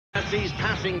USC's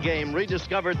passing game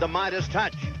rediscovered the Midas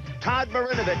touch. Todd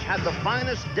Marinovich had the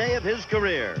finest day of his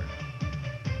career.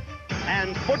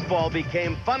 And football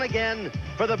became fun again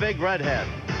for the Big Redhead.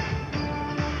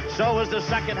 So as the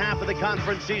second half of the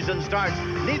conference season starts,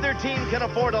 neither team can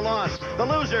afford a loss. The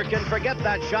loser can forget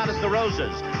that shot at the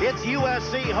Roses. It's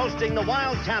USC hosting the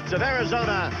Wildcats of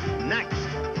Arizona next.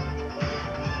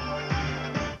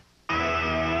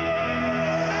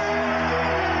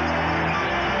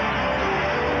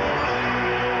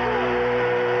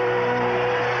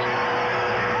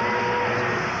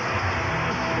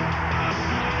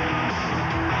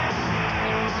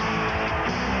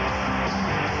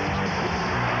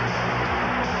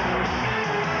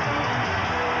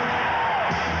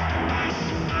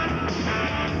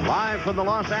 From the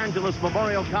Los Angeles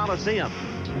Memorial Coliseum,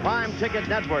 Prime Ticket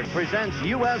Network presents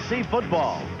USC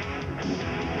football.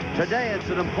 Today, it's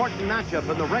an important matchup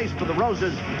in the race for the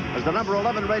Roses as the number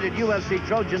 11 rated USC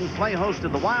Trojans play host to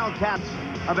the Wildcats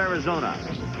of Arizona.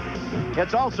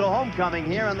 It's also homecoming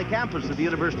here on the campus of the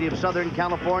University of Southern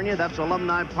California. That's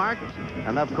Alumni Park,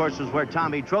 and of course is where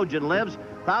Tommy Trojan lives.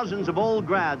 Thousands of old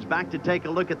grads back to take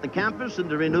a look at the campus and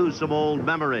to renew some old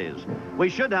memories. We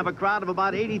should have a crowd of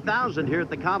about 80,000 here at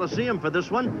the Coliseum for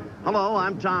this one. Hello,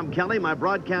 I'm Tom Kelly. My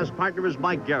broadcast partner is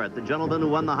Mike Garrett, the gentleman who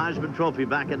won the Heisman Trophy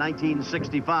back in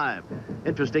 1965.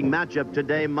 Interesting matchup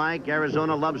today, Mike.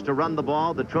 Arizona loves to run the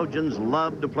ball. The Trojans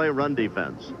love to play run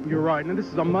defense. You're right, and this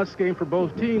is a must game for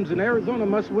both teams, and Arizona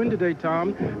must win today,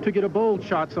 Tom, to get a bold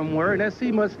shot somewhere, and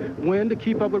SC must win to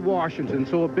keep up with Washington,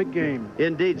 so a big game.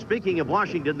 Indeed. Speaking of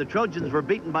Washington, the Trojans were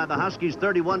beaten by the Huskies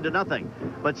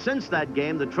 31-0. But since that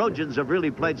game, the Trojans have really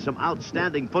played some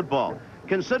outstanding football.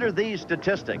 Consider these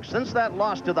statistics. Since that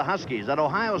loss to the Huskies at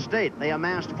Ohio State, they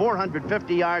amassed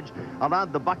 450 yards,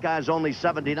 allowed the Buckeyes only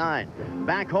 79.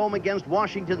 Back home against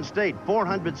Washington State,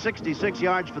 466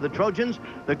 yards for the Trojans.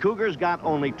 The Cougars got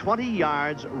only 20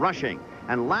 yards rushing.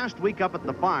 And last week up at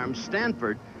the farm,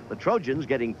 Stanford, the Trojans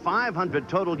getting 500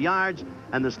 total yards,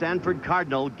 and the Stanford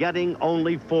Cardinal getting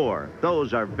only 4.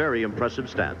 Those are very impressive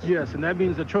stats. Yes, and that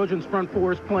means the Trojans front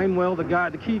four is playing well.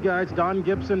 The key guys, Don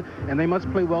Gibson, and they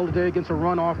must play well today against a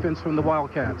run offense from the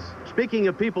Wildcats. Speaking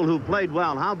of people who played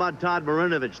well, how about Todd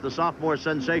Marinovich, the sophomore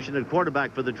sensation at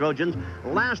quarterback for the Trojans?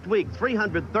 Last week,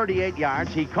 338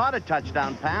 yards. He caught a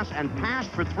touchdown pass and passed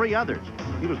for 3 others.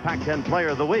 He was Pac-10 Player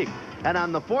of the Week. And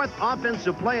on the 4th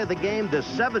offensive play of the game, this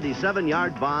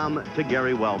 77-yard bomb to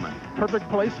Gary Wellman. Perfect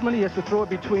placement. He has to throw it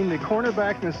between the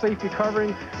cornerback and the safety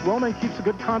covering. Wellman keeps a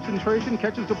good concentration,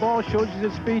 catches the ball, shows you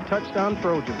his speed, touchdown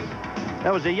Trojans.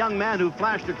 There was a young man who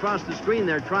flashed across the screen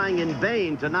there trying in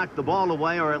vain to knock the ball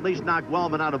away or at least knock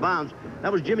Wellman out of bounds.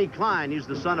 That was Jimmy Klein. He's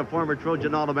the son of former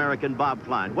Trojan All-American Bob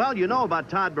Klein. Well, you know about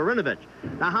Todd Marinovich.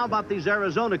 Now, how about these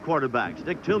Arizona quarterbacks?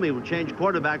 Dick Toomey will change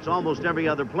quarterbacks almost every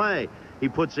other play. He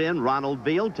puts in Ronald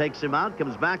Beal, takes him out,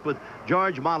 comes back with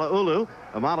George Malaulu.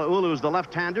 Malaulu is the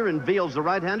left-hander and Beal's the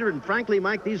right-hander. And frankly,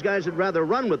 Mike, these guys would rather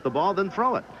run with the ball than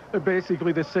throw it. They're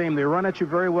basically the same. They run at you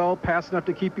very well, pass enough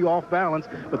to keep you off balance,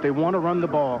 but they want to run the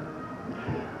ball.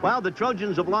 Well, the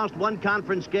Trojans have lost 1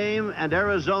 conference game, and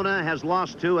Arizona has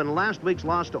lost 2, and last week's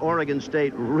loss to Oregon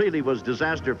State really was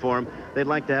disaster for them. They'd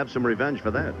like to have some revenge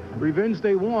for that. Revenge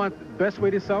they want. Best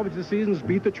way to salvage the season is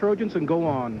beat the Trojans and go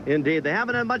on. Indeed. They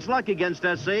haven't had much luck against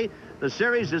SC. The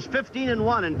series is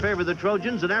 15-1 in favor of the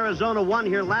Trojans, and Arizona won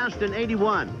here last in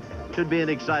 81. Should be an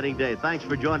exciting day. Thanks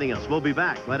for joining us. We'll be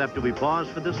back right after we pause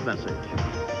for this message.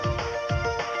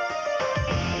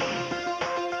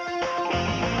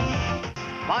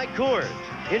 By Coors.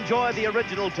 Enjoy the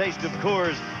original taste of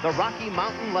Coors, the Rocky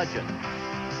Mountain Legend.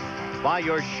 By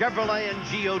your Chevrolet and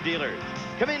Geo dealers.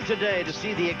 Come in today to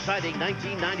see the exciting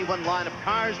 1991 line of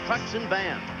cars, trucks, and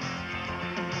vans.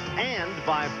 And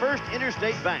by First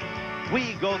Interstate Bank.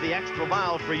 We go the extra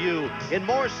mile for you in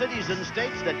more cities and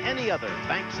states than any other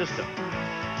bank system.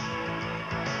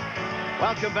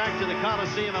 Welcome back to the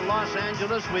Coliseum in Los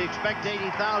Angeles. We expect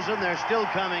 80,000. They're still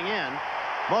coming in.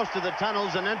 Most of the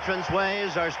tunnels and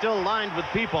entranceways are still lined with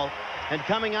people. And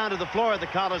coming onto the floor of the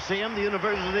Coliseum, the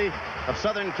University of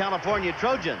Southern California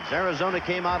Trojans. Arizona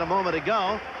came out a moment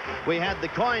ago. We had the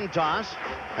coin toss,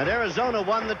 and Arizona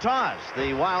won the toss.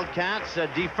 The Wildcats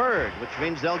deferred, which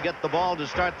means they'll get the ball to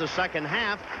start the second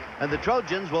half, and the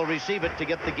Trojans will receive it to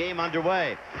get the game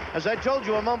underway. As I told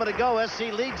you a moment ago,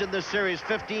 SC leads in this series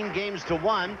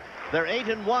 15-1. They're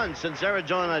 8-1 since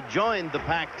Arizona joined the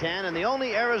Pac-10, and the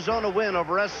only Arizona win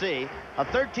over SC, a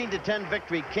 13-10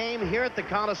 victory, came here at the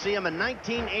Coliseum in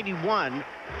 1981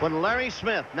 when Larry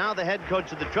Smith, now the head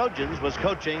coach of the Trojans, was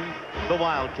coaching the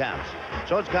Wildcats.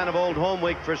 So it's kind of old home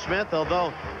week for Smith,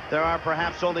 although there are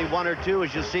perhaps only one or two,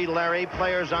 as you see, Larry,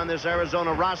 players on this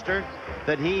Arizona roster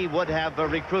that he would have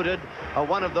recruited.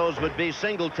 One of those would be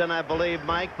Singleton, I believe,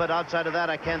 Mike, but outside of that,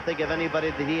 I can't think of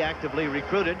anybody that he actively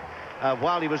recruited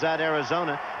while he was at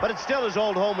Arizona. But it's still his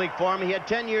old home week for him. He had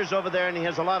 10 years over there, and he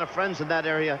has a lot of friends in that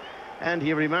area, and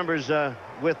he remembers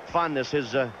with fondness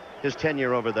his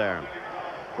tenure over there.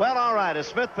 Well, all right, as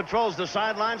Smith patrols the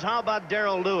sidelines, how about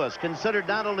Darrell Lewis, considered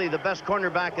not only the best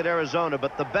cornerback at Arizona,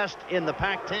 but the best in the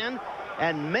Pac-10,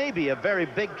 and maybe a very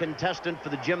big contestant for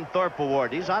the Jim Thorpe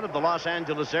Award. He's out of the Los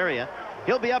Angeles area.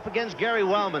 He'll be up against Gary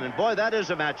Wellman, and boy, that is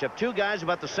a matchup. Two guys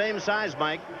about the same size,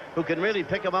 Mike, who can really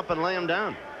pick him up and lay him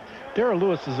down. Darrell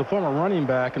Lewis is a former running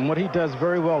back, and what he does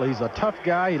very well, he's a tough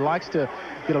guy. He likes to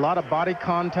get a lot of body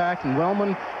contact, and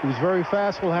Wellman, who's very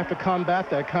fast, will have to combat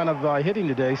that kind of hitting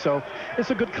today. So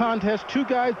it's a good contest. Two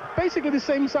guys basically the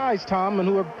same size, Tom, and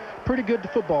who are pretty good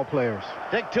football players.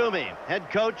 Dick Toomey,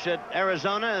 head coach at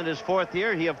Arizona in his 4th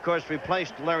year. He, of course,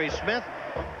 replaced Larry Smith.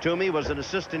 Toomey was an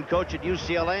assistant coach at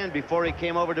UCLA, and before he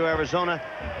came over to Arizona,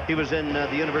 he was in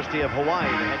the University of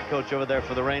Hawaii, the head coach over there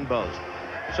for the Rainbows.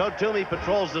 So Toomey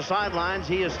patrols the sidelines.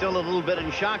 He is still a little bit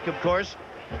in shock, of course,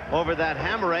 over that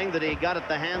hammering that he got at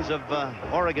the hands of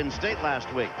Oregon State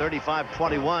last week,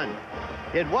 35-21.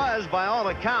 It was, by all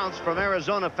accounts, from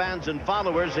Arizona fans and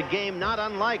followers, a game not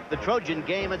unlike the Trojan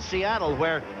game at Seattle,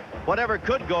 where whatever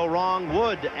could go wrong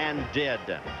would and did.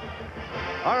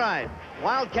 All right,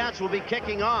 Wildcats will be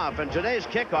kicking off, and today's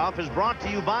kickoff is brought to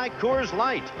you by Coors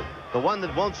Light, the one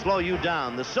that won't slow you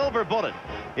down. The Silver Bullet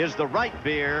is the right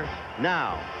beer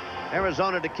now.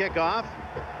 Arizona to kick off.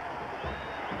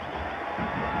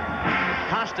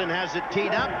 Costin has it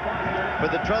teed up for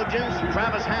the Trojans.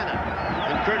 Travis Hanna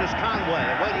and Curtis Conway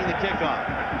awaiting the kickoff.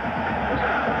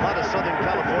 A lot of Southern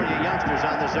California youngsters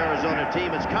on this Arizona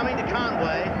team. It's coming to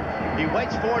Conway. He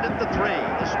waits for it at the 3.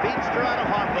 The speedster out of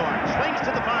Hawthorne swings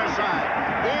to the far side.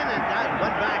 In and out,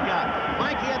 went back out.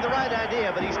 Mike, he had the right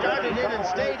idea, but he started in and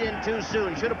stayed in too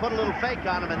soon. Should have put a little fake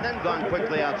on him and then gone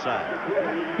quickly outside.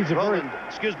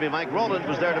 Mike Rowland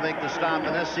was there to make the stop,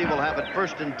 and SC will have it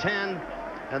 1st and 10,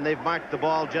 and they've marked the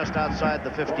ball just outside the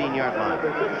 15-yard line.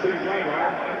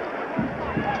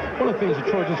 One of the things the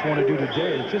Trojans want to do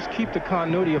today is just keep the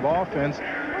continuity of offense,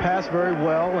 pass very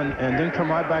well, and then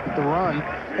come right back at the run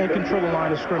and control the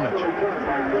line of scrimmage.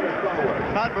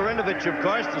 Todd Marinovich, of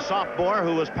course, the sophomore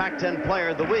who was Pac-10 Player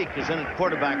of the Week, is in at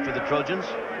quarterback for the Trojans.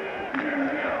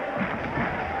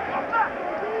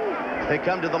 They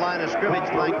come to the line of scrimmage,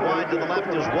 flank wide to the left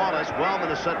is Wallace.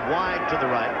 Wellman is set wide to the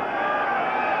right.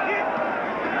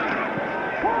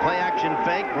 Play action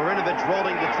fake. Marinovich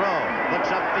rolling to throw. Looks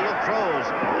upfield, throws.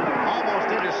 Almost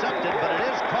intercepted, but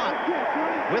it is caught.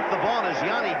 With the ball is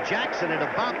Yanni Jackson at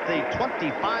about the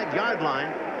 25-yard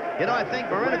line. You know, I think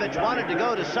Marinovich wanted to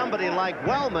go to somebody like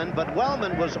Wellman, but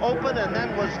Wellman was open and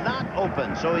then was not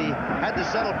open, so he had to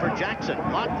settle for Jackson.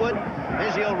 Lockwood,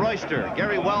 Mazio Royster,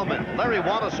 Gary Wellman, Larry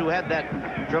Wallace, who had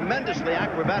that tremendously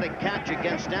acrobatic catch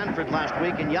against Stanford last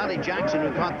week, and Yanni Jackson,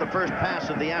 who caught the first pass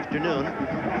of the afternoon.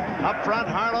 Up front,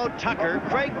 Harlow, Tucker,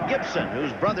 Craig Gibson,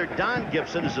 whose brother Don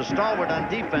Gibson is a stalwart on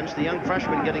defense, the young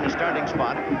freshman getting a starting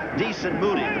spot. Deese and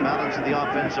Moody, the balance of the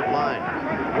offensive line.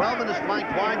 Wellman is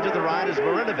flanked wide to the right as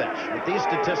Marinovich. With these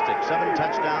statistics, 7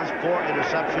 touchdowns, 4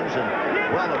 interceptions,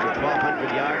 and well over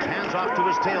 1,200 yards. Hands off to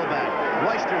his tailback.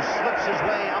 Royster slips his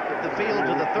way up the field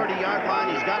to the 30-yard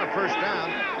line. He's got a first down,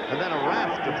 and then a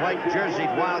raft of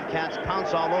white-jerseyed Wildcats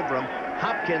pounce all over him.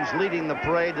 Hopkins leading the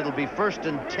parade. It'll be 1st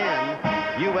and 10,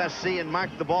 USC, and mark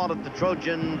the ball at the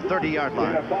Trojan 30-yard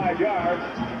line. 5 yards.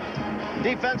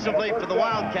 Defensively for the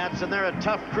Wildcats, and they're a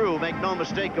tough crew, make no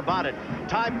mistake about it.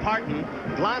 Ty Parton,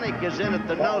 Glonick is in at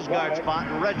the nose guard spot,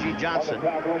 and Reggie Johnson.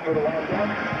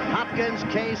 Hopkins,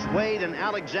 Case, Wade, and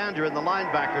Alexander in the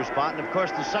linebacker spot, and of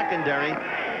course the secondary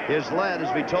is led,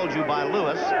 as we told you, by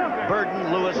Lewis,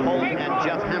 Burden, Lewis, Holt, and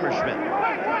Jeff Hammerschmidt.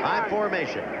 I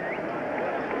formation.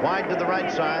 Wide to the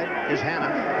right side is Hanna.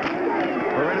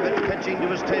 Marinovich pitching to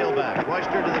his tailback.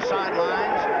 Royster to the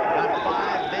sidelines. Got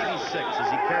 5, maybe 6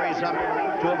 as he carries up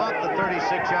to about the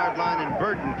 36-yard line, and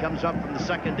Burden comes up from the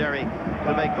secondary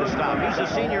to make the stop. He's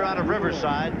a senior out of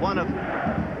Riverside, one of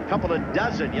a couple of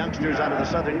dozen youngsters out of the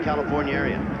Southern California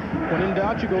area. When in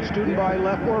doubt, you go student by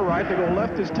left or right. They go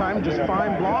left this time, just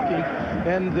fine blocking.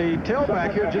 And the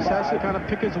tailback here just has to kind of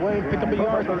pick his way and pick up a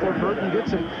yard before Burton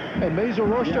gets him. And Mazer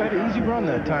Royster had an easy run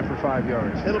that time for 5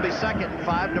 yards. It'll be 2nd and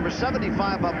 5. Number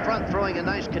 75 up front throwing a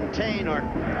nice contain or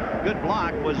good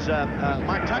block was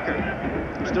Mark Tucker.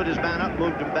 Stood his man up,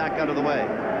 moved him back out of the way.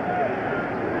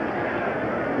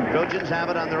 Trojans have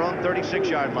it on their own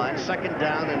 36-yard line. 2nd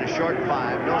down and a short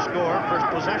 5. No score, first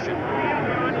possession.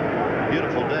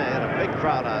 Beautiful day and a big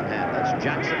crowd on hand. That's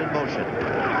Jackson in motion.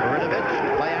 Marinovich,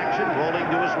 play action, rolling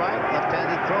to his right.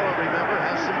 Left-handed thrower, remember,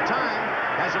 has some time.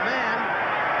 Has a man.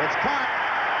 It's caught.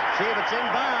 See if it's in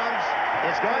bounds.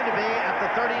 It's going to be at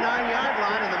the 39-yard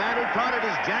line, and the man who caught it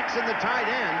is Jackson, the tight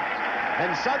end.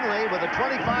 And suddenly, with a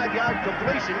 25-yard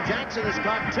completion, Jackson has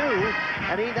caught 2,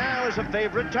 and he now is a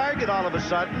favorite target all of a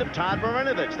sudden of Todd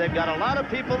Marinovich. They've got a lot of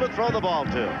people to throw the ball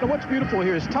to. Now, what's beautiful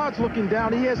here is Todd's looking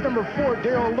down. He has number 4,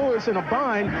 Darrell Lewis, in a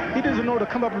bind. He doesn't know to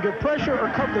come up and get pressure or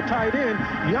cover the tight end.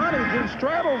 Yanni then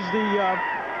straddles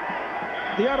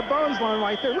the out-of-bounds line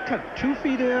right there. Look at 2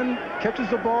 feet in, catches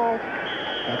the ball.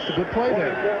 That's the good play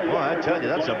there. Well, I tell you,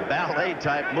 that's a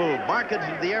ballet-type move. Mark it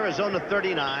to the Arizona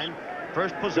 39.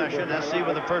 First possession, SC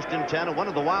with the 1st and 10, and one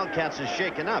of the Wildcats is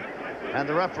shaken up. And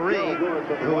the referee,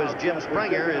 who is Jim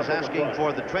Springer, is asking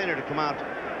for the trainer to come out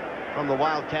from the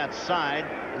Wildcats' side.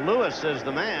 Lewis is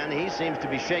the man. He seems to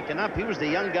be shaken up. He was the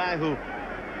young guy who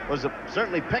was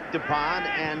certainly picked upon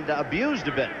and abused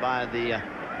a bit by the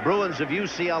Bruins of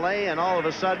UCLA, and all of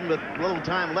a sudden, with little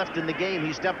time left in the game,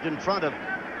 he stepped in front of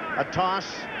a toss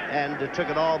and took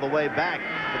it all the way back.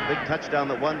 The big touchdown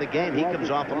that won the game. He comes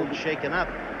off a little shaken up.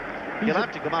 He'll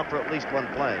have to come out for at least one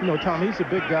play. You know, Tom, he's a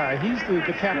big guy. He's the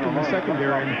captain in the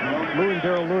secondary, and losing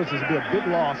Darrell Lewis is be a big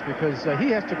loss because he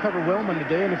has to cover Wellman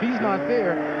today, and if he's not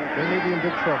there, they may be in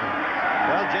big trouble.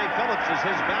 Well, Jay Phillips is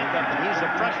his backup, and he's a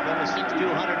freshman, a 6'2",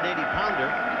 180-pounder.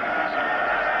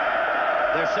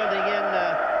 They're sending in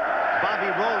Bobby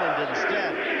Rowland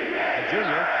instead, a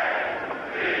junior.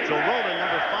 So Rowland,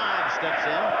 number 5, steps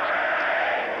in.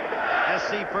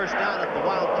 SC first down at the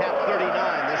Wildcat 39.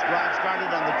 This drive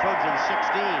started on the Trojan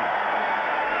 16.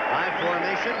 High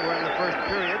formation. We're in the first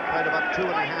period. Played about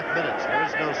 2.5 minutes. There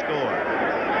is no score.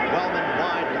 Wellman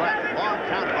wide left. Long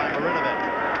count by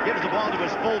Marinovich. Gives the ball to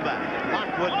his fullback.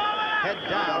 Lockwood head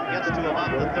down. Gets to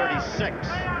about the 36.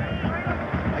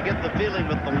 I get the feeling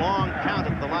with the long count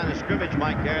at the line of scrimmage,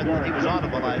 Mike Garrett, that he was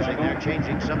audibilizing. They're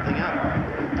changing something up.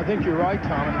 I think you're right,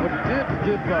 Tom. And what it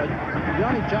did give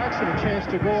Yanni Jackson a chance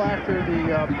to go after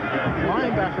the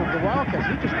linebacker of the Wildcats.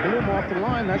 He just blew him off the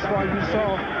line. That's why you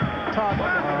saw Todd,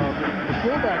 the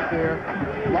fullback there,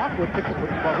 Lockwood pick up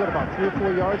about 3 or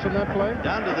 4 yards on that play.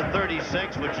 Down to the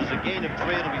 36, which is a gain of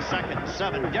 3. It'll be 2nd and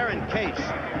 7. Darren Case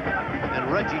and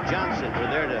Reggie Johnson were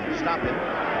there to stop him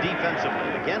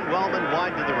defensively. Again, Wellman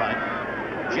wide to the right.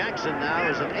 Jackson now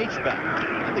is an H-back.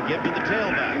 And the give to the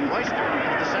tailback. Royster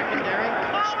into the secondary.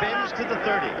 Spins to the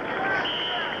 30.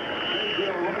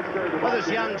 Well, this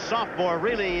young sophomore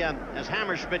really, as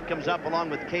Hammerschmidt comes up along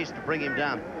with Case to bring him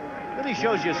down, really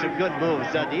shows you some good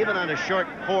moves, doesn't he? Even on a short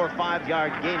 4 or 5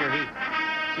 yard gainer,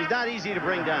 he's not easy to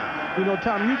bring down. You know,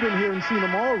 Tom, you've been here and seen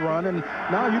them all run, and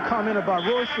now you comment about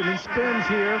Royster, and he spins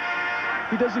here.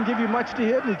 He doesn't give you much to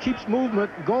hit, and he keeps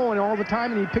movement going all the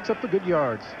time, and he picks up the good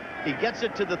yards. He gets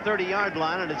it to the 30-yard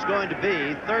line, and it's going to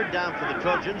be 3rd down for the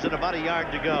Trojans and about a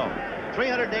yard to go.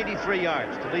 383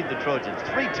 yards to lead the Trojans.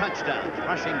 3 touchdowns,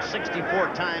 rushing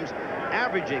 64 times,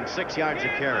 averaging 6 yards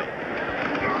a carry.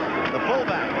 The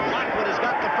fullback, Lockwood, has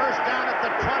got the first down at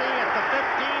the 20, at the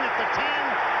 15, at the 10,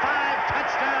 5,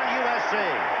 touchdown USC.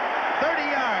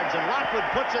 30 yards, and Lockwood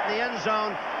puts it in the end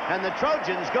zone, and the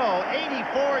Trojans go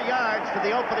 84 yards to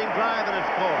the opening drive and a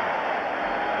score.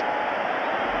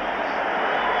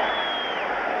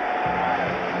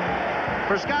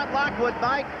 For Scott Lockwood,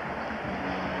 Mike,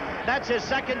 that's his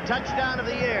 2nd touchdown of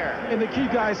the year. And the key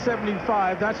guy is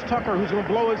 75. That's Tucker, who's going to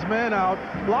blow his man out.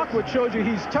 Lockwood shows you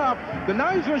he's tough, but now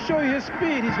he's going to show you his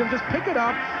speed. He's going to just pick it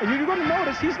up, and you're going to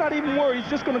notice he's not even worried.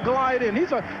 He's just going to glide in.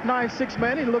 He's a 9'6"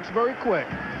 man. He looks very quick.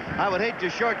 I would hate to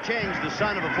shortchange the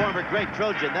son of a former great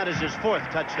Trojan. That is his 4th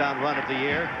touchdown run of the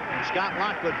year. Scott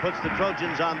Lockwood puts the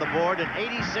Trojans on the board, an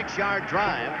 86-yard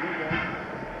drive.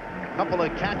 A couple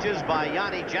of catches by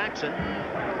Yanni Jackson.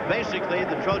 Basically,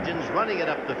 the Trojans running it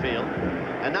up the field.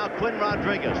 And now Quinn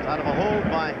Rodriguez out of a hold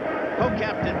by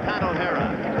co-captain Pat O'Hara.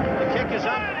 The kick is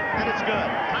up, and it's good.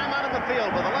 Time out of the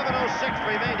field with 11:06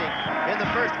 remaining in the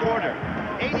first quarter.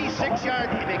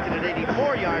 86-yard, making an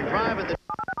 84-yard drive, and the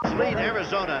lead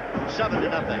Arizona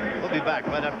 7-0. We'll be back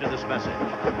right after this message.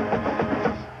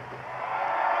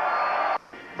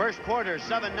 First quarter,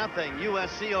 7-0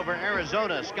 USC over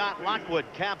Arizona. Scott Lockwood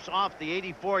caps off the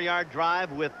 84-yard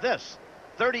drive with this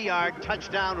 30-yard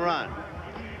touchdown run.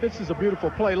 This is a beautiful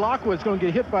play. Lockwood's going to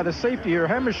get hit by the safety here,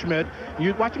 Hammerschmidt.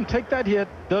 You watch him take that hit,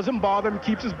 doesn't bother him,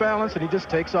 keeps his balance, and he just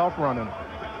takes off running.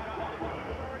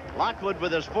 Lockwood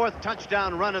with his 4th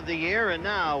touchdown run of the year, and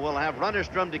now we'll have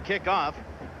Runnerstrom to kick off.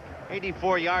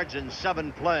 84 yards in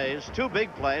 7 plays. 2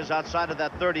 big plays outside of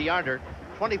that 30-yarder.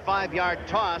 25-yard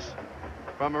toss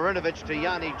from Marinovich to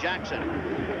Yanni Jackson.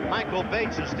 Michael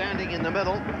Bates is standing in the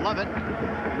middle. Love it.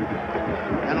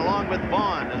 And along with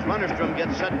Vaughn as Runnerstrom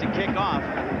gets set to kick off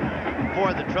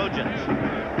for the Trojans.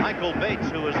 Michael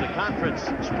Bates, who is the conference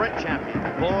sprint champion.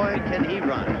 Boy, can he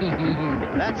run.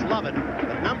 That's Lovett.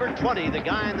 But number 20, the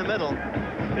guy in the middle,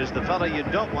 is the fellow you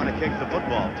don't want to kick the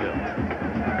football to.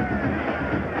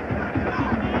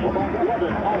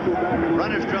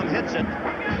 Runnerstrom hits it.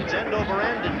 It's end over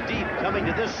end and deep, coming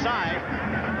to this side,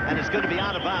 and it's going to be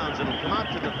out of bounds. It'll come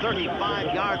out to the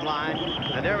 35-yard line,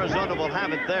 and Arizona will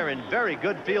have it there in very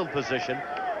good field position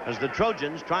as the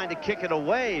Trojans, trying to kick it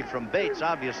away from Bates,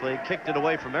 obviously kicked it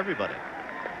away from everybody.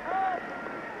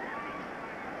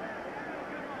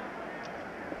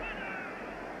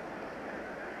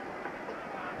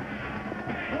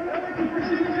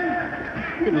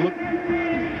 Good look.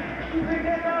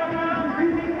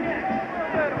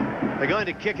 They're going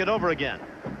to kick it over again.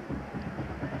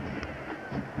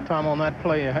 Tom, on that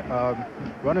play,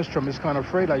 Runnerstrom is kind of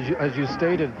afraid, as you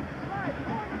stated.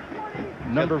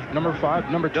 Number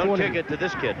 5, number 20. Don't kick it to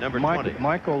this kid, number 20.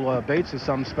 Michael Bates is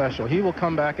something special. He will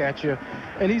come back at you,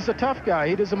 and he's a tough guy.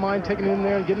 He doesn't mind taking it in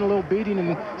there and getting a little beating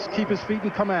and keep his feet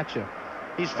and come at you.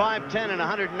 He's 5'10" and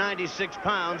 196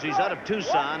 pounds. He's out of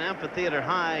Tucson, Amphitheater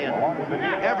High, and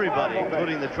everybody,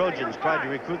 including the Trojans, tried to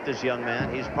recruit this young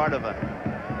man. He's part of a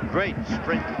great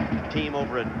sprint team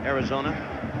over at Arizona.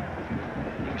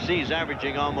 You can see he's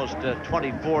averaging almost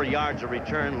 24 yards a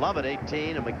return. Lovett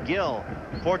 18 and McGill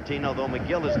 14, although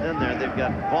McGill isn't in there. They've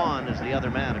got Vaughn as the other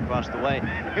man across the way.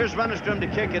 Here's Runnerstrom to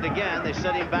kick it again. They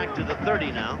set him back to the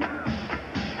 30 now.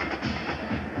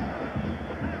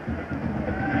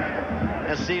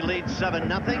 SC leads 7-0,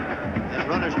 and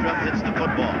Runnerstrom hits the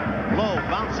football. Low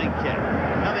bouncing kick.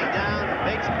 Coming down,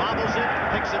 Bates bobbles it,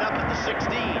 picks it up at the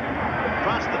 16.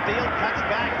 Across the field, cuts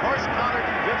back, horse-collared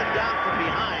and driven down from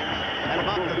behind at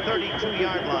about the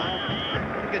 32-yard line.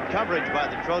 Good coverage by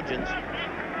the Trojans.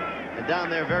 And down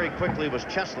there very quickly was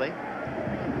Chesley.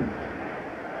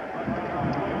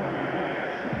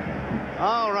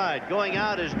 All right, going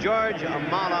out is George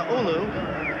Amalaulu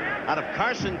out of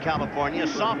Carson, California,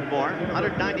 sophomore,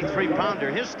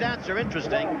 193-pounder. His stats are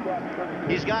interesting.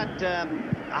 He's got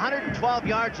 112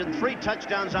 yards and 3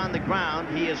 touchdowns on the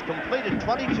ground. He has completed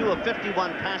 22 of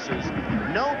 51 passes,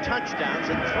 no touchdowns,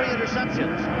 and 3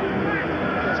 interceptions.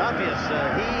 It's obvious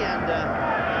he and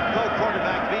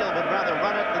co-quarterback Beal would rather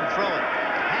run it than throw it.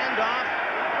 Handoff.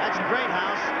 That's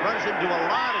Greathouse. Runs into a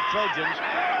lot of Trojans.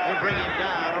 They bring him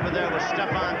down. Over there was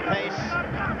Stephon Pace.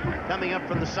 Coming up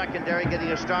from the secondary, getting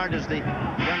a start is the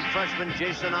young freshman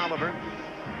Jason Oliver.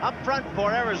 Up front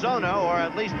for Arizona, or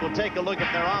at least we'll take a look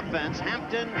at their offense.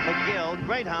 Hampton, McGill,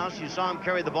 Greathouse. You saw him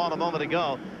carry the ball a moment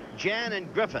ago. Jan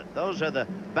and Griffin. Those are the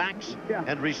backs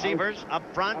and receivers. Up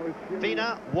front,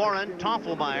 Fina, Warren,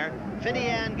 Toffelmeyer,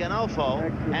 Finian, Ganofo,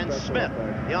 and Smith,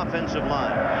 the offensive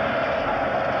line.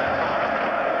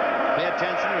 Pay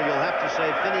attention, or you'll have to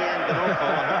say Finian, Ganofo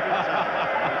 100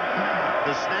 times.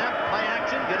 The snap, play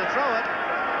action, gonna throw it.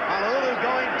 Alulu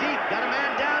going deep, got a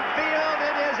man downfield.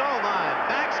 It is, oh my,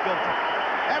 backs go.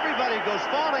 Everybody goes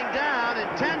falling down,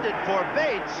 intended for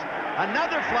Bates.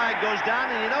 Another flag goes down,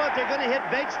 and you know what they're going to hit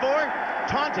Bates for?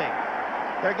 Taunting.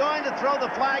 They're going to throw the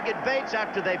flag at Bates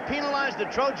after they penalized the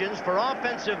Trojans for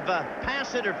offensive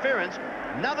pass interference.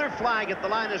 Another flag at the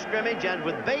line of scrimmage, and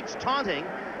with Bates taunting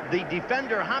the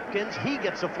defender Hopkins, he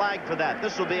gets a flag for that.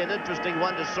 This will be an interesting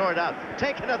one to sort out.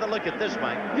 Take another look at this,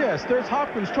 Mike. Yes, there's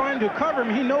Hopkins trying to cover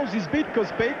him. He knows he's beat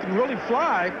because Bates can really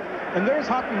fly. And there's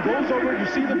Hopkins, goes over, you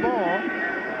see the ball. There's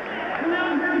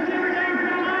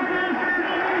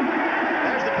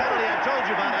the penalty I told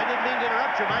you about. I didn't mean to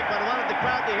interrupt you, Mike, but I wanted the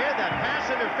crowd to hear that. Pass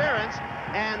interference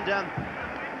and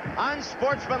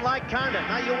unsportsmanlike conduct.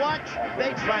 Now you watch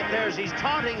Bates right there as he's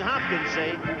taunting Hopkins,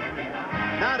 see?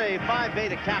 Not a Phi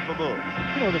Beta Kappa move.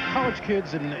 You know, the college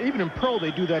kids, and even in pro,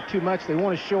 they do that too much. They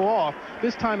want to show off.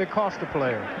 This time it cost the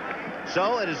player.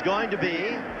 So it is going to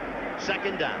be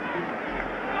second down.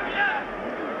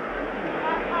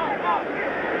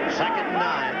 2nd and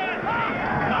 9.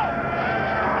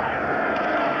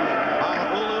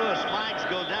 Ulu, as flags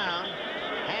go down,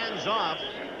 hands off,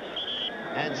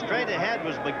 and straight ahead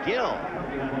was McGill.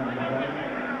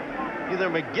 either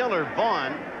McGill or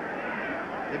Vaughn.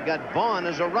 They've got Vaughn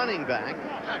as a running back.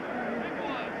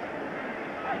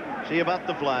 See about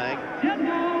the flag. There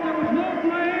was no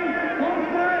flag.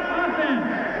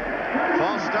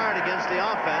 False start against the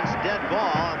offense. Dead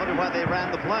ball. I wonder why they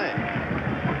ran the play.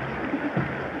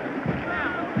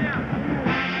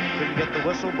 Couldn't get the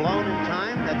whistle blown in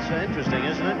time. That's interesting,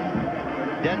 isn't it?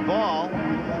 Dead ball.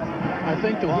 I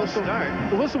think the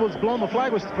whistle was blown. The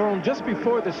flag was thrown just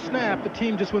before the snap. The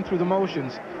team just went through the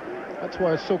motions. That's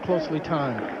why it's so closely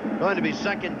timed. Going to be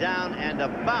second down and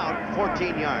about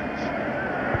 14 yards.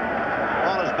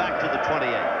 Ball is back to the 28.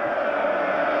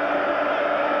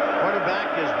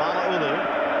 Quarterback is Malaulu.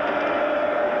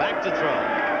 Back to throw.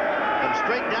 Comes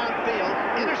straight downfield.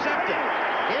 Intercepted.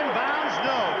 Inbounds,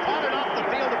 no. Caught it off the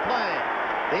field of play.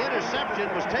 The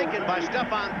interception was taken by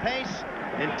Stephon Pace,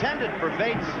 intended for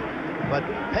Bates, but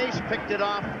Pace picked it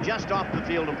off just off the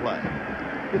field of play.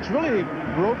 It's really a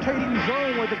rotating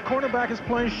zone where the cornerback is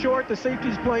playing short, the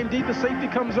safety's playing deep, the safety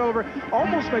comes over,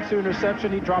 almost makes the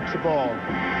interception, he drops the ball.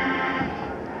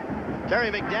 Terry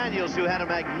McDaniels, who had a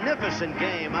magnificent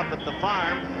game up at the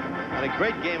farm, had a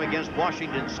great game against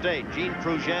Washington State. Gene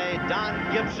Fruget, Don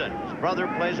Gibson, his brother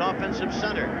plays offensive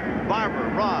center.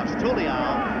 Barber, Ross,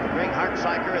 Tuliao, Greg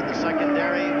Hartzyker in the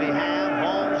secondary. We have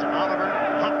Holmes, Oliver,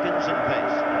 Hopkins, and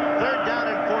Pace. Third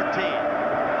down and 14.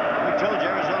 We told you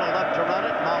Arizona loved to run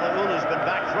it. Malaulu's been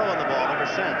back throwing the ball ever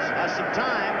since. Has some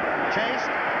time. Chased.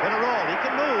 Gonna roll. He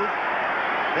can move.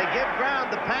 They give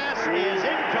ground. The pass is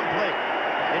incomplete.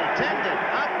 Intended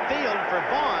upfield for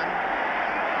Vaughn.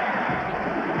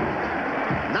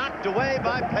 Knocked away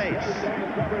by Pace.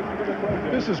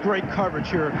 This is great coverage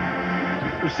here.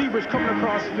 Receivers coming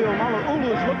across the field.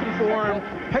 Malaulu is looking for him.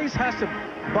 Pace has to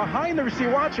behind the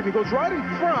receiver. Watch him. He goes right in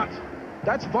front.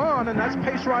 That's Vaughn, and that's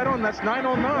Pace right on. That's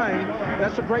 909.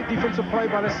 That's a great defensive play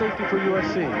by the safety for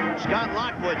USC. Scott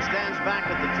Lockwood stands back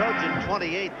at the Trojan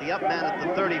 28. The up man at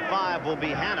the 35 will be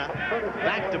Hanna.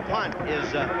 Back to punt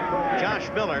is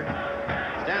Josh Miller,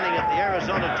 standing at the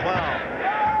Arizona 12.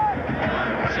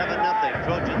 7-0.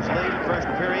 Trojans lead first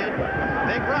period.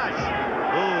 Big rush.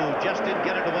 Ooh, just didn't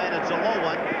get it away, and it's a low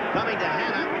one. Coming to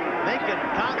Hanna. Macon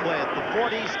Conway at the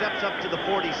 40, steps up to the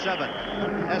 47.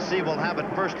 SC will have it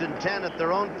first and 10 at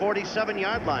their own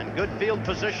 47-yard line. Good field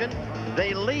position.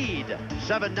 They lead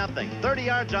 7-0. 30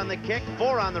 yards on the kick,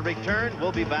 4 on the return.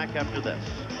 We'll be back after this.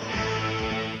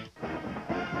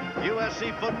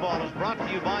 USC football is brought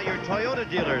to you by your Toyota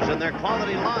dealers and their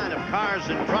quality line of cars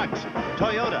and trucks.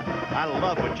 Toyota, I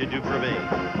love what you do for me.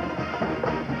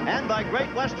 And by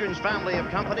Great Western's family of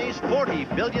companies,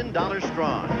 $40 billion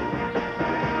strong.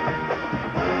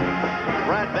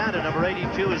 Brad Bandit, number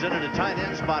 82, is in at a tight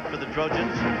end spot for the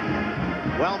Trojans.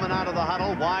 Wellman out of the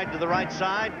huddle, wide to the right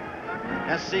side.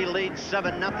 SC leads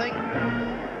 7-0.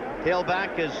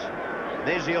 Tailback is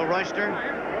Nazio Royster.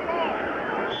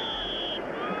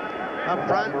 Up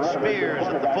front, Spears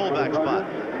at the fullback spot.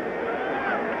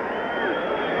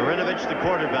 Marinovich, the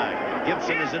quarterback.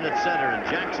 Gibson is in at center, and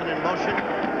Jackson in motion.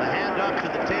 The handoff to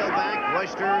the tailback.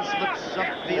 Royster slips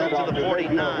upfield to the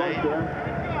 49.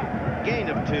 Gain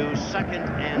of 2, second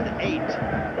and 8.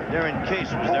 Darren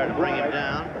Case was there to bring him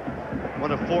down.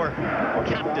 One of 4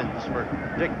 captains for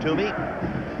Dick Toomey.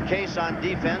 Case on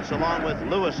defense, along with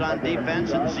Lewis on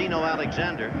defense and Zeno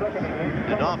Alexander.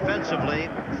 And offensively,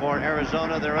 for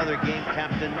Arizona, their other game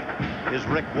captain is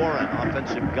Rick Warren,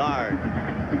 offensive guard.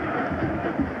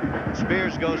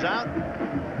 Spears goes out.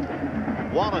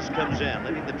 Wallace comes in,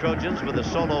 leaving the Trojans with a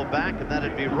solo back, and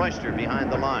that'd be Royster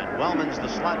behind the line. Wellman's the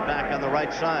slot back on the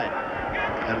right side,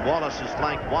 and Wallace is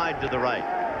flanked wide to the right.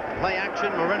 Play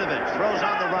action, Marinovich throws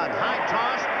on the run. High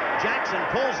toss. Jackson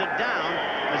pulls it down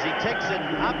as he takes it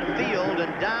upfield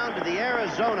and down to the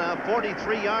Arizona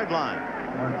 43-yard line.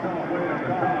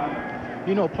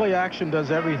 You know, play action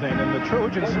does everything, and the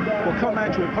Trojans will come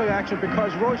at you with play action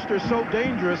because Royster is so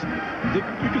dangerous. You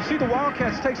can see the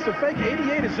Wildcats takes the fake.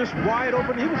 88 is just wide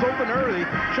open. He was open early.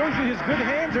 Shows you his good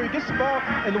hands there. He gets the ball,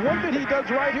 and the one thing he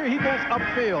does right here, he goes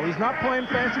upfield. He's not playing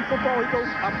fancy football. He goes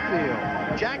upfield.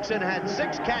 Jackson had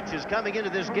 6 catches coming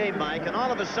into this game, Mike, and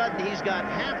all of a sudden he's got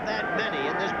half that many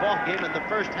in this ball game in the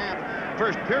first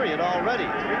period already.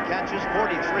 3 catches,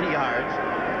 43 yards.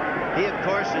 He, of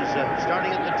course, is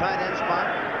starting at the tight end spot.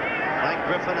 Frank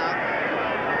Griffin out.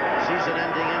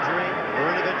 Season-ending injury.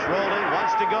 Marinovich rolling.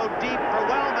 Wants to go deep for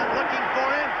Wellman. Looking for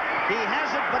him. He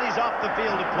has it, but he's off the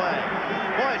field of play.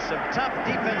 Boy, some tough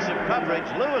defensive coverage.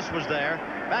 Lewis was there.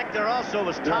 Back there also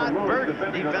was Todd Burton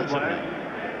defensively.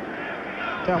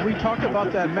 Tom, we talked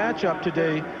about that matchup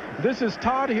today. This is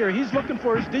Todd here. He's looking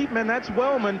for his deep man. That's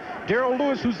Wellman. Darrell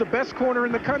Lewis, who's the best corner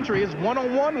in the country, is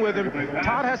one-on-one with him.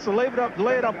 Todd has to lay it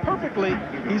up perfectly.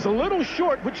 He's a little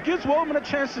short, which gives Wellman a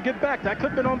chance to get back. That could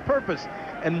have been on purpose.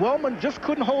 And Wellman just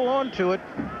couldn't hold on to it.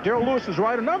 Darrell Lewis is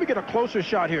right. And now we get a closer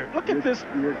shot here. Look at this.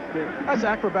 That's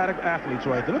acrobatic athletes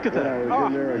right there. Look at that. Oh,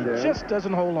 he just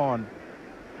doesn't hold on.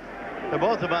 They're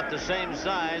both about the same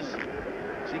size.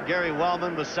 See Gary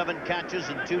Wellman with 7 catches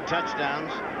and 2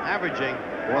 touchdowns, averaging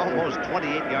almost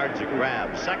 28 yards a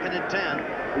grab. 2nd and 10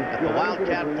 at the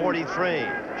Wildcat 43.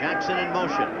 Jackson in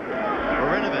motion.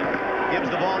 Marinovich gives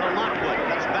the ball to Lockwood.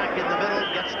 Cuts back in the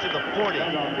middle, gets to the 40.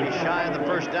 He's shy of the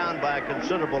first down by a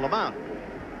considerable amount.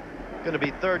 Going to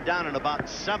be 3rd down and about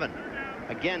 7.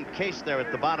 Again, Case there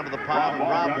at the bottom of the pile, and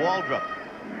Rob Waldrop.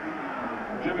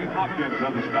 Jimmy Hopkins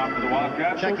on the stop for the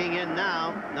Wildcats. Checking in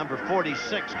now, number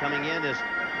 46 coming in is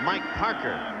Mike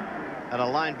Parker at a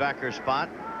linebacker spot.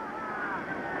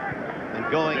 And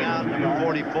going out, number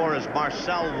 44 is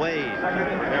Marcel Wade,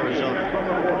 Arizona.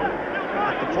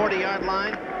 At the 40-yard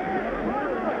line,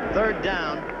 3rd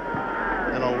down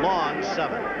and a long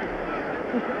 7.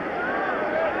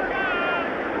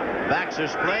 Backs are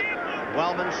split.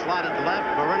 Wellman slotted left,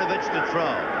 Marinovich to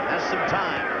throw. Has some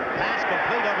time. Pass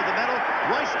complete over the middle.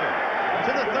 Royster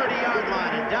to the 30-yard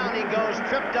line, and down he goes,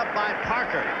 tripped up by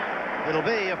Parker. It'll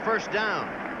be a 1st down.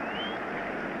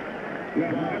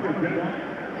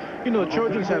 You know, the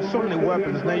Trojans have so many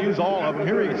weapons, and they use all of them.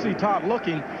 Here you can see Todd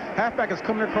looking. Halfback is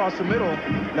coming across the middle.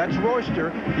 That's Royster.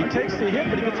 He takes the hit,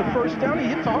 but he gets a 1st down. He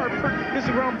hits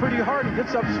the ground pretty hard and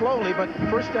gets up slowly, but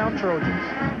 1st down Trojans.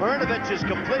 Marinovich has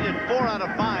completed 4 out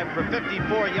of 5 for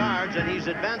 54 yards, and he's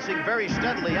advancing very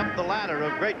steadily up the ladder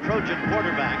of great Trojan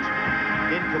quarterbacks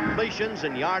in completions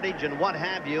and yardage and what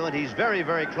have you, and he's very,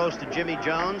 very close to Jimmy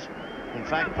Jones. In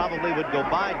fact, probably would go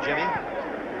by Jimmy.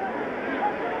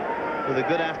 With a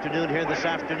good afternoon here this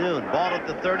afternoon. Ball at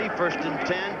the 30, 1st and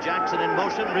 10. Jackson in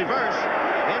motion, reverse,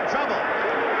 in trouble.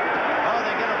 Oh,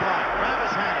 they get a block.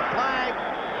 Travis had a flag,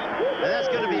 and that's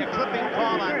going to be a clipping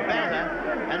call on Banta.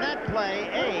 And that play,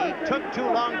 A, took too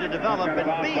long to develop, and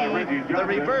B, the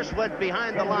reverse went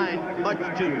behind the line much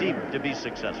too deep to be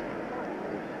successful.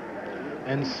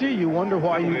 And C, you wonder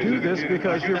why you do this,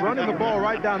 because you're running the ball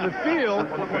right down the field,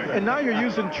 and now you're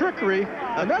using trickery,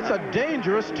 and that's a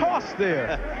dangerous toss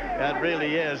there. That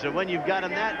really is. And when you've got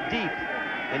him that deep,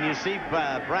 and you see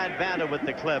Brad Banta with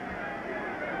the clip,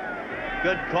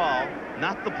 good call.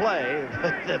 Not the play,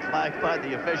 but the flag by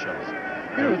the officials.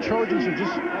 You know, the Trojans are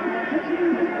just...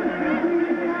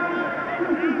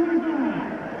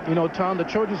 You know, Tom, the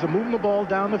Trojans are moving the ball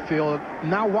down the field.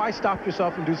 Now, why stop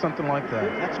yourself and do something like that?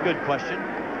 That's a good question.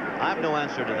 I have no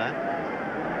answer to that.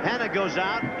 Hannah goes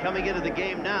out. Coming into the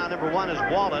game now, number 1 is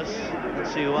Wallace.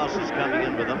 Let's see who else is coming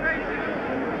in with them.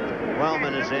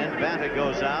 Wellman is in. Banta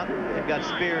goes out. They've got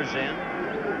Spears in.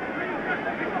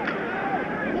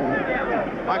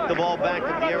 Mark the ball back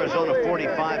at the Arizona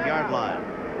 45-yard line.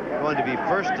 Going to be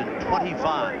 1st and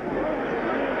 25.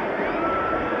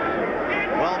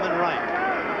 Wellman right.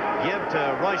 Give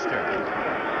to Royster.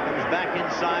 Comes back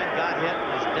inside, got hit,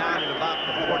 was down at about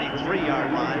the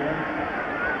 43-yard line.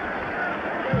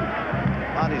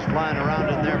 Body's flying around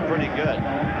in there pretty good.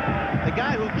 The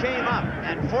guy who came up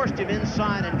and forced him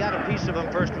inside and got a piece of him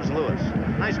first was Lewis.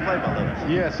 Nice play by Lewis.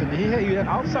 Yes, and he had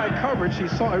outside coverage. He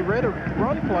read a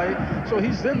run play, so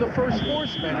he's then the first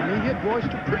forceman, and he hit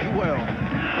Royster pretty well.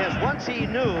 Yes, once he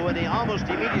knew, and he almost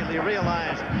immediately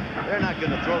realized they're not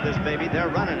going to throw this baby, they're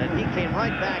running it. He came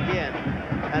right back in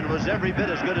and was every bit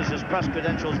as good as his press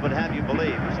credentials would have you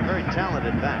believe. He's a very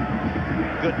talented back.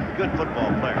 Good football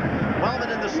player.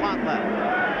 Wellman in the slot left.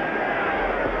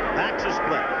 Backs a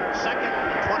split. 2nd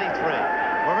and 23.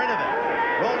 Marinovich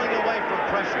rolling away from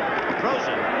pressure. Throws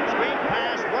it. Screen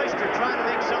pass. Royster trying to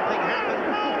make something happen.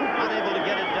 Unable to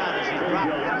get it done as he's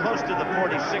dropped close to the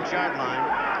 46-yard line.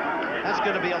 That's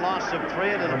going to be a loss of 3,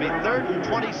 and it'll be 3rd and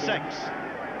 26.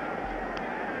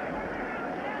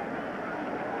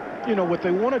 You know, what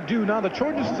they want to do now, the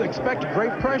Trojans expect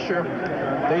great pressure.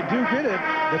 They do get it.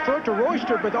 They throw it to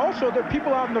Royster, but also there are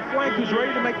people out in the flank who's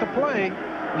ready to make the play.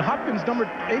 And Hopkins, number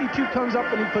 82, comes up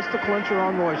and he puts the clincher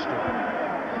on Royster.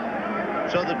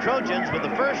 So the Trojans, with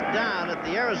the 1st down at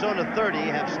the Arizona 30,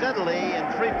 have steadily in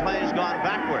 3 plays gone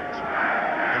backwards.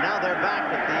 And now they're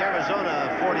back at the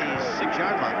Arizona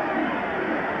 46-yard line.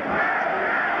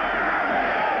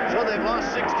 So they've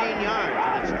lost 16 yards,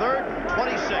 and it's 3rd and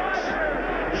 26.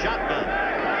 Shotgun.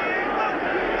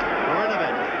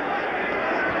 Marinovich.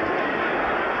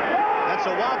 That's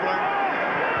a wobbler.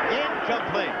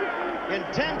 Incomplete. In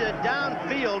intended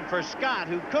downfield for Scott,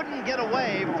 who couldn't get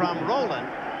away from Rowland,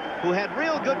 who had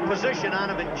real good position on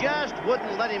him and just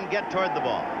wouldn't let him get toward the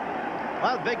ball.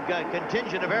 Well, big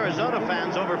contingent of Arizona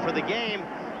fans over for the game,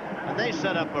 and they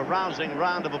set up a rousing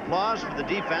round of applause for the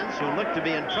defense, who looked to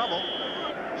be in trouble.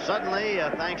 Suddenly,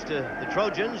 thanks to the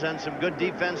Trojans and some good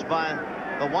defense by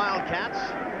the Wildcats,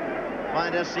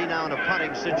 find SC now in a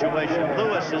punting situation.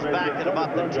 Lewis is back at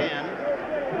about the 10.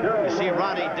 You see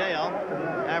Ronnie Dale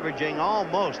averaging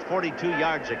almost 42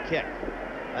 yards a kick.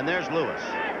 And there's Lewis.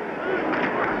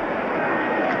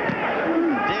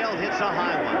 Dale hits a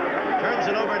high one. Turns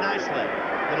it over nicely.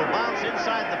 It'll bounce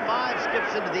inside the 5,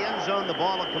 skips into the end zone. The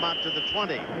ball will come out to the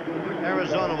 20.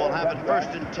 Arizona will have it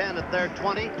 1st and 10 at their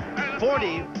 20.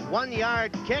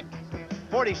 41-yard kick,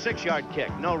 46-yard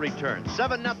kick, no return.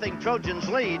 7-0 Trojans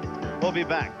lead. We'll be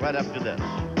back right after this.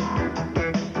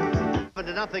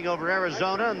 7-0 over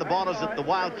Arizona, and the ball is at the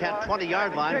Wildcat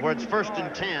 20-yard line where it's 1st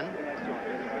and 10.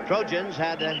 Trojans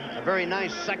had a very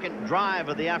nice second drive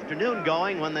of the afternoon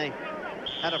going when they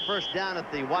had a first down at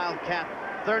the Wildcat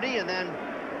 30 and then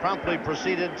promptly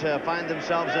proceeded to find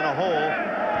themselves in a hole,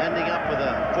 ending up with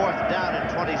a 4th down and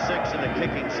 26 in a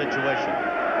kicking situation.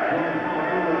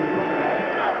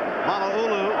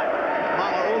 Mala'ulu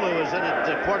is in at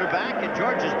quarterback, and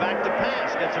George is back to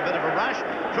pass. Gets a bit of a rush,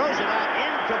 throws it out,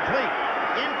 incomplete,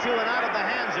 into and out of the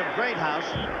hands of Greathouse.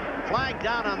 Flag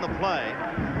down on the play.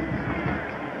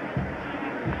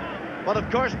 Well, of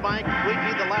course, Mike, we'd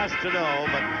be the last to know,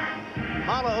 but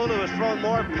Mala'ulu has thrown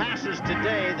more passes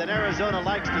today than Arizona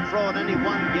likes to throw in any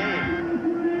one game.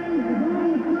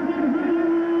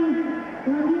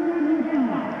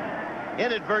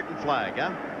 Inadvertent flag,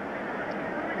 huh?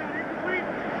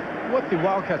 What the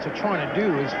Wildcats are trying to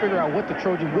do is figure out what the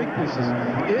Trojan weaknesses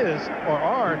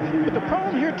are. But the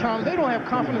problem here, Tom, they don't have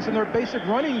confidence in their basic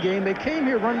running game. They came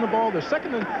here running the ball. They're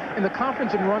second in the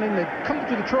conference in running. They come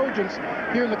to the Trojans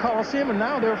here in the Coliseum, and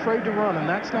now they're afraid to run, and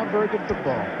that's not very good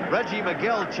football. Reggie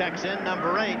McGill checks in,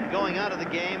 number 8. Going out of the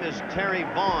game is Terry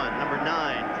Vaughn, number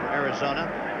 9 for Arizona.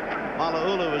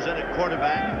 Mala'ulu is in at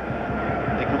quarterback.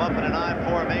 They come up in an I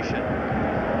formation.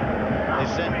 They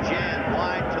send Jan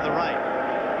wide to the right.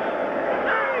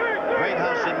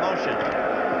 Greathouse in motion.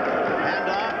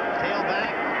 Handoff,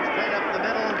 tailback, straight up the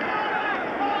middle.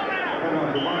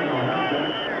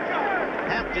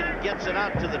 Hampton gets it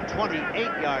out to the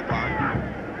 28-yard line.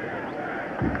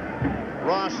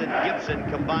 Ross and Gibson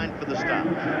combined for the stop.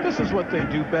 This is what they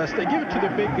do best. They give it to the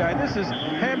big guy. This is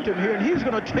Hampton here, and he's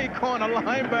going to take on a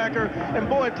linebacker. And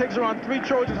boy, it takes around 3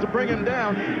 Trojans to bring him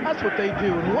down. That's what they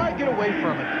do, and why get away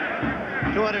from it?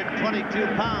 222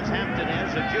 pounds Hampton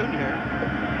is, a junior.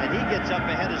 And he gets up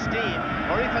ahead of steam,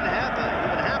 or even half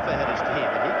ahead of steam,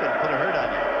 and he can put a hurt on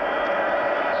you.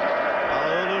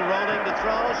 Mala'ulu rolling to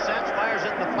throw, sets, fires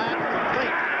at the flat, complete.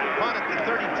 Caught at the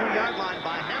 32-yard line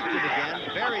by Hampton again,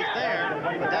 buried there,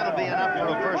 but that'll be enough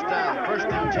for a first down.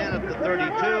 1st and 10 at the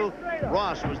 32.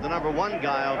 Ross was the number 1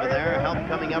 guy over there, help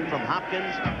coming up from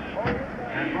Hopkins,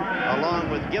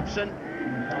 along with Gibson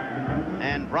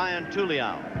and Brian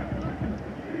Tuliao.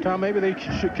 Tom, maybe they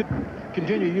could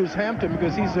continue to use Hampton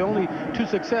because he's the only 2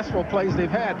 successful plays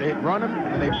they've had. They run him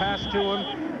and they pass to him.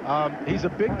 He's a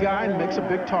big guy and makes a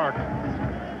big target.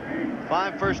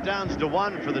 5 first downs to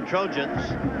 1 for the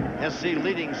Trojans. SC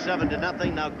leading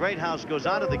 7-0. Now Greathouse goes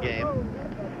out of the game,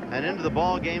 and into the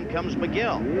ball game comes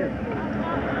McGill.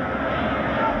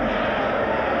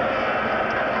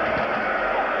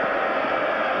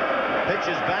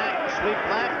 Pitches back, sweep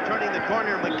left, turning the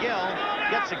corner. McGill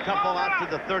gets a couple out to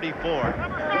the 34.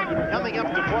 Coming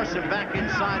up to force him back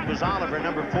inside was Oliver,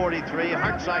 number 43.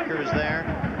 Hartzyker is there.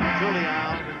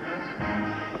 Tuliao.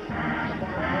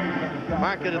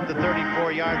 Mark it at the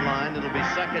 34-yard line. It'll be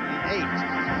 2nd and 8.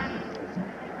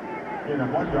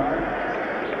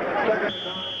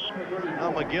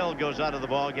 Now McGill goes out of the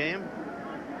ball game.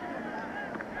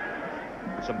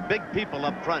 Some big people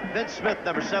up front. Vince Smith,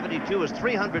 number 72, is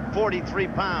 343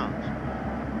 pounds.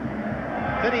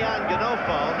 Finian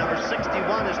Ganofo, number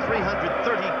 61, is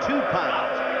 332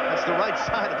 pounds. That's the right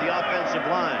side of the offensive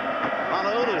line.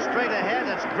 Mala'ulu straight ahead.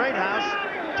 That's Greathouse.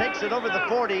 Takes it over the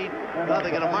 40. Now they're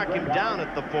going to mark him down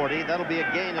at the 40. That'll be a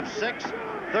gain of 6.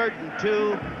 3rd and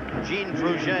 2. Gene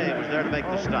Fruget was there to make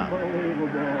the stop.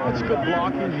 That's good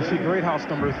blocking. You see Greathouse,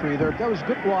 number 3 there. That was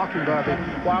good blocking by the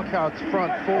Wildcats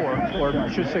front 4, or I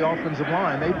should say offensive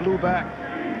line. They blew back,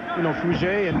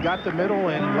 Fruget and got the middle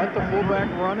and let the fullback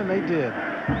run, and they did.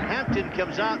 Hampton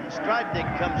comes out and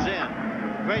Stridnick comes in.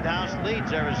 Greathouse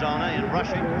leads Arizona in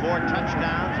rushing, 4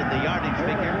 touchdowns in the yardage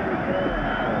figure.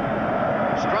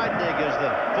 Stridnick is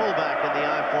the fullback in the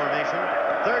I formation.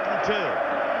 3rd and 2.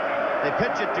 They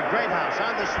pitch it to Greathouse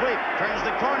on the sweep. Turns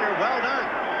the corner. Well done.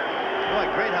 Boy,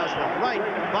 Greathouse went right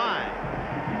by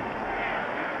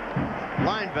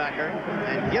linebacker,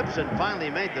 and Gibson finally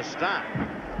made the stop.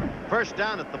 First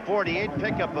down at the 48,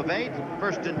 pickup of 8,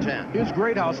 1st and 10. Here's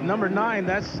Greathouse, number 9.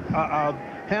 That's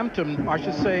Hampton, I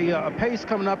should say, Pace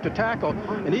coming up to tackle.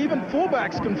 And even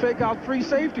fullbacks can fake out free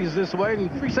safeties this way.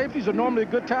 And free safeties are normally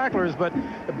good tacklers, but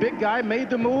the big guy made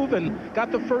the move and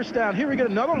got the first down. Here we get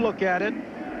another look at it.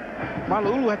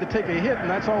 Mala'ulu had to take a hit, and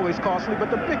that's always costly, but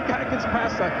the big guy gets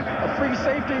past a free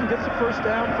safety and gets the first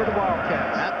down for the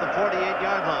Wildcats. At the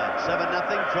 48-yard line, 7-0,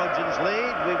 Trojans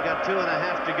lead. We've got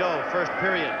 2.5 to go, first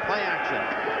period. Play action.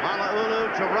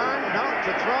 Mala'ulu to run, no.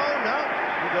 To throw, no.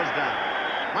 He goes down.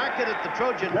 Mark it at the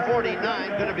Trojan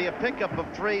 49, going to be a pickup of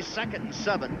 3, 2nd and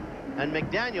 7, and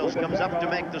McDaniels comes up to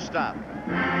make the stop.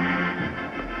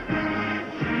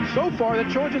 So far, the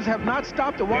Trojans have not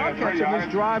stopped the Wildcats in this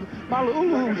drive.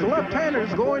 Mala'ulu, who's a left-hander,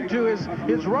 is going to his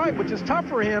right, which is tough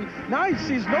for him. Now he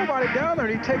sees nobody down there,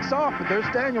 and he takes off, but there's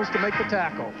Daniels to make the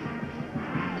tackle.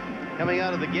 Coming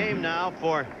out of the game now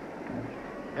for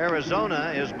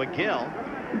Arizona is McGill.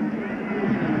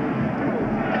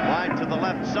 Wide to the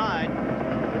left side.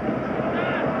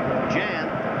 Jan.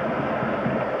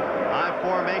 High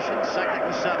formation, 2nd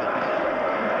and 7.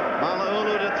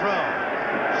 Mala'ulu to throw.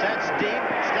 Sets deep,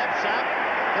 steps up,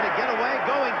 gonna get away,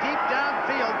 going deep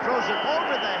downfield, throws it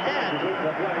over the head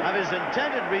of his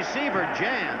intended receiver,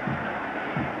 Jan.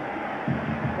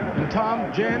 And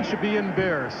Tom, Jan should be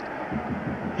embarrassed.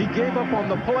 He gave up on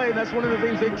the play, and that's one of the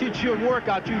things they teach you in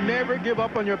workout. You never give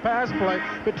up on your pass play,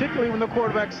 particularly when the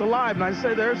quarterback's alive. And I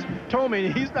say there's Tomey,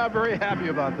 and he's not very happy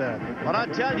about that. Well, I'll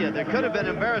tell you, there could have been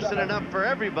embarrassing enough for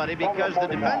everybody because the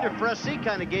defender for SC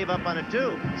kind of gave up on it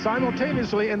too.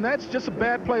 Simultaneously, and that's just a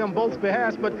bad play on both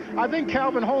behalves. But I think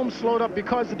Calvin Holmes slowed up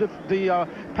because the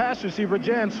pass receiver,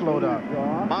 Jan, slowed up.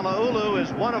 Mala'ulu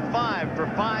is 1 of 5 for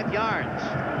 5 yards.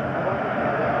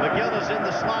 McGill is in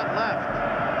the slot left.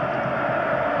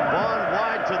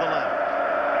 Wide to the left.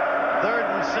 3rd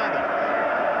and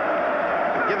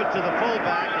 7. Give it to the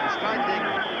fullback, and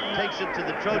Strydinger takes it to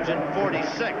the Trojan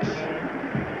 46.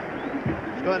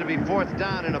 It's going to be 4th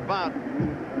down and about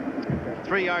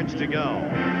 3 yards to go.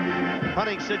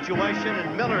 Punting situation,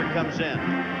 and Miller comes in.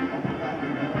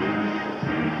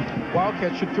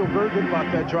 Wildcats should feel very good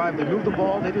about that drive. They moved the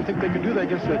ball. They didn't think they could do that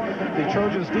against the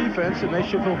Trojans defense, and they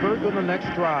should feel very good on the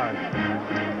next drive.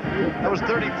 That was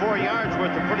 34 yards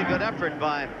worth of pretty good effort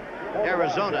by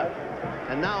Arizona.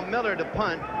 And now Miller to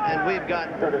punt, and we've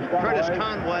got Curtis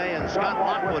Conway and Scott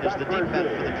Lockwood as the deep men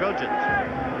for the Trojans.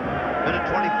 Minute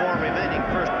 24 remaining,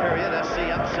 first period. SC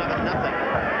up 7-0.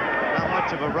 Not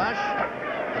much of a rush.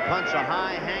 The punt's a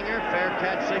high hanger. Fair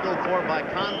catch signaled for by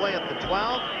Conway at the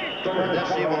 12. And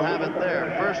SC will have it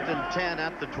there. 1st and 10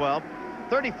 at the 12.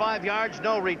 35 yards,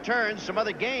 no returns. Some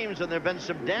other games, and there have been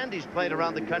some dandies played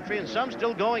around the country, and some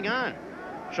still going on.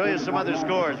 Show you some other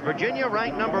scores. Virginia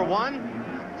ranked number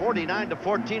 1,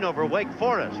 49-14 over Wake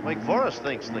Forest. Wake Forest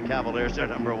thinks the Cavaliers are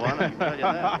number 1. I can tell you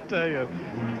that. I'll tell you.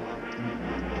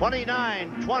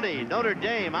 29-20, Notre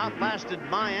Dame outlasted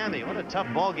Miami. What a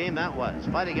tough ball game that was.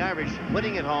 Fighting Irish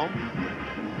winning at home.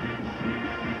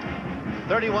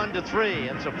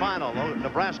 31-3, it's a final.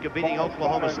 Nebraska beating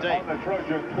Oklahoma State.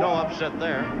 No upset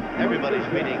there. Everybody's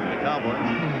beating the Cowboys.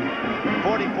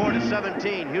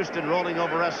 44-17, Houston rolling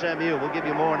over SMU. We'll give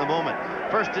you more in a moment.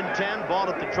 1st and 10, ball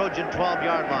at the Trojan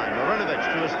 12-yard line.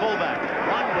 Marinovich to his fullback.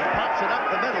 Lockwood pops it up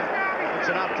the middle. Puts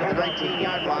it out to the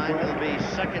 19-yard line. It'll be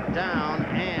 2nd down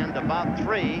and about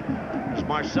 3. As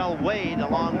Marcel Wade,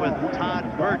 along with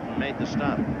Todd Burton, made the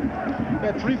stop.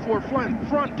 That 3-4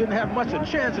 front didn't have much of a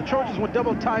chance. The Trojans went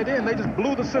double tight in. They just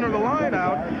blew the center of the line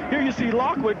out. Here you see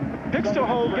Lockwood picks the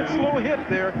hole, gets a little hit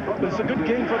there, but it's a good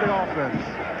game for the offense.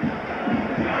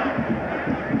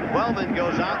 Wellman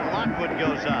goes out, and Lockwood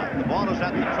goes out. The ball is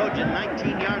at the Trojan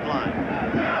 19-yard line.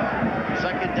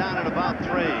 2nd down and about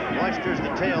 3. Royster's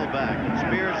the tailback.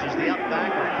 Spears is the up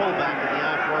back or fullback in the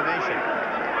I formation.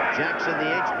 Jackson, the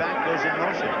H-back, goes in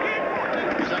motion.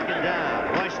 2nd down.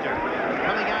 Royster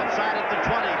coming outside at the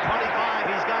 20, 25.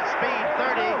 He's got speed.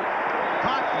 30.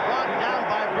 Caught, brought down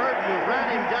by Burton, who ran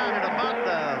him down at about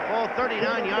the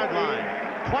 39-yard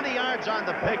line. 20 yards on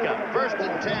the pickup. 1st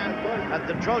and 10 at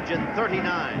the Trojan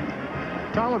 39.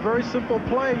 Tom, a very simple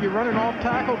play. You run an off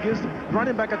tackle, gives the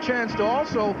running back a chance to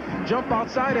also jump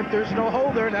outside if there's no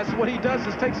hole there, and that's what he does,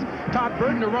 is takes Todd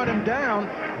Burton to run him down.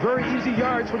 Very easy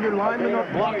yards when your linemen are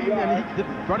blocking, and the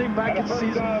running back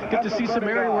get to see some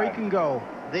area where he can go.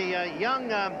 The young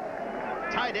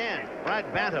tight end,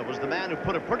 Brad Banta, was the man who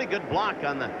put a pretty good block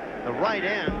on the the right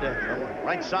end, the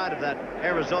right side of that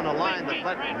Arizona line that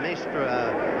let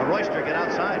Royster get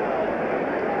outside.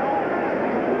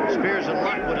 Spears and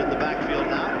Lockwood in the backfield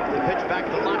now. The pitch back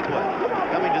to Lockwood.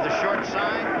 Coming to the short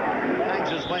side. Hangs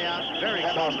his way out very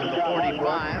close to the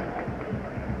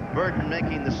 45. Burden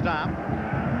making the stop.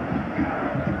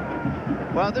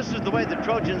 Well, this is the way the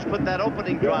Trojans put that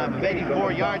opening drive of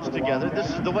 84 yards together. This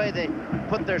is the way they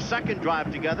put their second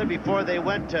drive together before they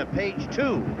went to page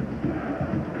 2.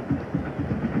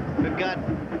 We've got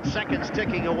seconds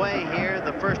ticking away here.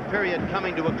 The first period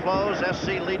coming to a close.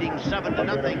 SC leading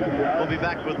 7-0. We'll be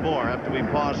back with more after we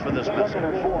pause for this message.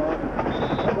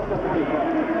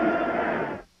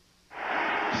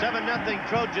 7-0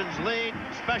 Trojans lead.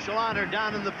 Special honor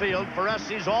down in the field for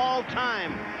SC's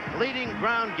all-time leading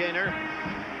ground gainer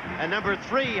and number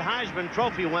 3 Heisman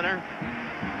Trophy winner,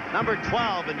 number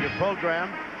 12 in your program.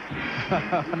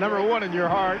 Number 1 in your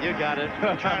heart. You got it.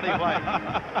 Charlie White.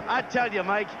 I tell you,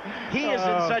 Mike, he is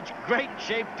in such great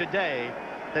shape today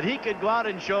that he could go out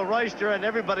and show Royster and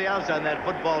everybody else on that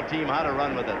football team how to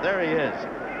run with it. There he is.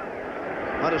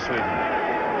 What a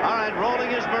sweetheart. All right,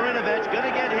 rolling is Marinovich. Going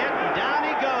to get hit, and down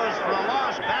he goes for a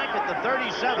loss back at the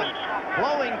 37.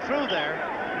 Blowing through there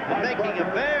and making a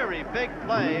very big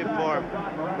play for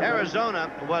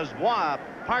Arizona was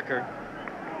Parker.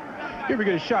 Here we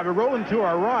get a shot. We're rolling to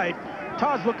our right.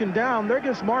 Todd's looking down. There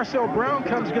gets Marcel Brown,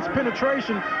 comes, gets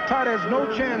penetration. Todd has no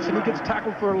chance, and he gets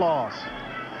tackled for a loss.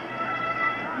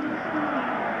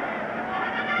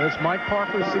 There's Mike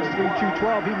Parker, 6'3",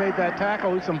 212. He made that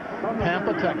tackle. He's from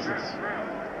Pampa, Texas.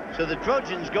 So the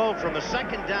Trojans go from a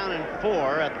 2nd down and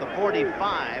 4 at the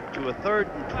 45 to a 3rd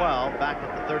and 12 back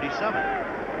at the 37.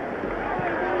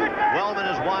 Wellman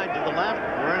is wide to the left.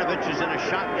 Marinovich is in a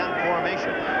shotgun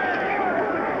formation.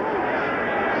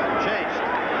 Chased.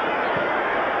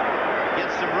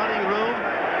 Gets some running room.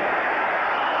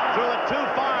 Threw it too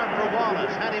far for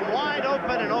Wallace. Had him wide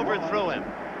open and overthrew him.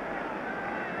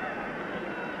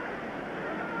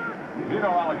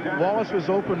 Wallace was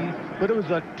open, but it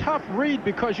was a tough read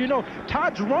because, you know,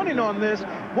 Todd's running on this.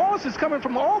 Wallace is coming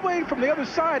from all the way from the other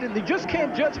side, and they just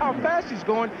can't judge how fast he's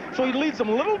going, so he leads them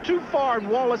a little too far, and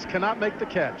Wallace cannot make the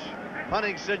catch.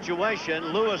 Punting situation.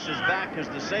 Lewis is back as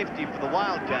the safety for the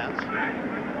Wildcats.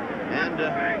 And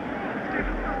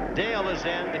Dale is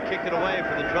in to kick it away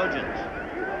for the Trojans.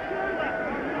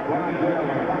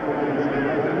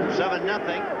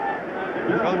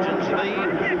 7-0. Trojans lead.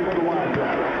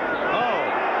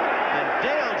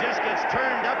 Dale just gets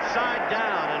turned upside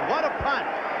down, and what a punt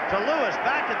to Lewis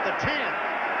back at the 10.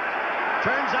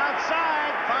 Turns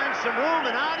outside, finds some room,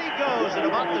 and out he goes at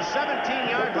about the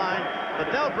 17-yard line,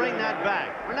 but they'll bring that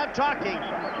back. We're not talking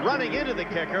running into the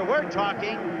kicker. We're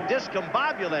talking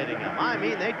discombobulating him. I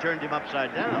mean, they turned him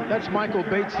upside down. That's Michael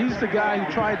Bates. He's the guy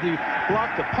who tried to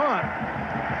block the punt.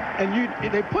 And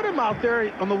they put him out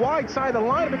there on the wide side of the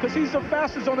line because he's the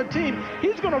fastest on the team.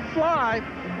 He's going to fly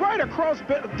right across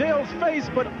Dale's face,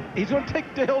 but he's going to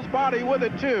take Dale's body with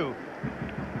it, too.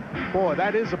 Boy,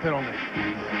 that is a penalty.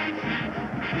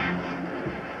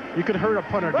 You could hurt a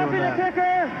punter doing that. Roughing the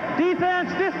kicker,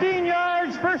 defense 15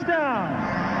 yards, first down.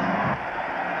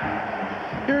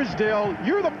 Here's Dale.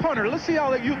 You're the punter. Let's see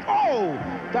how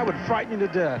that would frighten you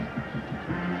to death.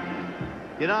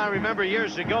 You know, I remember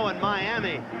years ago in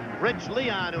Miami, Rich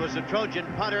Leon, who was a Trojan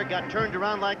punter, got turned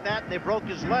around like that, and they broke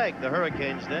his leg, the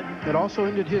Hurricanes did. It also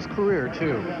ended his career,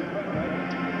 too.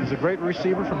 He's a great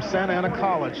receiver from Santa Ana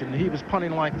College, and he was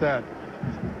punting like that.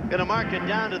 Gonna mark it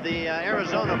down to the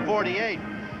Arizona 48.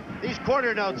 These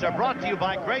quarter notes are brought to you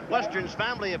by Great Western's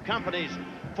family of companies,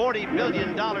 $40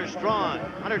 billion strong,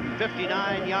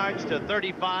 159 yards to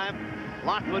 35.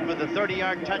 Lockwood with a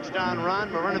 30-yard touchdown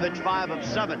run. Marinovich 5 of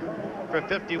 7 for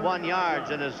 51 yards,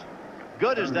 and as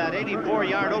good as that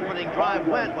 84-yard opening drive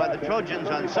went, while the Trojans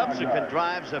on subsequent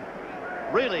drives have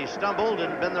really stumbled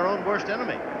and been their own worst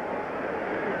enemy.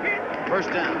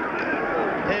 First down.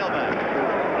 Tailback.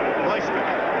 Royster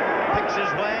picks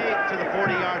his way to the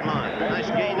 40-yard line. Nice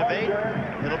gain of 8.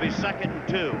 It'll be 2nd and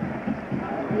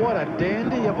 2. What a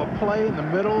dandy of a play in the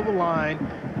middle of the line.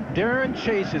 Darren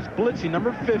Chase is blitzing,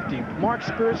 number 50. Mark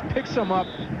Spears picks him up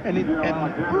and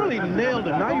really nailed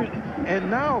him.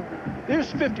 Now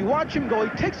there's 50. Watch him go.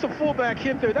 He takes the fullback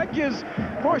hit there. That gives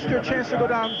Royster a chance to go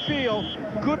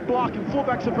downfield. Good blocking.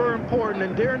 Fullbacks are very important,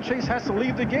 and Darren Chase has to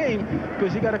leave the game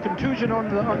because he got a contusion on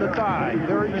the thigh.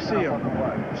 There you see him.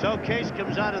 So Case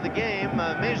comes out of the game.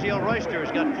 Mazio Royster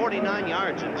has got 49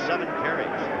 yards and 7 carries.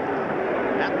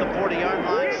 At the 40-yard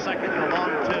line, 2nd and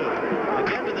long 2.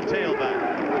 Again to the tailback.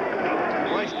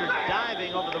 Royster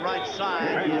diving over the right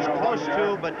side. He is close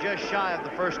to, but just shy of the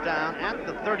first down at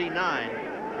the 39.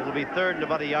 It'll be third and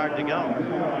about a yard to go.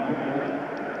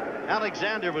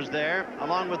 Alexander was there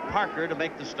along with Parker to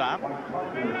make the stop.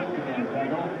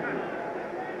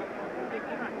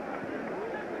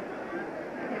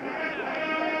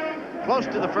 Close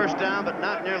to the first down, but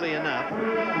not nearly enough.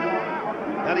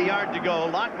 Got a yard to go.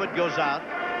 Lockwood goes out.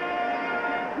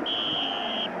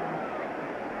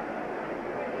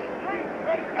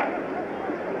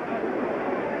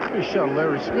 We shot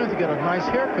Larry Smith. He got a nice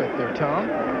haircut there, Tom.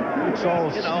 Looks all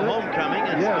homecoming,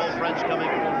 and his old friends coming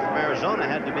from Arizona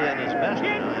had to be at his best,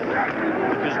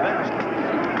 look his best.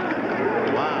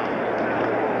 Wow.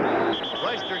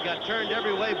 Royster got turned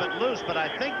every way but loose, but I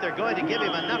think they're going to give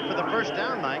him enough for the first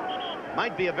down, Mike.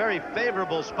 Might be a very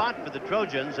favorable spot for the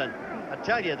Trojans, and I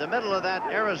tell you, the middle of that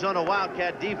Arizona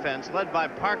Wildcat defense, led by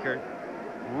Parker,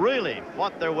 really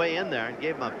fought their way in there and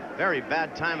gave them a very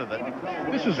bad time of it.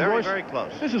 This is very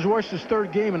close. This is Royster's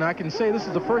third game, and I can say this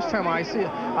is the first time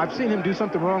I've seen him do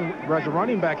something wrong as a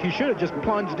running back. He should have just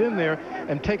plunged in there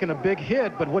and taken a big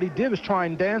hit, but what he did was try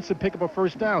and dance and pick up a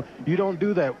first down. You don't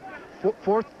do that.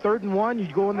 Third and one, you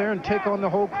go in there and take on the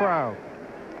whole crowd.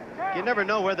 You never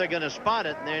know where they're going to spot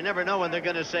it, and they never know when they're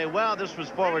going to say, well, this was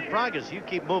forward progress. You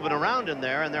keep moving around in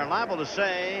there, and they're liable to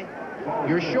say,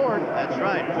 you're short. That's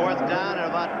right. Fourth down and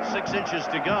about 6 inches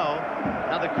to go.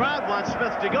 Now the crowd wants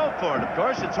Smith to go for it. Of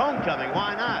course, it's homecoming.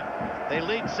 Why not? They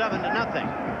lead 7-0.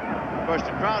 Of course,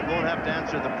 the crowd won't have to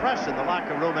answer the press in the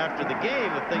locker room after the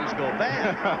game if things go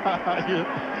bad.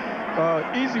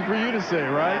 Easy for you to say,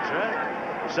 right? That's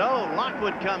right. So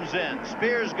Lockwood comes in.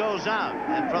 Spears goes out.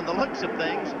 And from the looks of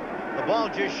things, the ball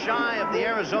just shy of the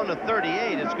Arizona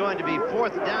 38. It's going to be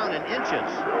fourth down in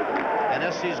inches. And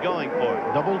SC's going for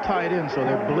it. Double tight end, so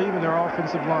they're believing their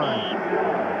offensive line.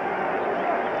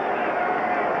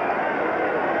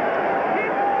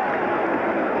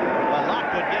 Well,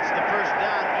 Lockwood gets the first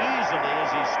down easily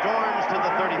as he storms to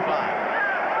the 35.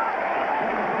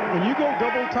 When you go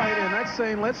double tight end, that's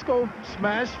saying let's go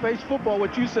smash face football,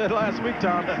 what you said last week,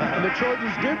 Tom. And the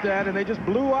Trojans did that, and they just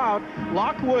blew out.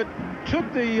 Lockwood took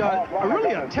the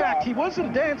really attacked. He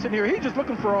wasn't dancing here. He's just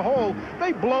looking for a hole.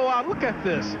 They blow out. Look at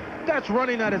this. That's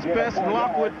running at its best. And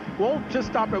Lockwood won't just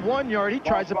stop at 1 yard. He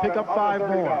tries to pick up 5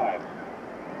 more.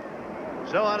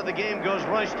 So out of the game goes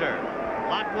Royster.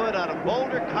 Lockwood out of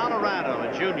Boulder, Colorado,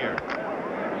 a junior.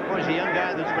 Boy, he's a young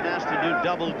guy that's been asked to do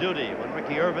double duty. When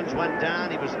Ricky Irvins went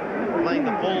down, he was playing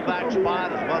the fullback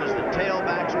spot as well as the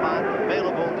tailback spot,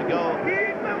 available to go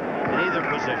in either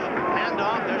position.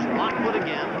 Handoff, there's Lockwood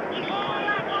again.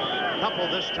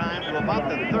 Couple this time to about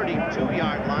the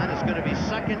 32-yard line. It's going to be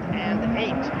 2nd and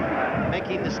 8.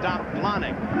 Making the stop,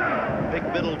 Blahnik. Big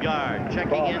middle guard.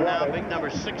 Checking in now, big number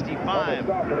 65.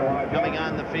 Coming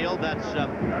on the field, that's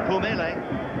Pumele.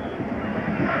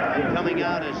 And coming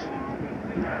out is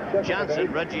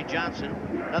Johnson, Reggie Johnson.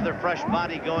 Another fresh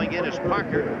body going in is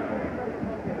Parker.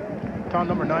 Tom,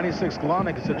 number 96,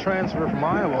 Blahnik, is a transfer from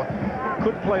Iowa.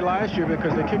 Couldn't play last year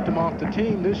because they kicked him off the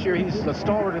team. This year he's a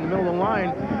stalwart in the middle of the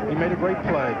line. He made a great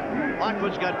play.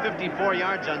 Lockwood's got 54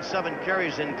 yards on 7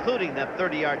 carries, including that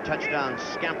 30-yard touchdown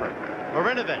scamper.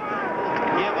 Marinovich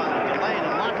give on a delay to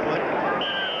Lockwood.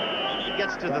 He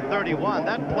gets to the 31.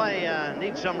 That play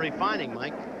needs some refining,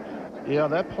 Mike. Yeah,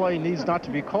 that play needs not to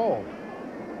be called.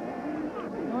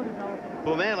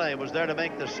 Pumele was there to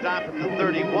make the stop at the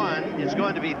 31. It's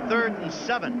going to be 3rd and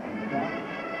 7.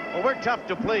 Well, we're tough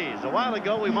to please. A while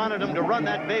ago, we wanted him to run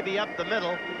that baby up the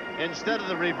middle instead of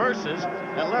the reverses.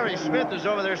 And Larry Smith is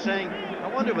over there saying, I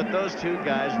wonder what those two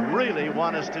guys really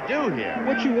want us to do here.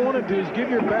 What you want to do is give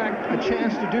your back a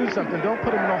chance to do something. Don't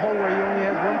put him in a hole where he only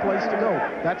has one place to go.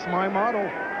 That's my motto.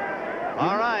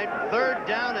 All right, 3rd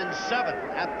down and 7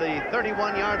 at the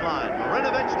 31-yard line.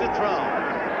 Marinovich to throw.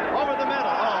 Over the middle.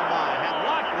 Oh, my. Had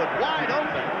Lockwood wide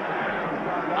open.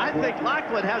 I think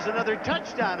Lockwood has another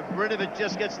touchdown if Marinovich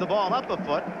just gets the ball up a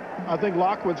foot. I think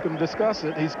Lockwood's going to discuss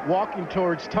it. He's walking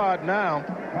towards Todd now.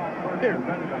 Here,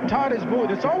 Todd is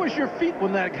moving. It's always your feet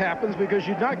when that happens because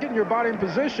you're not getting your body in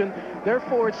position.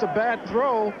 Therefore, it's a bad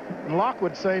throw. And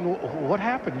Lockwood saying, what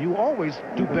happened? You always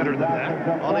do better than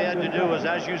that. All he had to do was,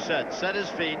 as you said, set his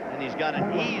feet, and he's got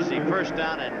an easy first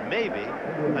down and maybe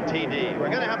a TD. We're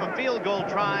going to have a field goal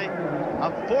try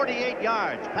of 48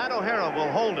 yards. Pat O'Hara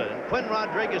will hold it, and Quinn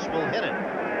Rodriguez will hit it.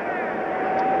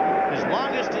 His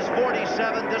longest is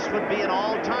 47. This would be an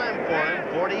all-time for him,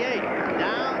 48.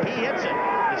 Now he hits it.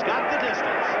 He's got the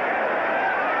distance.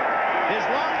 His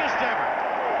longest ever.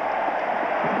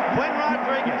 Quinn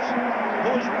Rodriguez,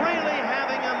 who is really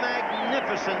having a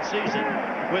magnificent season.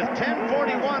 With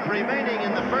 10:41 remaining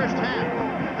in the first half,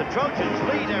 the Trojans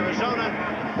lead Arizona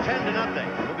 10-0.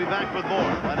 We'll be back with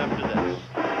more right after this.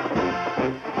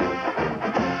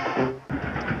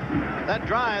 That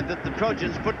drive that the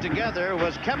Trojans put together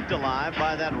was kept alive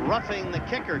by that roughing the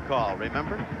kicker call,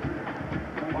 remember?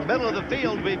 Middle of the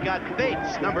field, we've got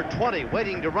Bates, number 20,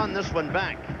 waiting to run this one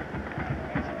back.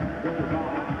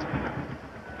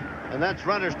 And that's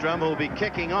Runnerstrom, who will be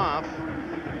kicking off.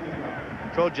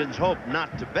 Trojans hope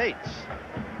not to Bates,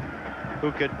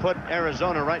 who could put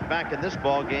Arizona right back in this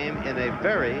ball game in a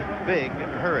very big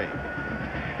hurry.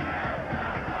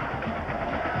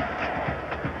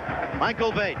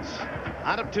 Michael Bates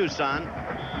out of Tucson. Boy,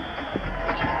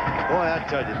 I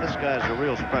tell you, this guy's a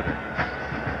real sprinter.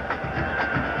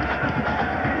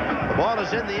 The ball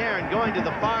is in the air and going to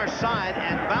the far side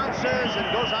and bounces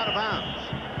and goes out of bounds.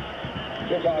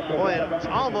 Boy, it's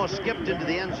almost skipped into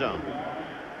the end zone.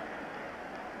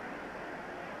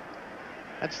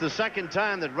 That's the second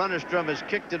time that Runnerstrom has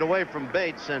kicked it away from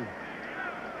Bates, and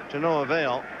to no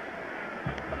avail.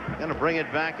 Going to bring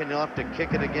it back, and you'll have to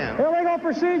kick it again. Illegal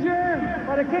procedure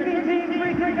by the kicking team.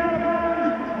 Free kick out of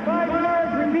bounds. 5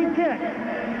 yards, repeat kick.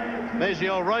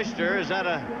 Mazio Royster, is that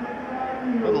a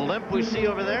little limp we see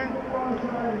over there?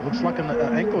 Looks like an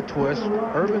ankle twist.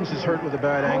 Irvins is hurt with a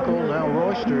bad ankle. Now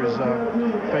Royster is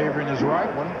favoring his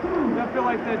right one. I feel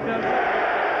like that.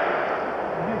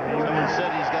 Someone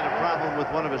said he's got a problem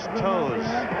with one of his toes.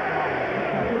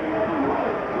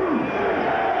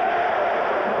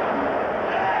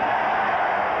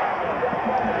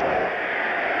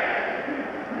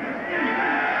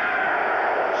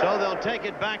 So they'll take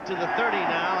it back to the 30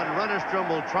 now, and Runnerstrom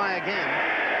will try again.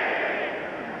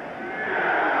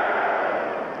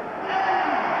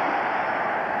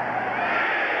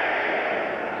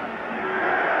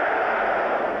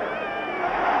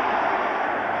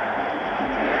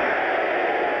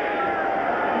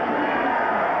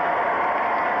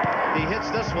 He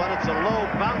hits this one. It's a low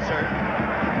bouncer.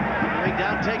 Coming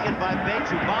down, taken by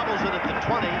Bates, who bobbles it at the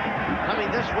 20.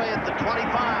 Coming this way at the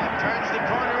 25. Turns the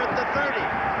corner at the 30.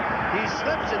 He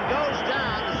slips and goes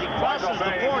down as he crosses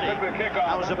the 40.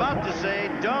 I was about to say,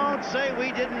 don't say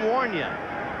we didn't warn you.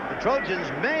 The Trojans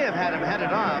may have had him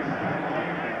headed off.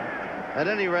 At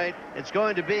any rate, it's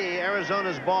going to be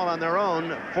Arizona's ball on their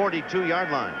own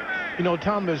 42-yard line. You know,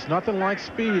 Tom, there's nothing like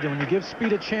speed, and when you give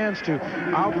speed a chance to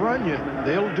outrun you,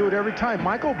 they'll do it every time.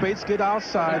 Michael Bates get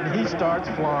outside, and he starts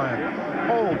flying.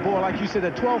 Oh, boy, like you said,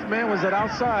 the 12th man was at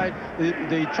outside,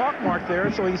 the chalk mark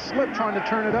there, so he slipped trying to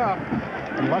turn it up.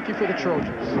 And lucky for the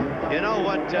Trojans. You know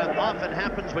what often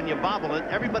happens when you bobble it?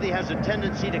 Everybody has a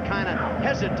tendency to kind of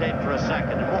hesitate for a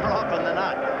second, and more often than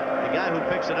not, the guy who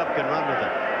picks it up can run with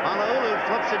it. Malaulu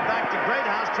flips it back to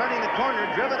Greathouse, turning the corner,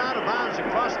 driven out of bounds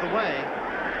across the way.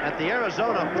 At the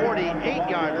Arizona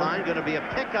 48-yard line, going to be a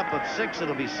pickup of 6.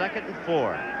 It'll be 2nd and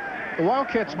 4. The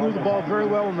Wildcats move the ball very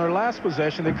well in their last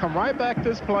possession. They come right back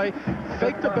this play,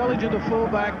 fake the belly to the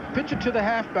fullback, pitch it to the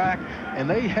halfback, and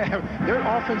their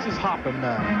offense is hopping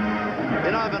now.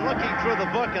 You know, I've been looking through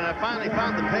the book, and I finally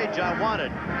found the page I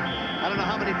wanted. I don't know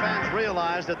how many fans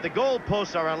realize that the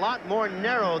goalposts are a lot more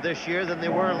narrow this year than they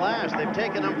were last. They've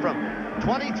taken them from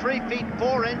 23 feet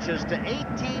 4 inches to 18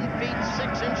 feet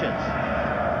 6 inches.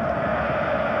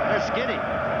 They're skinny.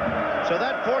 So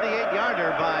that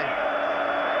 48-yarder by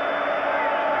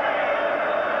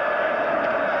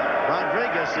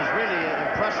Rodriguez is really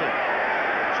impressive.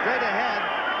 Straight ahead,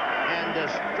 and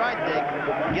Stridnig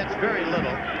gets very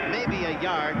little, maybe a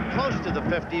yard, close to the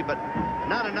 50, but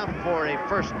not enough for a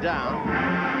first down.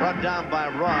 Brought down by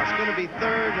Ross. Going to be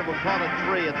 3rd, and we'll call it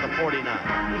 3 at the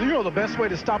 49. You know, the best way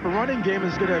to stop a running game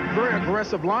is get a very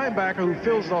aggressive linebacker who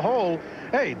fills the hole.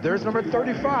 Hey, there's number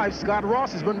 35. Scott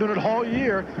Ross has been doing it all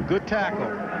year. Good tackle.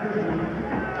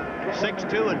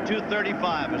 6'2" and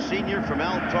 235, a senior from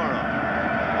El Toro.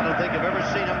 I don't think I've ever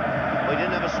seen him. Well, he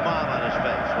didn't have a smile on his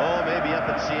face. Oh, maybe up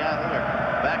at Seattle or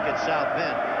back at South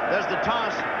Bend. There's the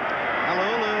toss.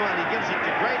 Malaulu, and he gives it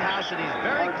to Greathouse, and he's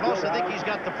very close. I think he's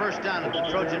got the first down at the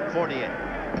Trojan 48.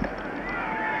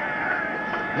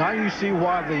 Now you see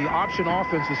why the option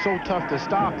offense is so tough to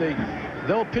stop.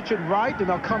 They'll pitch it right, and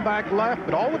they'll come back left,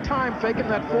 but all the time faking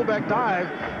that fullback dive.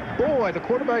 Boy, the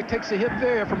quarterback takes a hit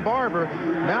there from Barber.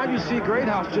 Now you see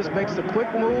Greathouse just makes the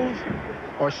quick move,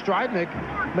 or Stridnig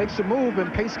makes a move,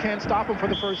 and Pace can't stop him for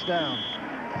the first down.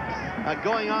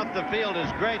 Going off the field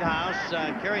is Greathouse,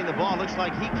 carrying the ball. Looks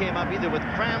like he came up either with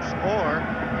cramps or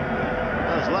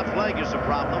his left leg is a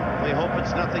problem. We hope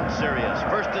it's nothing serious.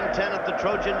 1st and 10 at the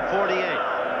Trojan 48.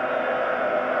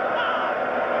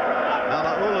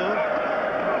 Malaulu,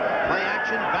 play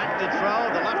action, back to throw.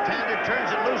 The left-hander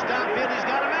turns it loose downfield. He's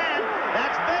got a man.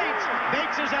 That's Bates.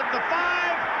 Bates is at the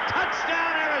 5.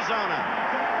 Touchdown, Arizona.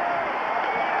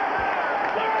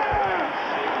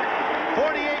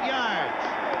 48 yards.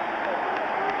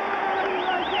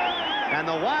 And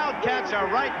the Wildcats are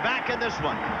right back in this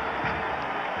one.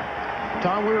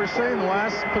 Tom, we were saying the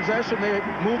last possession they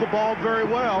moved the ball very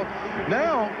well.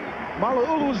 Now,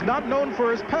 Mala'ulu is not known for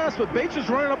his pass, but Bates is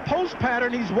running a post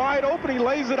pattern. He's wide open. He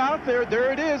lays it out there.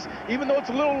 There it is. Even though it's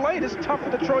a little late, it's tough for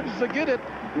the Trojans to get it.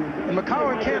 And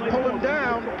McCowan can't pull him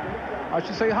down. I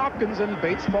should say Hopkins, and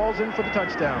Bates falls in for the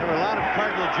touchdown. There were a lot of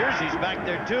Cardinal jerseys back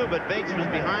there, too, but Bates was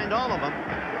behind all of them.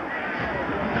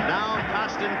 Now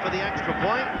Costin for the extra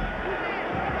point.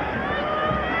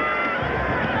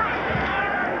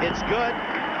 It's good.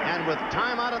 And with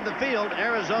time out on the field,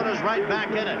 Arizona's right back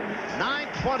in it.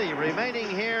 9:20 remaining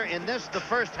here in the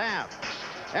first half.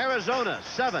 Arizona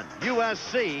 7,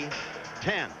 USC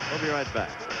 10. We'll be right back.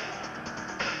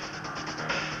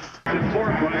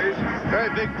 Very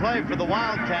big play for the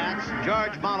Wildcats.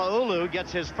 George Mala'ulu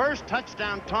gets his first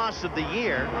touchdown toss of the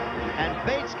year, and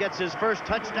Bates gets his first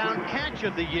touchdown catch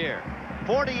of the year.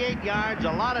 48 yards,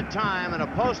 a lot of time, and a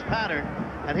post pattern,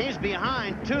 and he's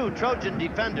behind 2 Trojan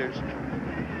defenders.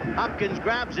 Hopkins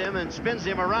grabs him and spins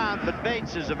him around, but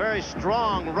Bates is a very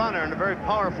strong runner and a very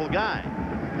powerful guy.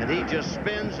 And he just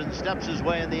spins and steps his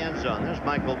way in the end zone. There's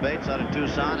Michael Bates out of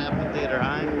Tucson, Amphitheater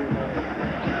High.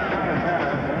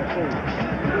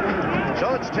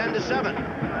 So it's 10-7.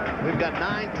 We've got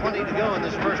 9:20 to go in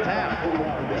this first half.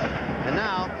 And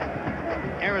now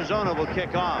Arizona will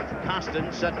kick off.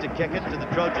 Costin set to kick it to the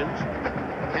Trojans.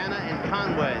 Hanna and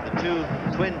Conway, the 2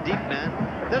 twin deep men.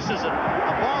 This is a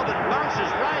ball that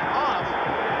bounces right off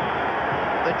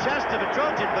the chest of a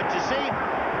Trojan, but you see,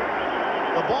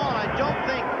 the ball, I don't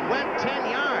think, went 10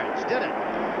 yards, did it?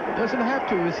 Doesn't have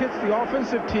to. It hits the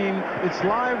offensive team. It's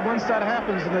live once that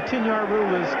happens, and the 10-yard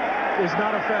rule is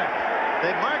not a fact.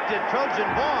 They marked it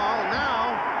Trojan ball.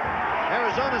 Now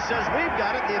Arizona says we've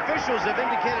got it. The officials have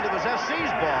indicated it was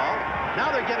SC's ball.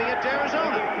 Now they're giving it to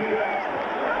Arizona.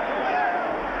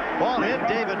 Ball hit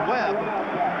David Webb,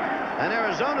 and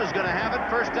Arizona's going to have it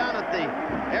first down at the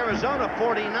Arizona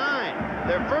 49.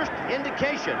 Their first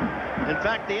indication. In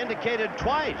fact, they indicated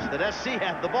twice that SC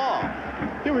had the ball.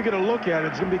 Here we get a look at it.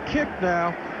 It's going to be kicked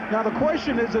now. Now the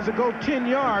question is, does it go 10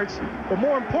 yards? But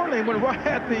more importantly, when right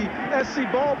at the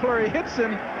SC ball player hits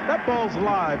him, that ball's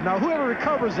live. Now whoever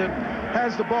recovers it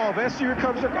has the ball. If SC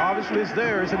recovers it, obviously it's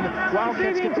theirs, and the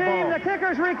Wildcats get the ball. The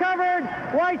kicker's recovered.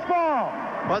 White's ball.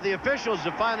 Well, the officials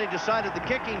have finally decided the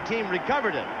kicking team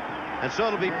recovered it. And so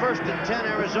it'll be 1st and 10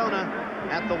 Arizona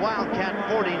at the Wildcat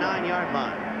 49-yard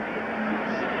line.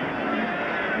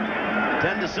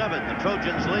 10-7, the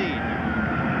Trojans lead.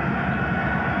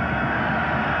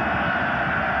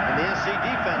 And the SC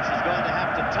defense is going to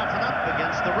have to toughen up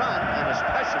against the run, and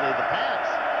especially the pass.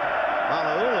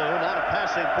 Mala'ulu, not a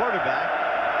passing quarterback,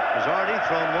 has already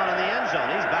thrown one in the end zone.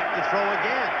 He's back to throw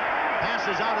again.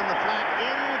 Passes out in the flat,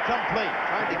 incomplete.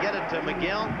 Tried to get it to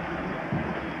McGill.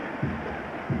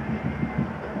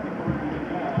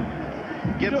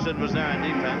 Gibson was there on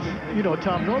defense. You know,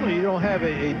 Tom, normally you don't have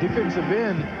a defensive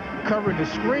end covering the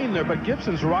screen there, but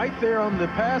Gibson's right there on the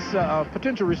pass,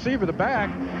 potential receiver, the back.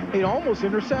 He almost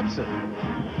intercepts it.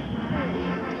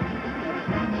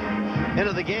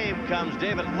 Into the game comes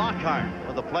David Lockhart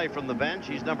with a play from the bench.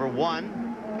 He's number 1.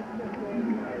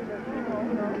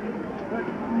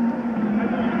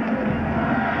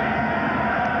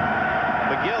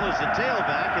 McGill is the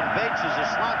tailback, and Bates is a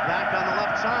slot back on the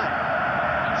left side.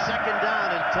 2nd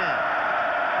down and 10.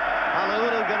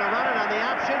 Mala'ulu going to run it on the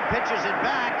option, pitches it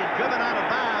back, and driven out of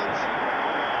bounds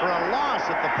for a loss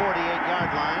at the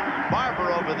 48-yard line.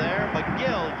 Barber over there,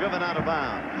 McGill driven out of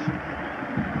bounds.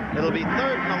 It'll be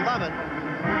 3rd and 11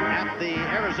 at the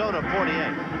Arizona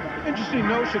 48. Interesting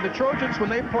notion. The Trojans, when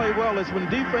they play well, is when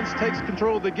defense takes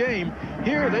control of the game.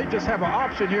 Here, they just have an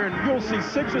option here, and you'll see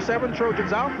 6 or 7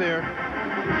 Trojans out there,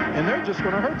 and they're just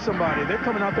going to hurt somebody. They're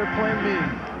coming out there playing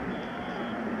mean.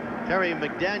 Terry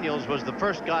McDaniels was the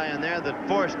first guy in there that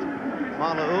forced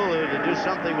Mala'ulu to do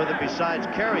something with it besides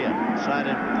carry it.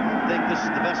 Decided, I think this is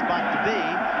the best spot to be.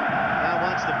 Now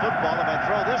wants the football. If I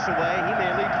throw this away, he may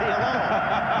leave me alone.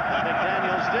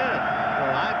 McDaniels did.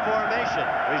 High formation.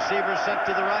 Receiver set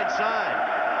to the right side.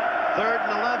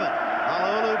 3rd and 11.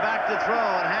 Mala'ulu back to throw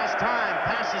and has time.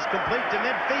 Passes complete to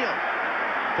midfield.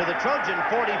 To the Trojan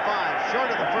 45, short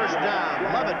of the first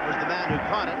down. Lovett was the man who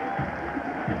caught it.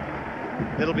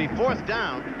 It'll be 4th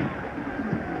down.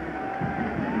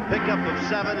 Pickup of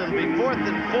 7. It'll be 4th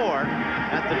and 4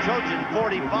 at the Trojan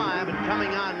 45. And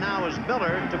coming on now is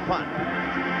Miller to punt.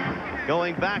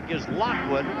 Going back is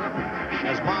Lockwood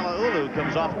as Mala'ulu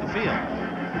comes off the field.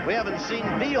 We haven't seen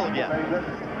Beal yet.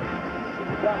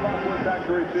 Lockwood back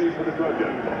to receive for the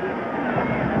Trojans.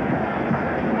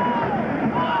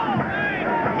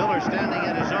 Miller standing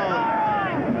at his own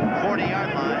 40-yard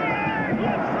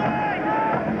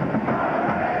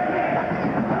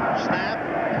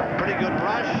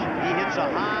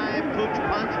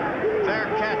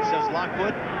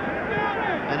Lockwood.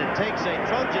 And it takes a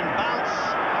Trojan bounce.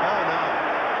 Oh, no.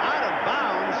 Out of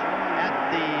bounds at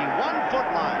the 1-foot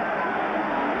line.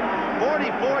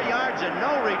 44 yards and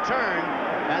no return.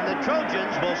 And the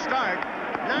Trojans will start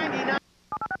 99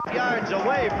 yards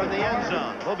away from the end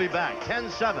zone. We'll be back.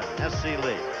 10-7. SC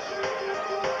leads.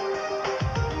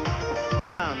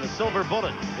 The silver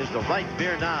bullet is the right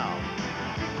beer now.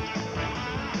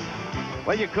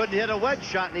 Well, you couldn't hit a wedge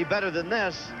shot any better than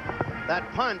this.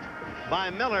 That punt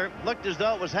by Miller looked as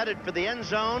though it was headed for the end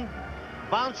zone.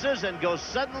 Bounces and goes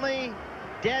suddenly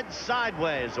dead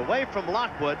sideways away from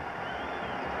Lockwood.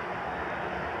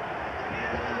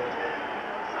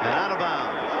 And out of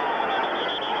bounds.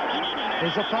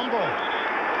 There's a fumble.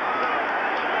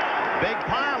 Big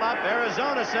pile up.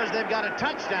 Arizona says they've got a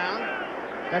touchdown.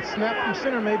 That snap from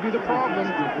center may be the problem.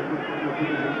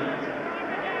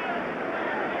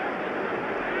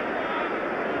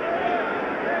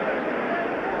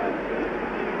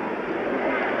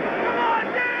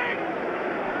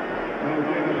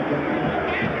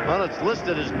 Well, it's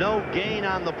listed as no gain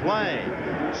on the play.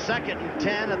 2nd and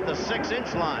 10 at the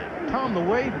 6-inch line. Tom, the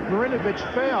way Marinovich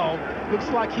fell, looks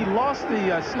like he lost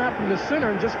the snap from the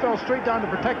center and just fell straight down to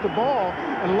protect the ball,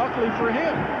 and luckily for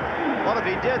him. Well, if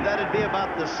he did, that'd be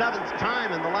about the 7th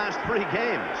time in the last 3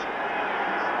 games.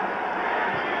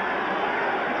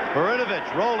 Marinovich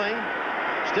rolling,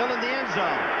 still in the end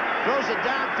zone. Throws it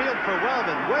downfield for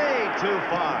Wellman, way too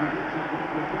far.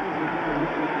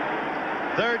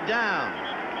 3rd down.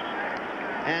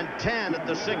 And 10 at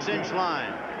the 6-inch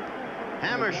line.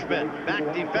 Hammerschmidt back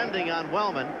defending on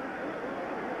Wellman.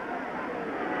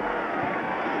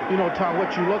 You know, Tom,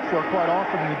 what you look for quite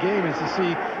often in the game is to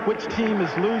see which team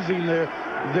is losing their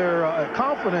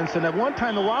confidence. And at one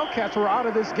time, the Wildcats were out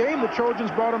of this game. The Trojans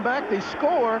brought them back. They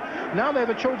score. Now they have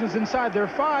the Trojans inside their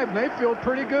 5, and they feel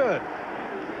pretty good.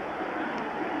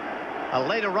 A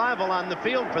late arrival on the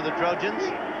field for the Trojans.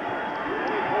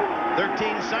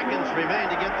 13 seconds remain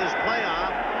to get this play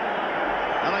off.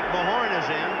 Alec Mahorn is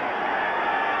in.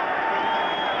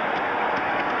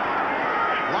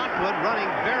 Lockwood running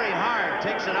very hard,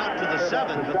 takes it out to the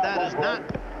 7, but that is not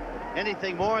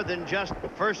anything more than just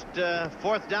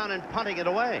 4th down and punting it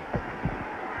away.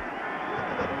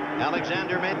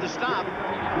 Alexander made the stop.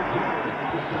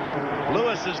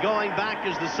 Lewis is going back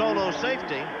as the solo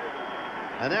safety.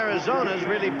 And Arizona's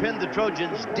really pinned the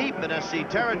Trojans deep in SC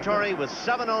territory with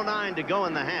 7:09 to go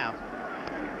in the half.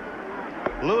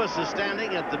 Lewis is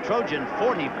standing at the Trojan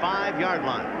 45-yard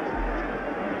line.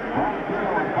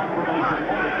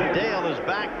 Dale is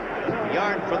back a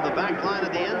yard from the back line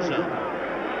of the end zone.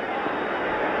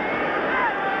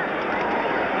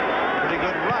 Pretty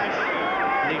good rush,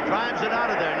 and he drives it out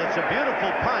of there, and it's a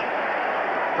beautiful punt.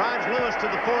 Drives Lewis to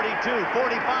the 42,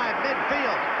 45,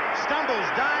 midfield. Stumbles,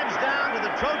 dives down to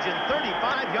the Trojan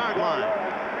 35-yard line.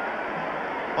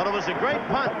 Well, it was a great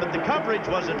punt, but the coverage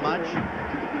wasn't much.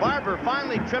 Barber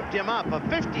finally tripped him up, a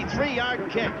 53-yard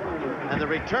kick, and the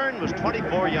return was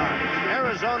 24 yards.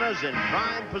 Arizona's in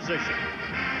prime position.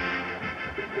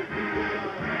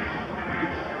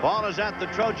 Ball is at the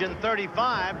Trojan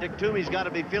 35. Dick Toomey's got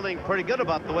to be feeling pretty good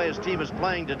about the way his team is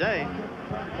playing today.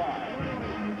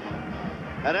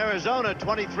 At Arizona,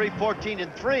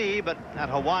 23-14-3, but at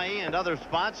Hawaii and other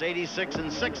spots,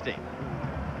 86-60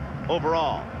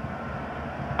 overall.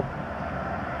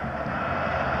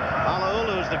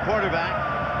 Malaulu's the quarterback.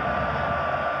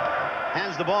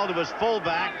 Hands the ball to his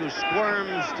fullback, who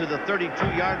squirms to the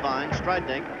 32-yard line,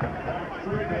 Stridnik.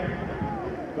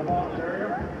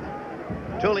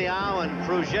 Tuliao and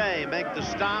Frugier make the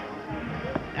stop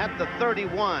at the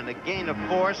 31, a gain of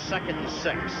 4, 2nd and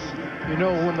 6. You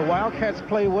know, when the Wildcats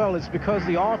play well, it's because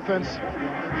the offense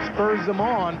spurs them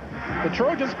on. The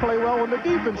Trojans play well when the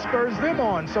defense spurs them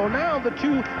on. So now the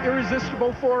two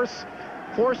irresistible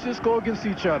forces go against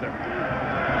each other.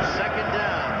 2nd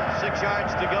down, 6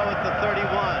 yards to go at the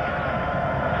 31.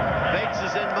 Bates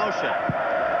is in motion.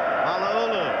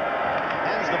 Malaulu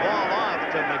hands the ball off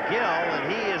to McGill, and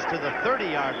he is to the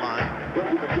 30-yard line.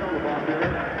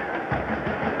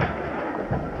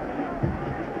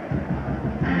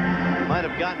 Might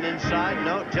have gotten inside.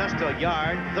 No, just a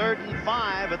yard. 3rd and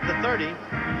 5 at the 30.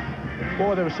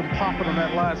 Boy, there was some popping on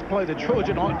that last play. The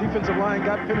Trojan defensive line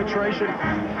got penetration,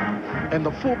 and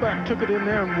the fullback took it in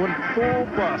there and went full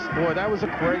bust. Boy, that was a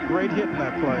great hit in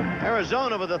that play.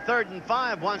 Arizona with a 3rd and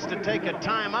 5 wants to take a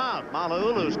timeout.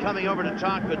 Malaulu's coming over to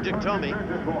talk with Dick Tomey.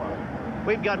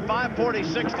 We've got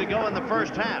 5:46 to go in the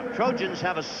first half. Trojans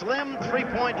have a slim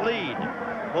 3-point lead.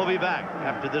 We'll be back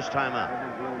after this timeout.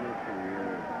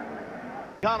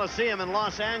 Coliseum in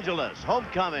Los Angeles,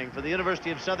 homecoming for the University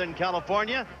of Southern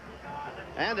California.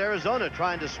 And Arizona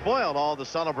trying to spoil all the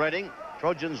celebrating.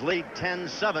 Trojans lead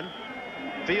 10-7.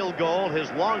 Field goal,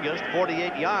 his longest,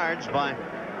 48 yards by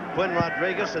Quinn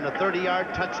Rodriguez, and a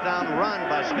 30-yard touchdown run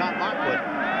by Scott Lockwood.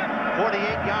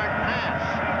 48-yard pass.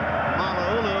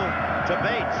 Malauulu to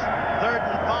Bates. 3rd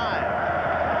and 5.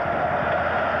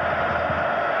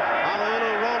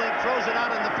 Malauulu rolling, throws it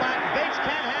out in the flat. Bates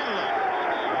can't handle it.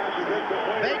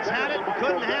 Bates had it and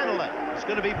couldn't handle it. It's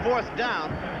going to be 4th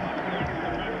down.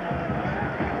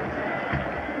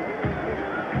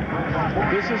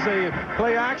 This is a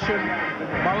play action.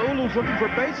 Malauulu's looking for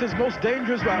Bates, his most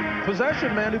dangerous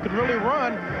possession man who can really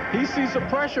run. He sees the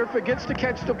pressure, forgets to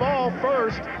catch the ball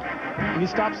first, and he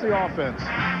stops the offense.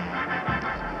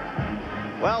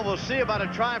 Well, we'll see about a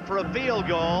try for a field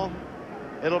goal.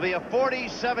 It'll be a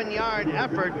 47-yard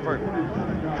effort for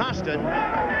Costin.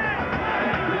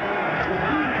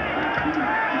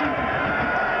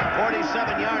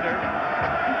 47-yarder.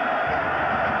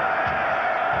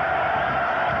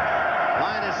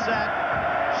 Line is set.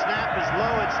 Snap is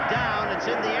low. It's down. It's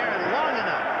in the air and long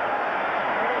enough.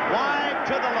 Wide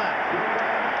to the left.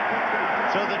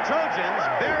 So the Trojans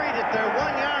buried at their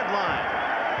 1-yard line.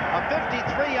 A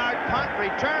 53-yard punt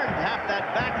returned half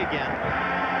that back again.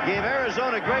 Gave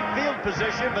Arizona great field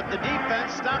position, but the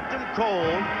defense stopped him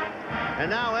cold. And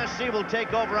now SC will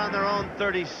take over on their own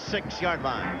 36-yard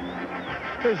line.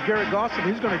 Here's Gary Gostin.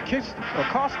 He's going to kick,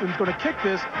 Costin's going to kick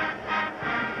this.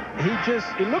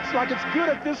 It looks like it's good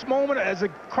at this moment as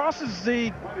it crosses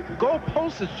the goal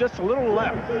post. It's just a little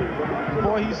left.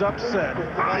 Boy, he's upset.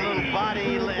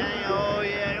 Body, oh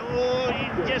yeah, oh,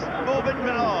 he's just moving.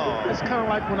 Oh. It's kind of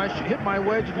like when I hit my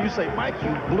wedge and you say, Mike,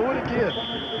 you blew it again.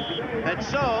 And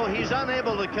so he's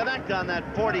unable to connect on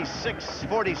that 46,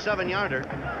 47-yarder.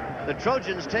 The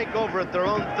Trojans take over at their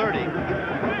own 30.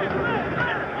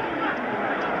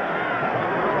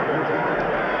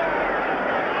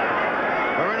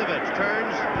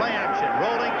 Turns, play action,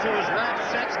 rolling to his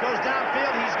left, sets, goes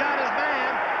downfield. He's got his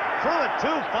man, threw it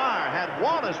too far, had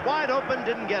Wallace wide open,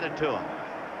 didn't get it to him.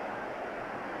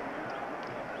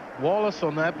 Wallace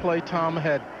on that play, Tom,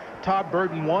 had Todd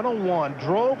Burton one-on-one,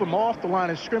 drove him off the line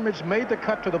of scrimmage, made the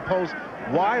cut to the post,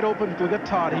 wide open. Look at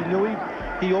Todd. He knew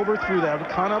he overthrew that,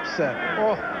 kind of upset.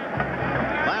 Oh.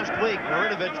 Last week,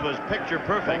 Marinovich was picture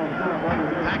perfect.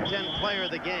 Pac-10 player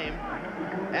of the game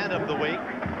and of the week.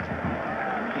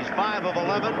 He's 5 of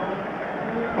 11.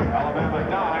 Alabama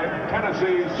 9,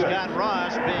 Tennessee 6. Scott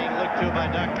Ross being looked to by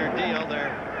Dr. Deal.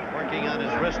 They're working on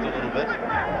his wrist a little bit.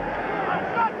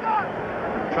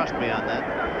 Trust me on that.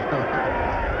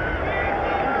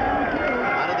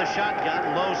 Out of the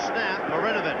shotgun, low snap.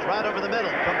 Marinovich right over the middle,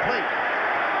 complete.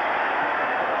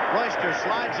 Royster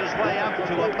slides his way up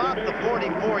to about the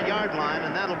 44-yard line,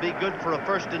 and that'll be good for a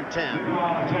 1st and 10.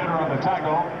 Alexander on the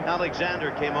tackle.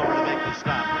 Alexander came over to make the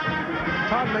stop.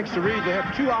 Todd makes the read. They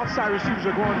have 2 outside receivers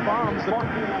are going bombs.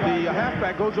 The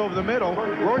halfback goes over the middle.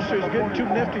 Royster's getting too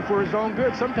nifty for his own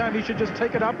good. Sometimes he should just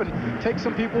take it up and take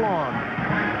some people on.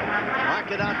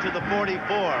 Mark it out to the 44.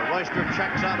 Royster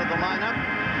checks out of the lineup.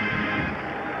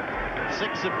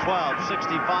 6 of 12,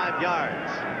 65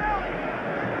 yards.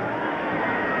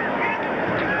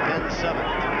 10-7.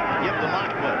 Give to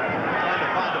Lockwood. Trying to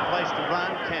find a place to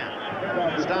run. Can't.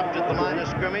 Stopped at the line of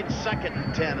scrimmage. 2nd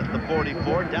and 10 at the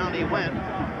 44. Down he went.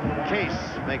 Case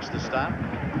makes the stop.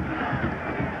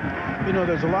 You know,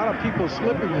 there's a lot of people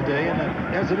slipping today, and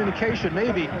as an indication,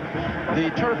 maybe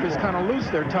the turf is kind of loose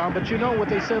there, Tom. But you know what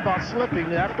they say about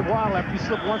slipping. After a while, after you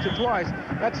slip once or twice,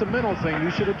 that's a mental thing.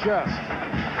 You should adjust.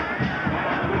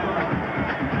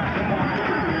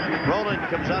 Rowland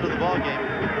comes out of the ballgame.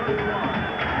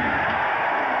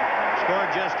 Score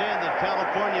just in that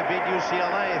California beat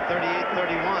UCLA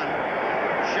 38-31.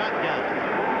 Shotgun.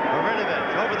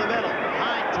 Marinovich over the middle.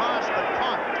 High toss, but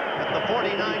caught at the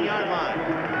 49-yard line.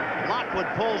 Lockwood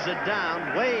pulls it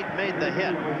down. Wade made the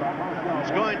hit.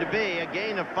 It's going to be a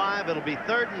gain of 5. It'll be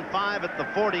 3rd and 5 at the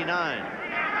 49.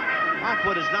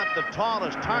 Lockwood is not the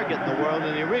tallest target in the world,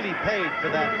 and he really paid for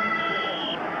that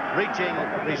reaching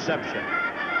reception.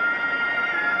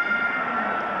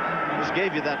 Just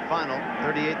gave you that final,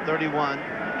 38-31.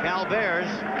 Cal Bears,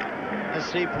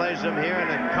 SC plays them here in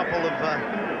a couple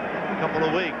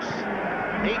of weeks.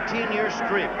 18-year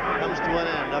streak comes to an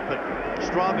end up at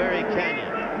Strawberry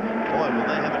Canyon. Boy, will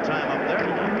they have a time up there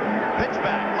tonight. Pitch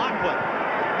back, Lockwood,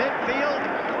 midfield.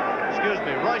 Excuse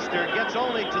me, Royster gets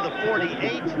only to the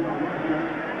 48.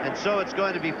 And so it's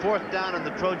going to be 4th down, and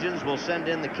the Trojans will send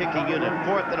in the kicking unit.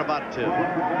 4th and about 2.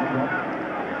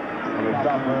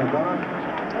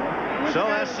 So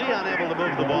SC unable to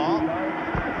move the ball.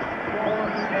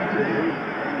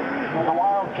 The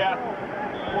Wildcat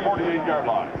 48-yard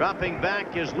line. Dropping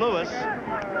back is Lewis.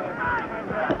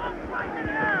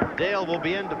 Dale will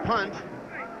be in to punt.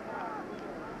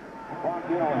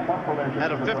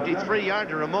 Had a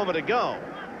 53-yarder a moment ago.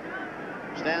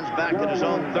 Stands back at his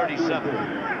own 37.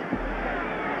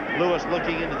 Lewis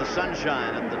looking into the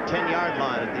sunshine at the 10-yard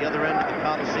line at the other end of the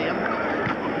Coliseum.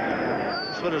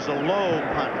 This one is a low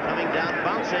punt coming down,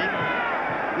 bouncing.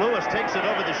 Lewis takes it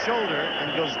over the shoulder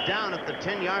and goes down at the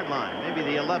 10-yard line, maybe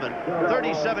the 11.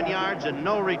 37 yards and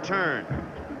no return.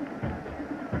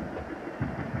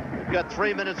 We've got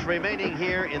 3 minutes remaining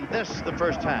here in the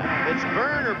first half. It's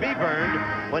burn or be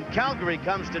burned when Calgary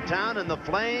comes to town, and the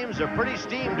Flames are pretty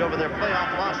steamed over their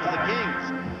playoff loss to the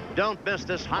Kings. Don't miss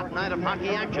this hot night of hockey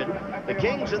action. The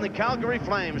Kings and the Calgary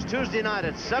Flames, Tuesday night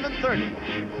at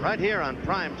 7:30, right here on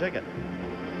Prime Ticket.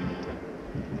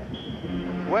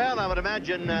 Well, I would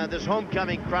imagine this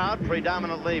homecoming crowd,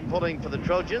 predominantly pulling for the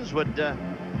Trojans, would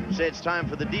say it's time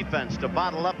for the defense to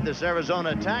bottle up this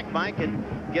Arizona attack, Mike, and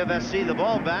give SC the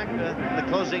ball back in the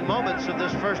closing moments of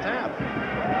this first half.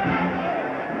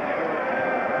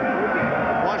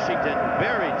 Washington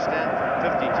buried Stanford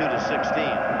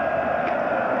 52-16.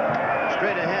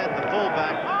 Straight ahead, the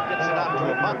fullback gets it out to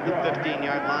about the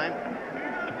 15-yard line.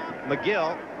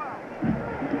 McGill.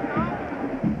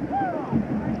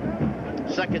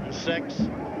 2nd and 6.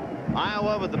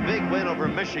 Iowa with the big win over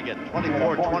Michigan,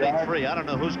 24-23. I don't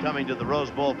know who's coming to the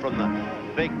Rose Bowl from the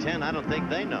Big Ten. I don't think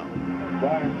they know.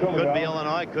 Could be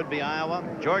Illinois, could be Iowa.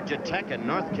 Georgia Tech and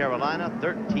North Carolina,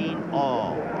 13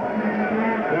 all.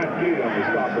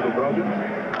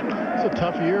 It's a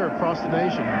tough year across the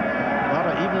nation. A lot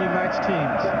of evenly matched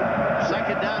teams.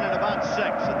 2nd down and about 6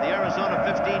 at the Arizona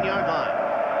 15-yard line.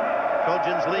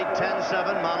 Trojans lead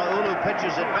 10-7. Mala'ulu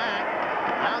pitches it back.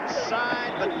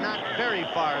 Outside, but not very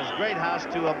far, as Greathouse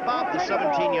to about the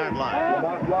 17-yard line.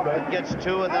 It gets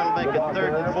 2, and that'll make it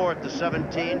 3rd and 4 at the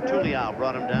 17. Tuliao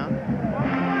brought him down.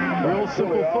 Real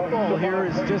simple football here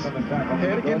is just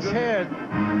head against head.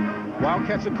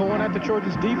 Wildcats are going at the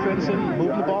Trojans' defense and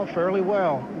moving the ball fairly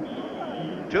well.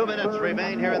 2 minutes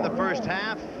remain here in the first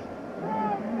half.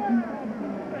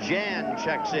 Jan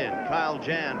checks in. Kyle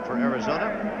Jan for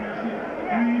Arizona.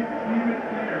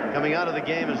 Coming out of the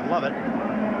game is Lovett.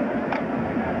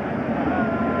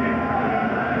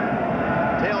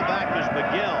 Tailback is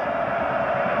McGill.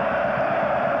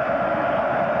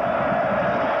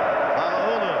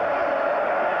 Mala'ulu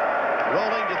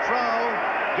rolling to throw,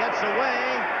 gets away,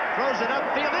 throws it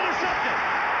upfield, intercepted.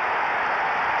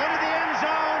 Into the end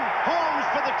zone, Holmes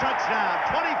for the touchdown,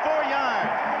 24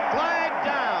 yards. Flag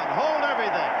down, hold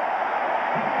everything.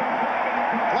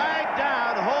 Flag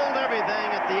down, hold everything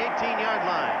at the 18-yard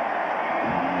line.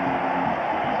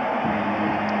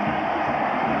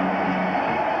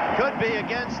 Could be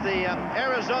against the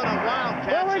Arizona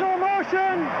Wildcats. Illegal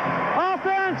motion,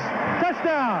 offense,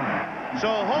 touchdown. So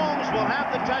Holmes will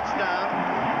have the touchdown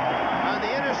on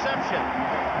the interception.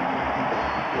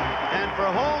 And for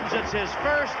Holmes, it's his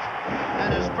first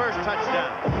and his first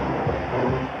touchdown.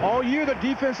 All year, the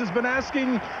defense has been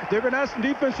asking, they've been asking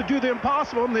defense to do the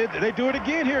impossible, and they do it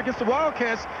again here against the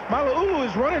Wildcats. Mala'ulu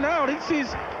is running out. He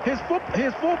sees his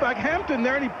fullback Hampton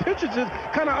there, and he pitches it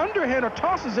kind of underhand or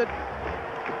tosses it.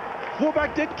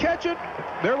 Fullback did catch it.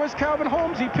 There was Calvin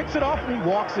Holmes. He picks it off and he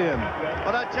walks in.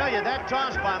 But I tell you, that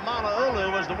toss by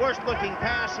Mala'ulu was the worst-looking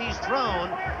pass he's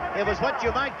thrown. It was what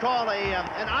you might call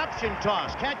an option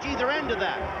toss. Catch either end of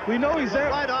that. We know he's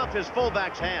right off his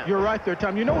fullback's hand. You're right there,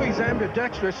 Tom. You know he's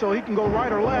ambidextrous, so he can go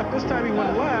right or left. This time he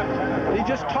went left. He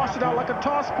just tossed it out like a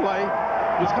toss play.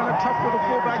 It was kind of tough for the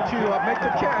fullback to make the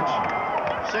catch.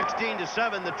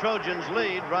 16-7, the Trojans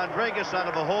lead. Rodriguez out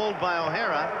of a hold by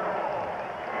O'Hara.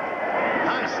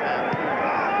 High snap.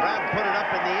 Brad put it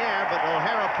up in the air, but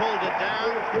O'Hara pulled it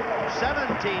down.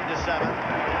 17-7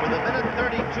 with a minute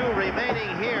 32 remaining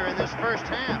here in this first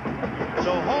half.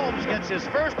 So Holmes gets his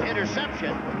first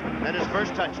interception and his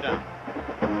first touchdown.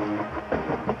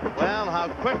 Well, how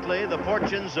quickly the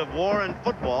fortunes of war and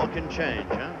football can change,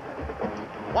 huh?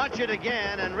 Watch it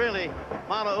again, and really,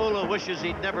 Mala'ulu wishes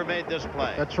he'd never made this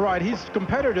play. That's right. He's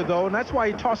competitive, though, and that's why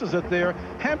he tosses it there.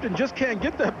 Hampton just can't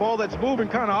get that ball that's moving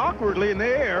kind of awkwardly in the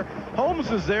air.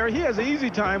 Holmes is there. He has an easy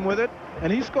time with it,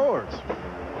 and he scores.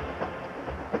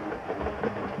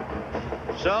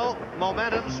 So,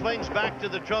 momentum swings back to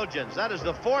the Trojans. That is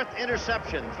the 4th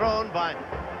interception thrown by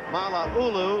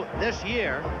Mala'ulu this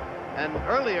year. And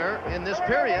earlier in this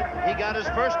period, he got his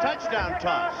first touchdown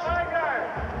toss.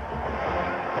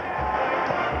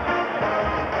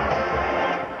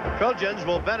 Trojans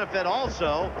will benefit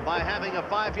also by having a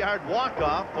 5-yard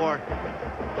walk-off for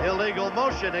illegal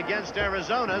motion against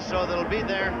Arizona, so they'll be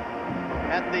there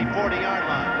at the 40-yard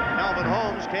line. Calvin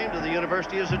Holmes came to the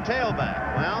university as a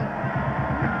tailback. Well,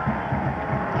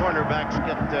 cornerbacks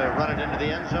kept running into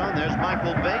the end zone. There's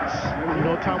Michael Bates. You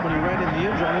know, Tom, when he ran in the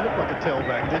end zone, he looked like a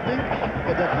tailback, didn't he?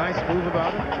 Had that nice move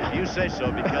about him. You say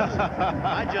so, because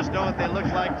I just know what they look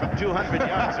like from 200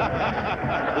 yards away.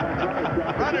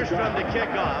 Runners from the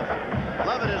kickoff.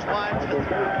 Lovett is wide to the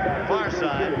far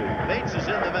side. Bates is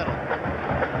in the middle.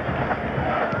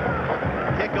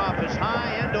 Kickoff is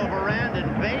high, end over end,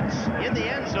 and Bates in the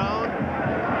end zone.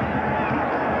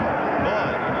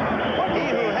 Boy, he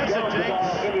who hesitates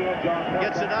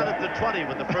gets it out at the 20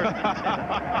 with the first and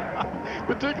 10.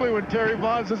 Particularly when Terry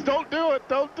Vaughn says, don't do it,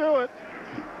 don't do it.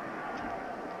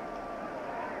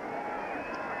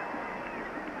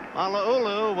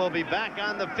 Mala'ulu will be back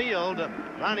on the field.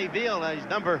 Ronnie Veal, he's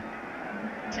number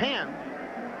 10.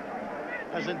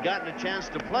 Hasn't gotten a chance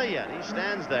to play yet. He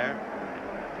stands there.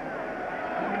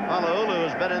 Mala'ulu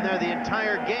has been in there the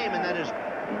entire game, and that is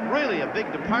really a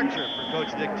big departure for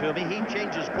Coach Dick Toomey. He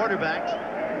changes quarterbacks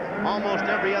almost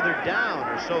every other down,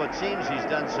 or so it seems he's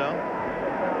done so.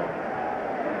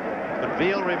 But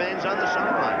Veal remains on the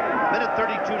sideline. Minute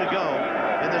 32 to go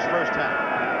in this first half.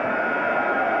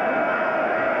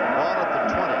 Ball at the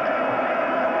 20.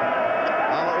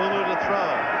 Mala'ulu to throw.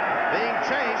 Being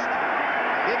chased.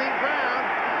 Giving ground.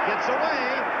 Gets away.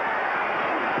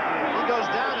 He goes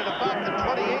down at about the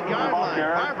 28-yard line.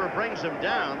 Barber brings him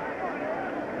down.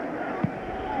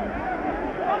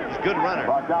 He's a good runner.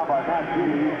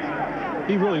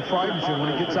 He really frightens you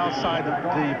when he gets outside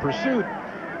the pursuit,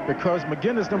 because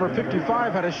McGinnis, number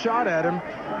 55, had a shot at him.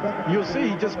 You'll see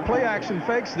he just play action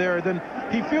fakes there. Then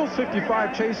he feels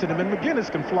 55 chasing him, and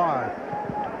McGinnis can fly.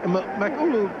 And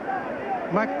Mala'ulu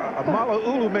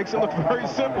makes it look very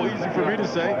simple, easy for me to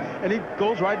say, and he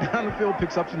goes right down the field,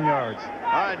 picks up some yards.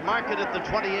 All right, mark it at the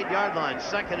 28-yard line.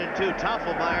 2nd and 2.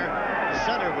 Toffelmeyer, the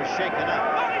center, was shaken up.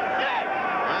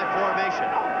 High formation.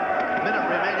 Minute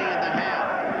remaining in the half.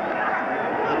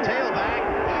 The tailback,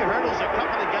 he hurdles a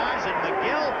couple of guys, and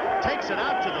McGill takes it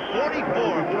out to the 44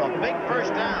 for a big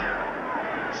first down.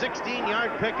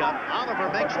 16-yard pickup. Oliver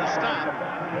makes the stop,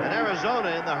 and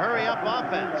Arizona in the hurry-up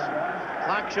offense.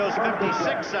 Clock shows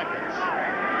 56 seconds.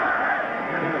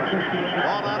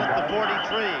 Ball out at the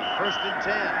 43. 1st and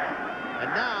 10. And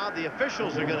now the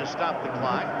officials are going to stop the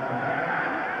clock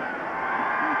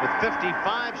with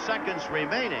 55 seconds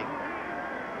remaining.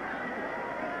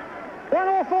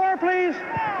 104, please.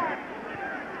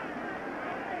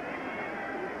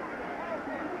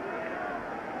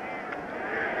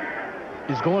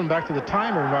 He's going back to the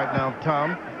timer right now,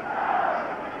 Tom.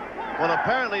 Well,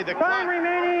 apparently the Time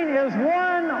remaining is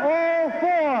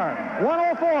 104.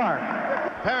 104.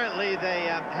 Apparently they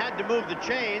had to move the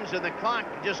chains, and the clock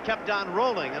just kept on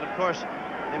rolling. And of course,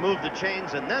 they moved the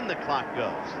chains, and then the clock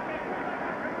goes.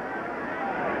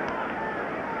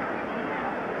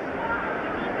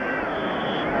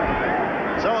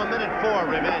 So a minute 4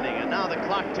 remaining, and now the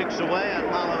clock ticks away, and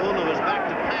Mala'ulu is back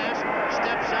to pass,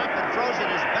 steps up and throws it,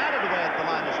 is batted away at the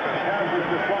line of scrimmage.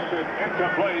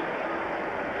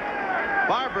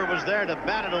 Barber was there to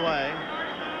bat it away.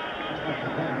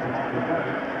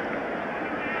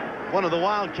 One of the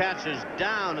Wildcats is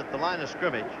down at the line of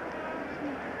scrimmage.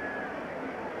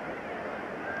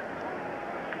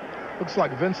 Looks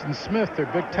like Vincent Smith, their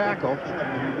big tackle.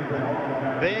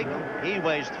 Big. He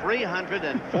weighs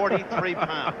 343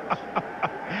 pounds.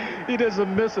 He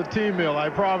doesn't miss a T-meal, I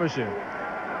promise you.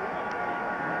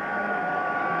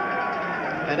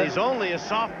 And he's only a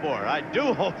sophomore. I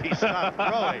do hope he stops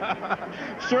throwing.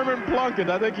 Sherman Plunkett,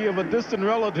 I think you have a distant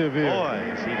relative here. Boy,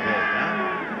 is he big, huh?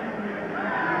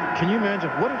 Can you imagine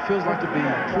what it feels like to be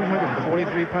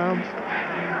 343 pounds?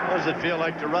 What does it feel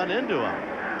like to run into him?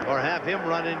 Or have him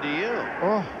run into you?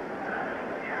 Oh.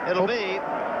 It'll be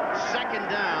 2nd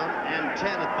down and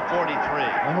 10 at the 43.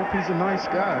 I hope he's a nice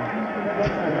guy.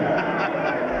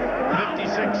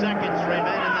 56 seconds remain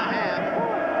in the half.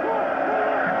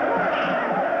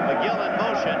 McGill in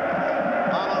motion.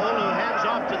 Mala'ulu hands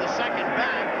off to the second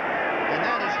back, and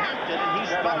that is Hampton, and he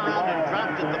spun around and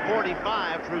dropped at the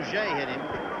 45. Fruget hit him.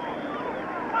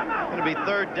 Going to be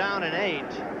 3rd down and 8.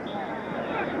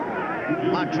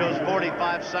 Clock shows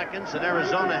 45 seconds, and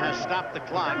Arizona has stopped the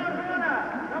clock.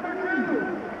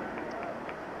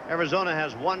 Arizona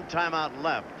has 1 timeout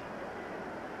left.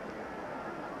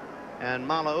 And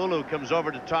Mala'ulu comes over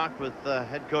to talk with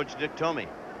head coach Dick Toomey.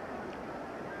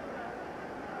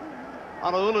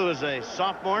 Mala'ulu is a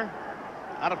sophomore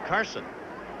out of Carson.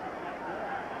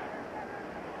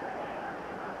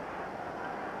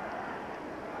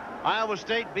 Iowa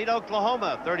State beat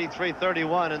Oklahoma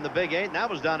 33-31 in the Big 8, and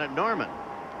that was down at Norman.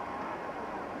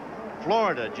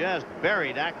 Florida just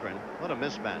buried Akron. What a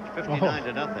mismatch. 59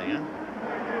 to nothing, huh?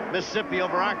 Mississippi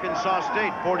over Arkansas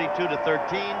State,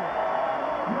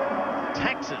 42-13.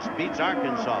 Texas beats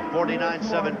Arkansas,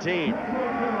 49-17.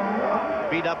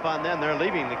 Beat up on them. They're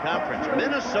leaving the conference.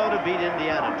 Minnesota beat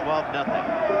Indiana, 12-0.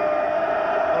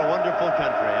 What a wonderful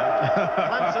country,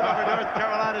 huh? Clemson over North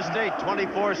Carolina State,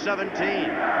 24-17.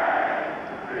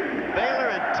 Baylor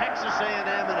and Texas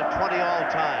A&M in a 20-all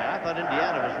tie. I thought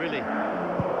Indiana was really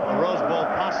a Rose Bowl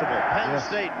possible. Penn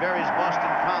State buries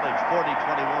Boston College,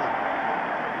 40-21.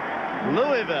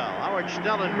 Louisville, Howard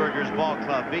Schnellenberger's ball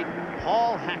club, beat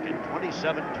Paul Hackett,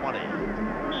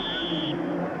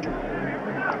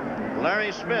 27-20.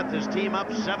 Larry Smith, his team up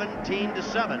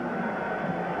 17-7.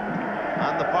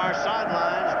 On the far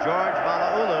sidelines, George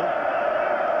Malaulu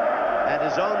at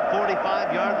his own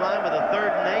 45-yard line with a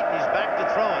 3rd and 8. He's back to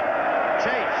throw it.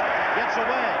 Chase gets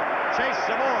away. Chase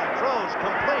some more. Throws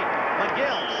complete.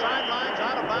 McGill sidelines,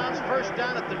 out of bounds. First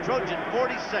down at the Trojan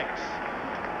 46.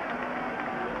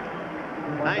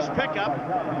 Nice pickup.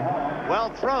 Well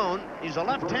thrown. He's a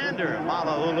left-hander,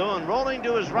 Malaulu, and rolling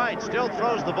to his right. Still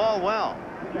throws the ball well.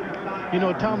 You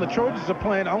know, Tom, the Trojans are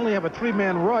playing, only have a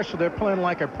 3-man rush, so they're playing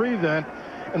like a prevent.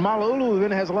 And Malaulu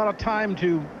then has a lot of time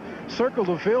to circle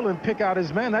the field and pick out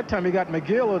his man. That time he got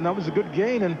McGill, and that was a good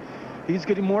gain, and he's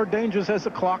getting more dangerous as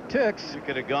the clock ticks. You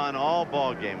could have gone all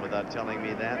ball game without telling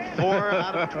me that. 4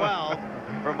 out of 12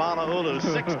 for Malaulu,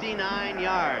 69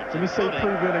 yards. Let me say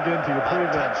prevent again to you.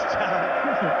 Prevent.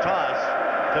 Touchdown toss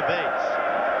to Bates.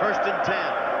 1st and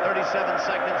 10. 37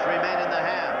 seconds remain in the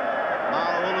half.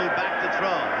 Malaulu back to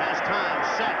throw. Has time.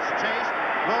 Sets. Chase.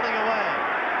 Rolling away.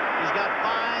 He's got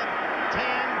 5, 10.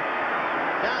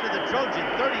 Down to the Trojan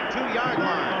 32-yard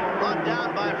line. Run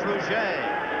down by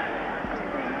Fruget.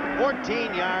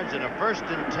 14 yards and a 1st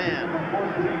and 10.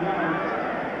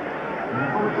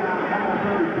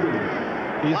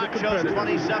 Clock shows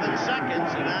 27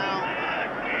 seconds, and now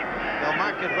they'll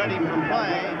mark it ready for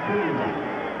play.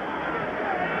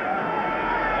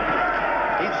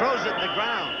 He throws it in the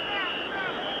ground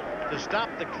to stop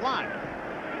the clock.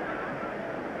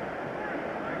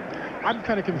 I'm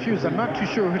kind of confused. I'm not too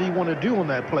sure what he wanted to do on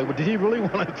that play. But did he really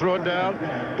want to throw it down?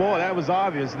 Boy, that was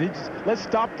obvious. And he just, let's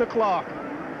stop the clock.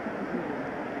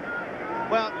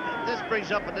 Well, this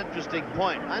brings up an interesting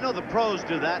point. I know the pros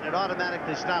do that. It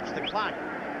automatically stops the clock.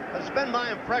 But it's been my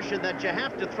impression that you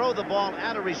have to throw the ball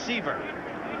at a receiver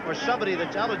or somebody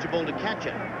that's eligible to catch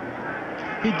it.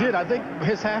 He did. I think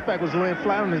his halfback was laying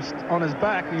flat on his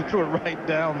back, and he threw it right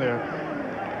down there.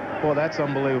 Boy, that's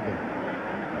unbelievable.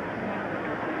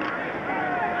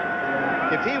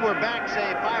 If he were back,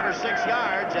 say, 5 or 6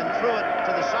 yards and threw it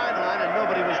to the sideline and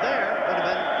nobody was there, it would have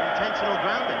been intentional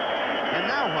grounding. And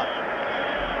now what?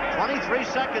 23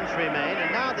 seconds remain,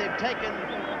 and now they've taken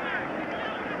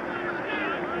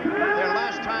their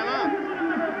last time out.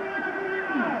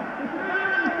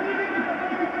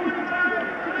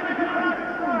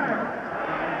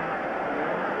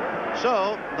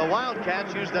 So the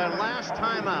Wildcats use their last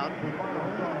timeout.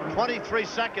 23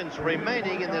 seconds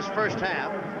remaining in this first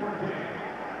half.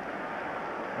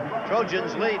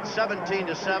 Trojans lead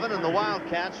 17-7, and the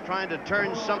Wildcats trying to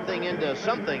turn something into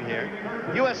something here.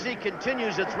 USC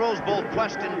continues its Rose Bowl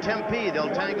quest in Tempe.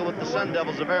 They'll tangle with the Sun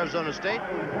Devils of Arizona State.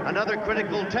 Another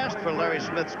critical test for Larry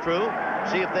Smith's crew.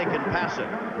 See if they can pass it.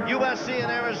 USC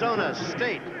and Arizona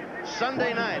State,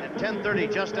 Sunday night at 10:30,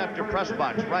 just after press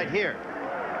box, right here.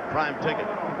 Prime Ticket.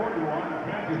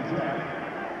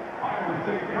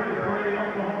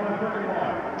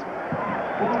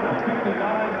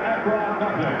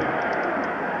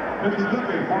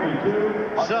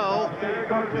 So,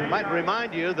 might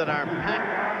remind you that our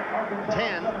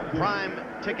Pac-10 Prime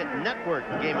Ticket Network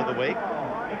game of the week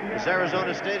is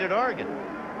Arizona State at Oregon.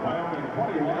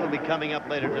 It'll be coming up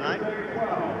later tonight.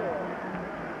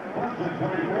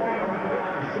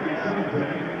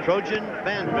 Trojan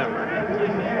band member.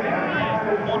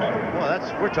 Well,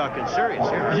 we're talking serious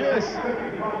here. Yes.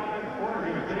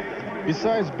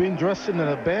 Besides being dressed in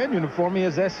a band uniform, he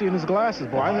has SC in his glasses.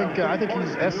 Boy, I think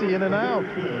he's SC in and out.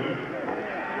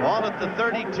 Ball at the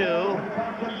 32.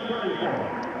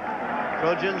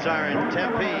 Trojans are in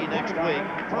Tempe next week.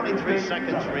 23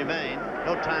 seconds remain.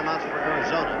 No timeouts for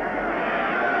Arizona.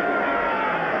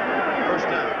 First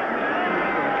down.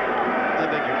 I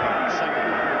beg your pardon. Second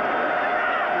down.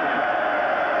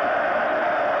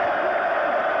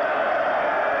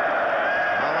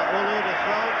 Malaulu to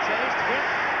throw. Chased. Hit.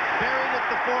 Buried at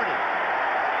the 40.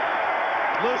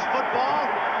 Loose football.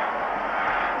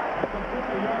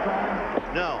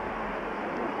 No.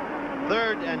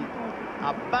 3rd and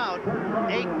about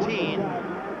 18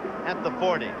 at the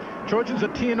 40. Trojans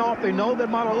are teeing off. They know that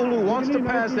Mala'ulu wants to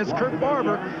pass. That's Kurt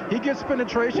Barber. He gets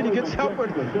penetration. He gets help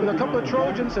with a couple of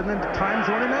Trojans, and then time's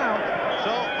running out.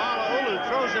 So Mala'ulu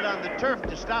throws it on the turf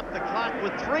to stop the clock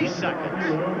with 3 seconds.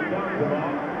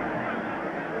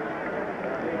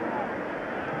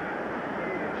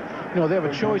 You know, they have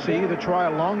a choice. They either try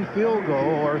a long field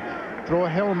goal or throw a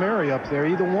Hail Mary up there,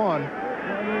 either one.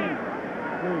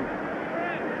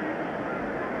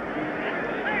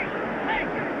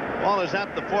 Ball is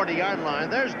at the 40-yard line.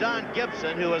 There's Don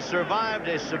Gibson, who has survived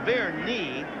a severe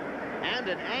knee and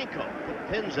an ankle. Put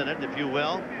pins in it, if you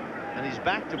will. And he's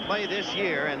back to play this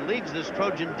year and leads this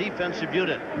Trojan defensive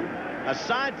unit.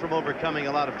 Aside from overcoming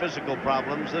a lot of physical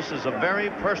problems, this is a very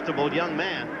personable young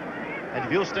man. And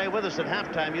if you'll stay with us at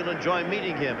halftime, you'll enjoy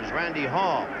meeting him as Randy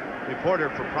Hall, reporter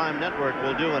for Prime Network,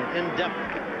 will do an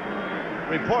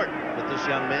in-depth report with this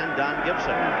young man, Don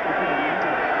Gibson.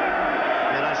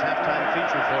 A nice halftime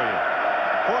feature for you.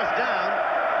 4th down.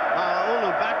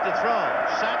 Mala'ulu back to throw.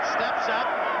 Set, steps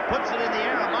up, puts it in the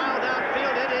air, a mile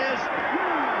downfield. It is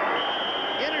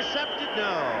intercepted.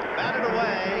 No, batted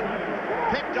away.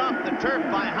 Picked off the turf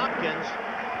by Hopkins.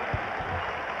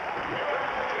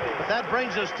 But that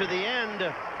brings us to the end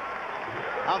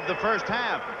of the first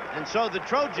half. And so the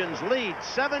Trojans lead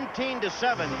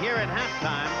 17-7 here at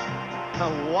halftime.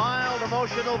 A wild,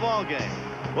 emotional ball game.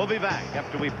 We'll be back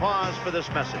after we pause for this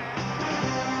message.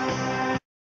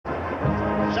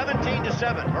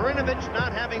 17-7. Marinovich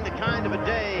not having the kind of a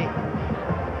day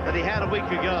that he had a week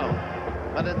ago.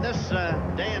 But in this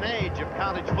day and age of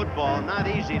college football, not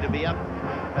easy to be up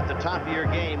at the top of your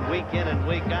game week in and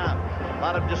week out. A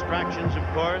lot of distractions, of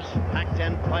course.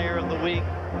 Pac-10 Player of the Week.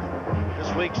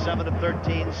 This week, 7 of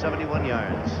 13, 71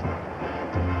 yards.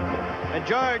 And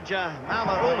George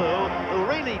Mala'ulu, who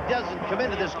really doesn't come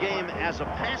into this game as a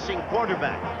passing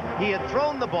quarterback. He had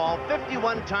thrown the ball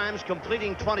 51 times,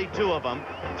 completing 22 of them.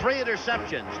 3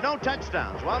 interceptions, no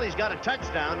touchdowns. While he's got a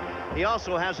touchdown, he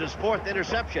also has his 4th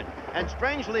interception. And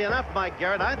strangely enough, Mike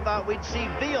Garrett, I thought we'd see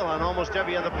Veal on almost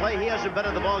every other play. He hasn't been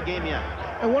in the ball game yet.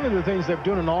 And one of the things they're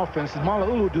doing in offense is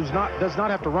Mala'ulu does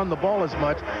not have to run the ball as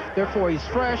much. Therefore, he's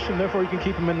fresh, and therefore you can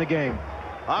keep him in the game.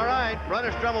 All right,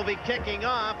 Runnerstrom will be kicking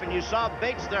off, and you saw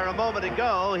Bates there a moment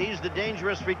ago. He's the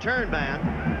dangerous return man.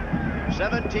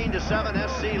 17-7,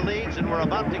 SC leads, and we're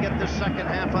about to get this second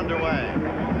half underway.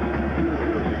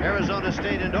 Arizona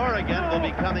State and Oregon will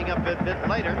be coming up a bit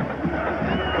later.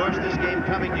 And, of course, this game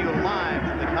coming to you live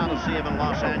from the Coliseum in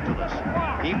Los Angeles.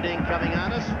 Evening coming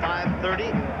on us,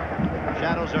 5:30.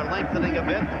 Shadows are lengthening a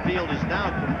bit. The field is now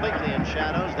completely in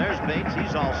shadows. There's Bates.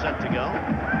 He's all set to go.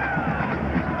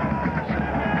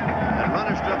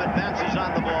 Runnerstrom advances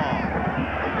on the ball.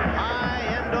 High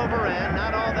end over end,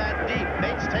 not all that deep.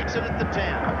 Bates takes it at the 10.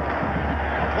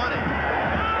 20.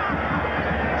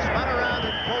 Spun around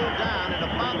and pulled down at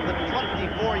about the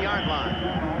 24-yard line.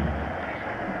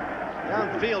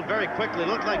 Downfield very quickly.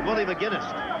 Looked like Willie McGinnis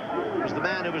was the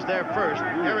man who was there first.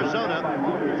 Arizona,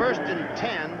 1st and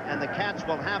 10, and the Cats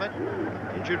will have it.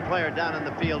 Injured player down in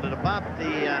the field at about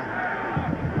the,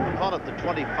 we'll call it the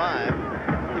 25.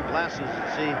 The glasses,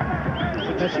 see.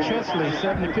 That's Chesley,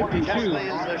 70-52. Chesley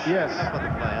is the yes. up of the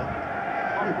play.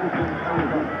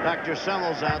 Dr.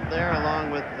 Semmel's out there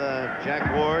along with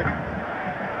Jack Ward.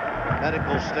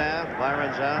 Medical staff.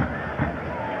 Byron's out.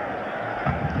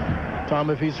 Tom,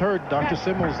 if he's hurt, Dr.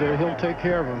 Semmel's there. He'll take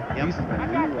care of him.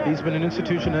 Yep. He's been an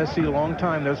institution at SC a long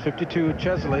time. There's 52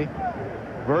 Chesley.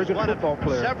 Very good football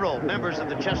player. Several members of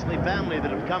the Chesley family that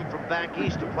have come from back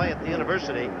east to play at the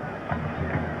university.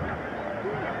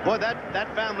 Boy,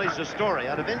 that family's a story.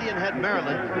 Out of Indian Head,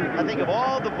 Maryland, I think of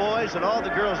all the boys and all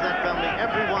the girls in that family,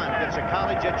 everyone gets a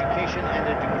college education and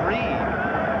a degree.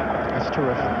 That's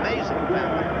terrific. Amazing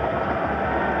family.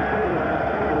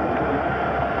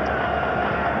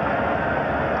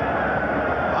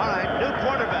 All right, new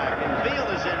quarterback, and Veal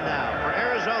is in now for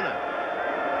Arizona.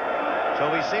 So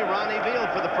we see Ronnie Veal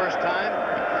for the first time.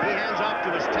 He hands off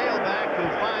to his tailback, who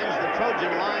finds the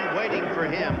Trojan line waiting for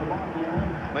him.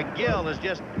 McGill is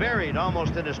just buried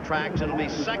almost in his tracks. It'll be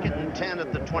 2nd and 10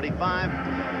 at the 25.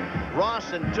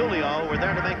 Ross and Tulio were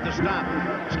there to make the stop.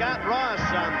 Scott Ross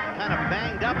kind of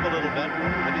banged up a little bit,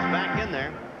 but he's back in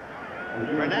there.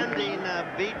 Fernandina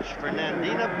Beach,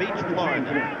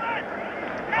 Florida.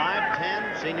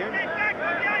 5'10", senior. 1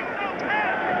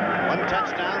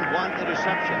 touchdown, 1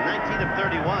 interception. 19 of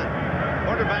 31.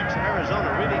 Quarterbacks in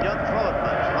Arizona really don't throw it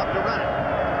much. Love to run it.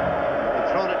 They've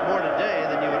thrown it more today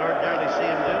than you would ordinarily see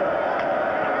him do.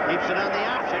 Keeps it on the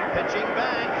option, pitching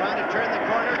back, trying to turn the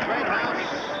corner. Great house.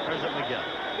 There's it, McGill.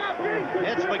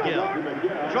 It's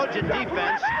McGill. Trojan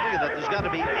defense, look at that, there's got to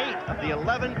be 8 of the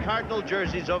 11 Cardinal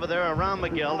jerseys over there around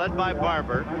McGill, led by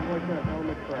Barber.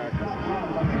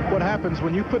 What happens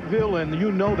when you put Ville in,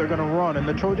 you know they're going to run, and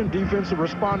the Trojan defense are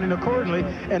responding accordingly.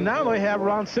 And now they have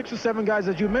around 6 or 7 guys,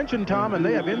 as you mentioned, Tom, and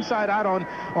they have inside out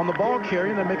on the ball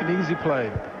carrying. They make an easy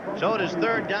play. So it is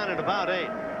 3rd down at about 8.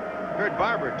 Heard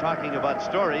Barber talking about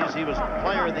stories. He was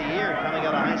player of the year coming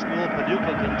out of high school,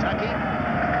 Paducah, Kentucky.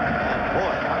 And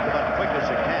boy, talk about quick as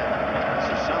a cat.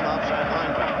 This is some outside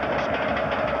linebackers.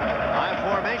 High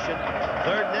formation,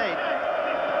 3rd and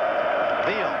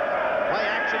 8. Veal, play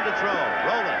action to throw.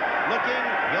 Rolling, looking,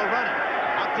 he'll run it.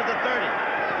 Out to the 30,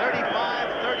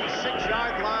 35,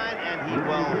 36-yard line, and he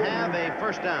will have a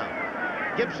first down.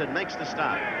 Gibson makes the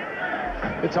stop.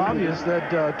 It's obvious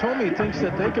that Tomey thinks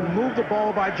that they can move the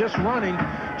ball by just running,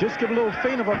 just give a little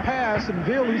feint of a pass, and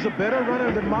Ville, who's a better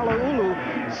runner than Mala'ulu,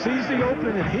 sees the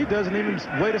opening, and he doesn't even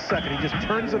wait a second. He just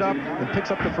turns it up and picks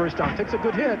up the first down. Takes a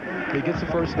good hit, but he gets the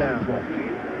first down.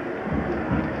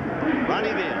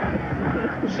 Ronnie Veal,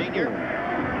 senior.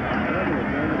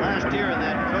 Last year in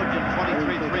that Trojan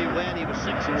 23-3 win, he was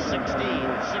 6 of 16, 16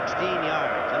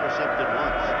 yards, intercepted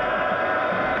once.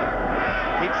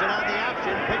 Keeps it on the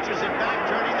option, pitches it back,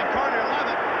 turning the corner, love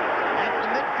it. At the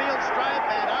midfield stripe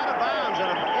and out of bounds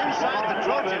and inside the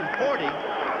Trojan 40.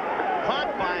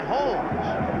 Caught by Holmes.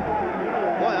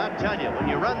 Boy, I'll tell you, when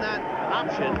you run that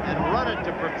option and run it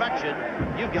to perfection,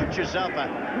 you've got yourself a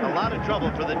lot of trouble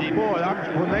for the defense. Boy,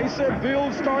 when they said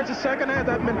Ville starts the second half,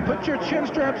 that meant put your chin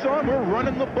straps on. We're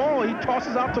running the ball. He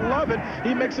tosses out to Lovett.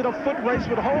 He makes it a foot race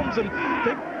with Holmes, and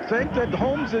they think that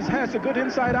Holmes has a good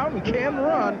inside out and can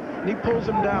run, and he pulls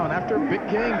him down after a big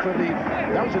gain for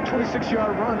that was a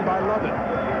 26-yard run by Lovett.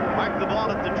 Mark the ball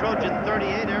at the Trojan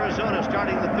 38. Arizona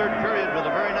starting the 3rd period with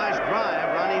a very nice drive.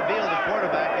 Ronnie Veal, the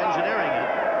quarterback, engineering it.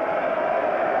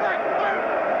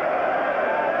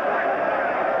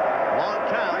 Long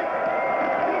count.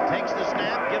 Takes the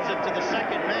snap, gives it to the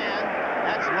second man.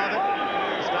 That's Lovett.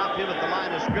 Stopped him at the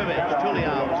line of scrimmage.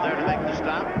 Tuliao was there to make the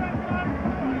stop.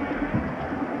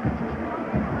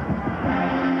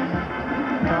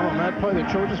 On that play, the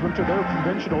Trojans went to their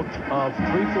conventional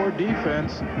 3-4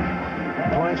 defense,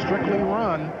 playing strictly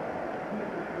run.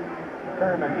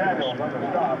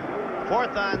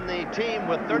 4th on the team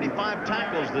with 35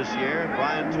 tackles this year.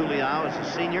 Brian Tuliao is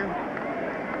a senior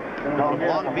from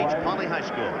Long Beach Poly High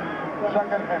School.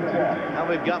 Now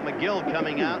we've got McGill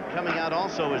coming out. Coming out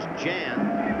also is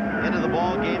Jan. Into the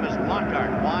ball game is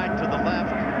Lockhart, wide to the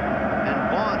left,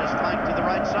 and Vaughn is flanked to the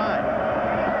right side.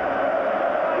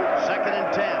 2nd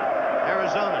and 10.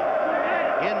 Arizona.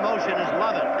 In motion is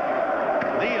Lovett.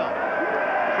 Veal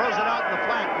throws it out in the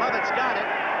flat. Lovett's got it.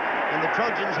 And the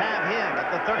Trojans have him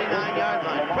at the 39-yard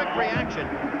line. Quick reaction.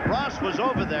 Ross was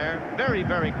over there very,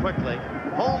 very quickly.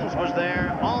 Holmes was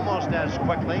there almost as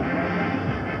quickly.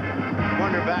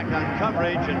 Cornerback on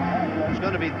coverage, and it's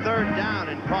going to be 3rd down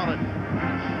and call it,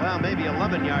 well, maybe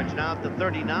 11 yards now at the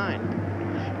 39.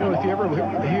 You know, if you ever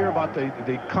hear about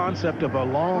the concept of a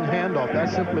long handoff, that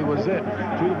simply was it.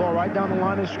 Threw the ball right down the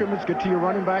line of scrimmage, get to your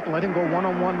running back, and let him go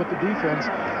one-on-one with the defense.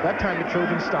 That time the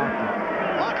Trojans stopped him.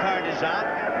 Lockhart is out.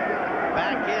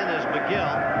 Back in is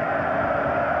McGill.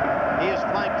 He is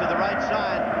flanked to the right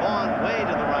side. Vaughn way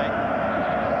to the right.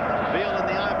 Veal in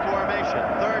the I formation.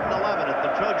 3rd and 11 at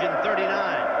the Trojan 39.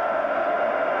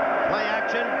 Play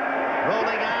action.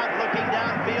 Rolling out, looking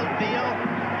downfield. Veal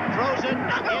throws it,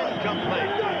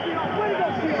 incomplete.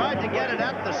 Tried to get it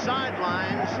at the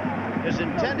sidelines. His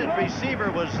intended receiver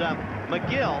was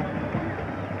McGill.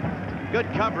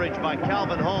 Good coverage by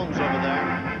Calvin Holmes over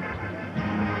there.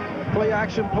 Play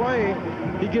action play.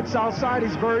 He gets outside.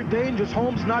 He's very dangerous.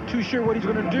 Holmes not too sure what he's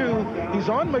going to do. He's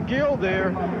on McGill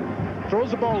there.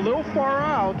 Throws the ball a little far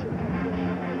out.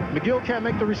 McGill can't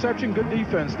make the reception. Good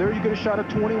defense. There you get a shot at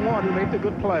 21. He made the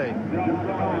good play.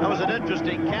 That was an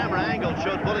interesting camera angle.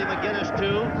 Showed Willie McGinnis,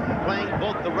 too, playing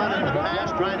both the run and the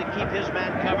pass, trying to keep his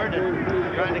man covered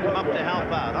and trying to come up to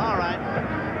help out. All right.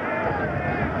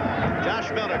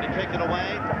 Josh Miller to kick it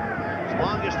away. His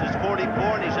longest is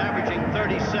 44, and he's averaging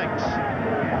 36.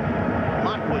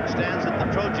 Lockwood stands at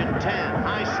the Trojan 10.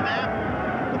 High snap.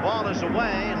 The ball is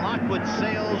away. Lockwood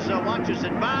sails, watches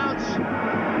it bounce.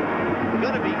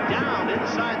 Going to be down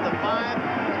inside the 5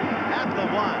 at the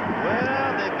 1.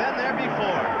 Well, they've been there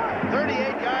before.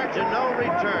 38 yards and no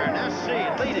return. SC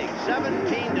leading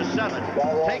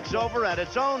 17-7. Takes over at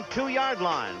its own 2-yard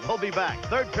line. We'll be back.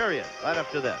 3rd period right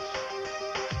after this.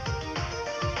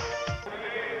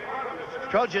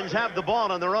 Trojans have the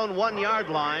ball on their own 1-yard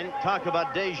line. Talk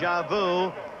about deja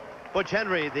vu. Butch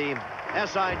Henry, the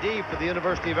SID for the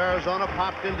University of Arizona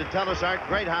popped in to tell us Art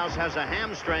Greathouse has a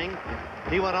hamstring.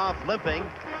 He went off limping,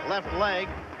 left leg.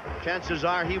 Chances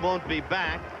are he won't be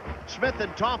back. Smith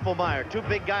and Toffelmeyer, two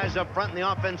big guys up front in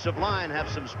the offensive line, have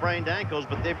some sprained ankles,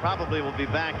 but they probably will be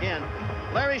back in.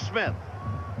 Larry Smith.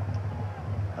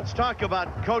 Let's talk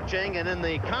about coaching. And in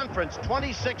the conference,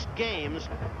 26 games.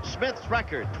 Smith's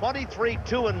record,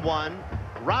 23-2-1.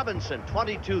 Robinson,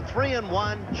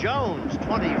 22-3-1. Jones,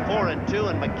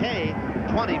 24-2. And McKay,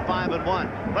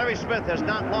 25-1. Larry Smith has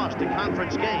not lost a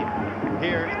conference game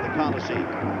here at the Coliseum.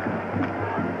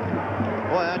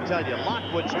 Boy, I tell you,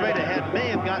 Lockwood straight ahead may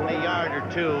have gotten a yard or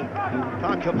two.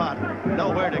 Talk about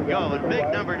nowhere to go. And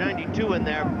big number 92 in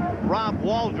there, Rob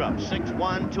Waldrop,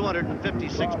 6'1",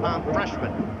 256-pound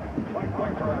freshman.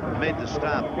 Made the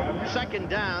stop. Second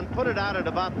down, put it out at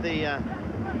about the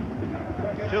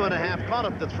 2.5, caught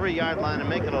up the 3-yard line and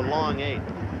make it a long 8.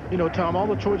 You know, Tom, all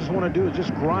the Trojans want to do is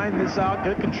just grind this out,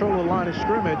 get control of the line of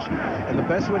scrimmage, and the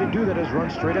best way to do that is run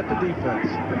straight at the defense.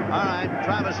 All right,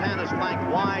 Travis Hanna's flanked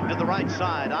wide to the right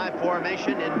side. I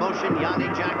formation in motion, Yanni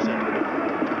Jackson.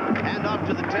 Hand off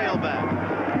to the tailback.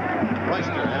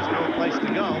 Royster has no place to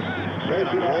go.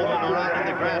 Rolling around in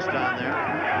the grass down there.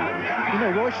 You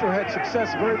know, Royster had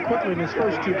success very quickly in his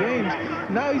first 2 games.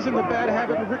 Now he's in the bad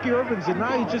habit of Ricky Irvins, and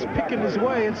now he's just picking his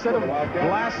way instead of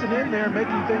blasting in there,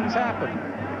 making things happen.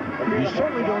 You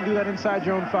certainly don't do that inside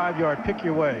your own 5-yard. Pick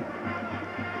your way.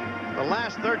 The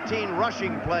last 13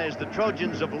 rushing plays the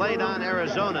Trojans have laid on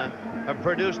Arizona have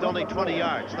produced only 20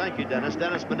 yards. Thank you, Dennis.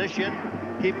 Dennis Mnuchin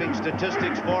keeping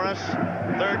statistics for us.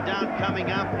 Third down coming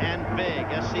up, and big.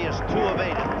 SC is 2 of 8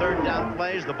 in third down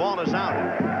plays. The ball is out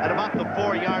at about the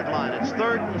 4-yard line. It's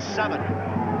 3rd and 7.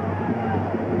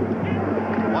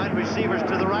 Wide receivers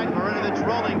to the right. Marinovich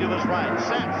rolling to his right.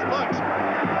 Sets, looks,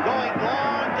 going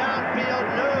long downfield.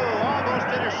 No, almost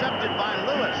intercepted by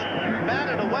Lewis.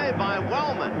 Batted away by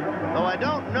Wellman. Though I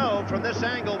don't know from this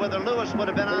angle whether Lewis would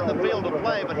have been on the field to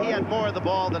play, but he had more of the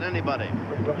ball than anybody.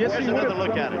 Yes, here's another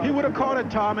look at it. He would have caught it,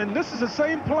 Tom, and this is the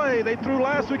same play they threw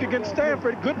last week against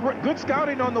Stanford. Good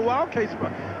scouting on the Wildcats'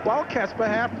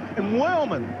 behalf, and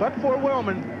Wellman, but for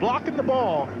Wellman, blocking the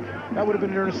ball. That would have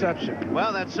been an interception.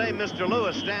 Well, that same Mr.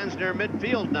 Lewis stands near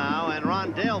midfield now, and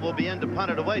Ron Dale will be in to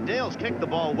punt it away. Dale's kicked the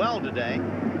ball well today.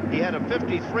 He had a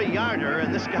 53-yarder,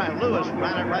 and this guy Lewis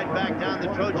ran it right back down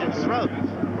the Trojans' throat.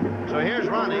 So here's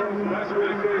Ronnie.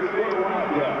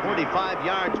 45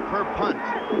 yards per punt.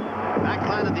 Back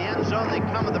line of the end zone, they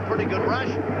come with a pretty good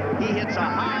rush. He hits a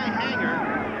high hanger.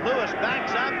 Lewis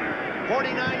backs up,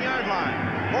 49-yard line.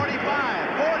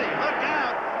 45, 40, look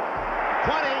out.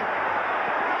 20.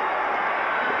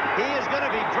 He is going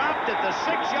to be dropped at the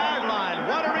 6-yard line.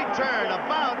 What a return,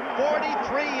 about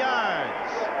 43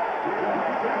 yards.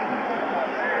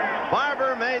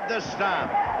 Barber made the stop.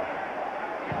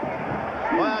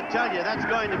 Well, I'll tell you, that's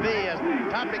going to be a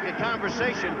topic of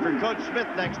conversation for Coach Smith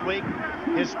next week.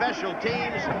 His special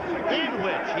teams, in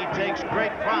which he takes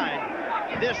great pride.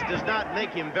 This does not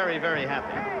make him very, very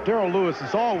happy. Darrell Lewis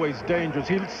is always dangerous.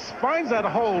 He finds that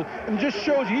hole and just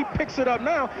shows you he picks it up.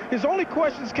 Now, his only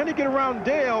question is, can he get around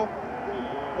Dale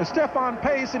and Stephon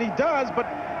Pace? And he does, but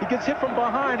he gets hit from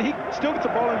behind. He still gets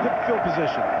the ball in good field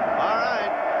position. All right.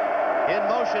 In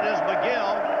motion is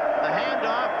McGill. The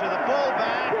handoff to the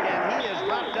fullback, and he is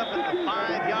dropped up at the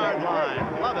 5-yard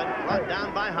line. Love it. Run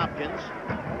down by Hopkins.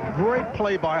 Great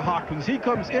play by Hopkins. He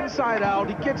comes inside out.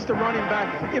 He gets the running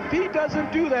back. If he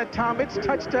doesn't do that, Tom, it's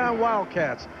touchdown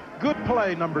Wildcats. Good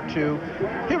play, number 2.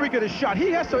 Here we get a shot. He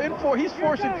has to he's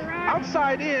forcing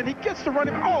outside in. He gets the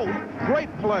running. Oh, great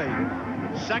play.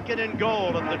 2nd and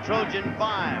goal at the Trojan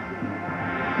 5.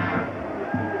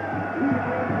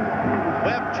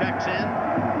 Webb checks in.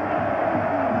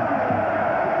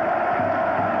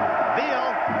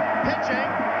 Beal pitching,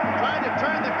 trying to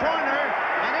turn the corner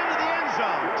and into the end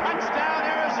zone. Touchdown,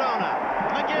 Arizona.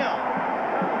 McGill.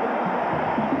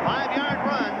 5-yard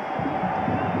run.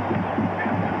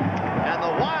 And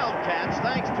the Wildcats,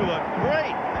 thanks to a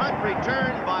great punt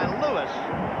return by Lewis,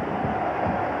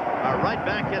 are right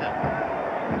back in it.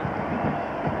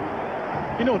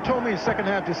 You know, Tomey in the second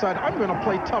half decided, I'm going to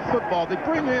play tough football. They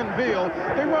bring in Veal.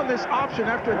 They run this option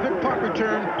after a good punt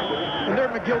return. And there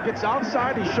McGill gets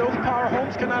outside. He shows power.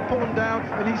 Holmes cannot pull him down,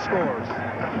 and he scores.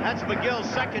 That's McGill's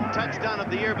 2nd touchdown of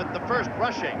the year, but the first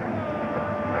rushing.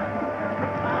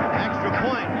 Extra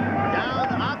point.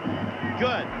 Down, up,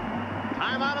 good.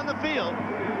 Timeout on the field.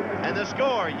 And the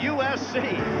score,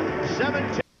 USC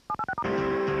 17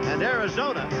 and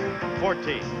Arizona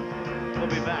 14. We'll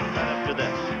be back right after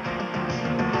this.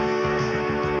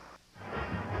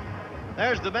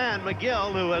 There's the man,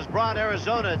 McGill, who has brought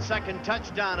Arizona its 2nd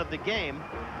touchdown of the game.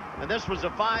 And this was a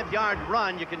 5-yard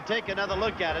run. You can take another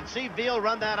look at it. See Veal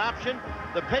run that option.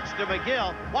 The pitch to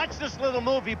McGill. Watch this little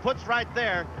move he puts right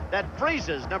there that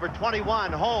freezes number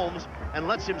 21, Holmes, and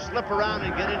lets him slip around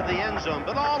and get into the end zone.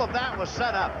 But all of that was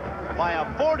set up by a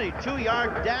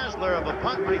 42-yard dazzler of a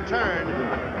punt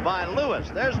return by Lewis.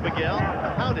 There's McGill.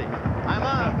 Howdy. I'm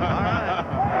on. All right.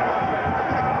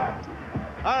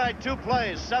 All right, 2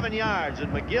 plays, 7 yards,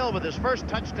 and McGill with his first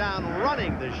touchdown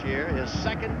running this year, his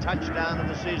second touchdown of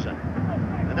the season.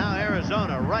 And now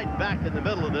Arizona right back in the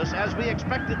middle of this, as we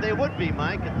expected they would be,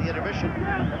 Mike, at the intermission.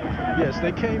 Yes,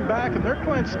 they came back, and they're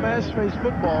playing smash-face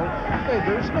football. Hey,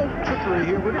 there's no trickery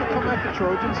here. We're going to come at the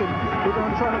Trojans, and we're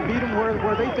going to try to beat them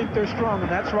where they think they're strong, and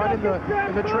that's right in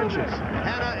the trenches.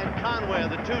 Hanna and Conway are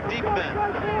the 2 deep men.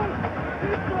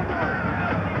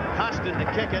 Costin to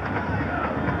kick it.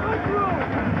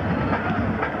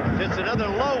 It's another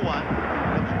low one.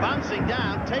 It's bouncing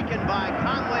down, taken by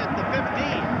Conway at the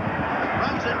 15.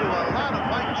 Runs into a lot of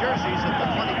white jerseys at the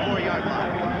 24-yard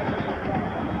line.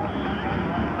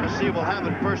 Let's see, we'll have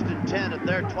it 1st and 10 at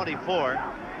their 24.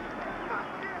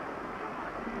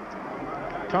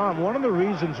 Tom, one of the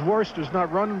reasons Worcester's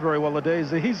not running very well today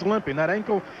is that he's limping. That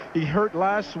ankle he hurt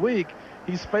last week,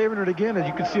 he's favoring it again, and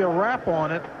you can see a wrap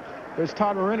on it. There's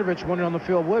Todd Marinovich running on the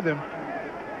field with him.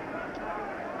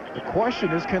 The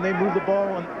question is, can they move the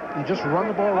ball and just run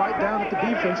the ball right down at the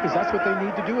defense, because that's what they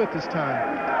need to do at this time.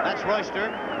 That's Royster.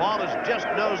 Ball is just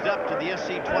nosed up to the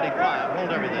SC 25.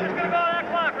 Hold everything. We're going that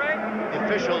clock, right? The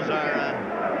officials are...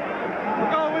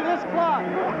 We're going with this clock.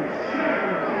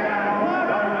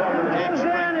 James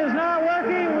end is not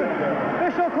working with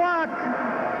official clock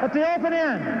at the open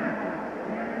end.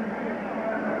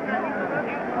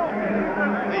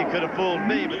 He could have fooled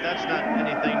me, but that's not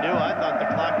anything new. I thought the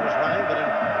clock was running, but...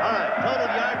 all right, total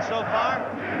yards so far.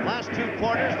 Last 2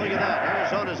 quarters, look at that.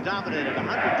 Arizona's dominated,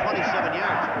 127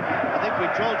 yards. I think we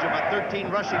told you about 13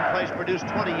 rushing plays produced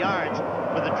 20 yards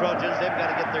for the Trojans. They've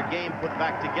got to get their game put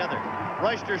back together.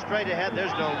 Royster straight ahead.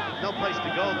 There's no place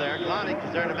to go there. Glonick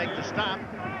is there to make the stop,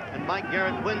 and Mike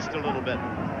Garrett winced a little bit.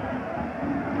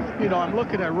 You know, I'm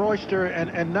looking at Royster,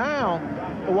 and now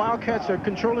the Wildcats are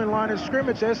controlling line of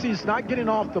scrimmage. SC's not getting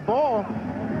off the ball.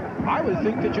 I would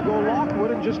think that you go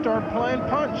Lockwood and just start playing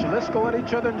punch. Let's go at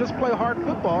each other and just play hard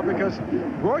football, because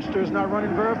Royster is not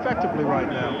running very effectively right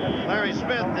now. Larry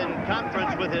Smith in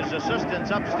conference with his assistants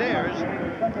upstairs,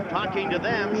 talking to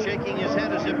them, shaking his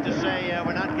head as if to say,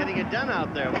 we're not getting it done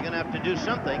out there. We're going to have to do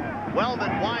something.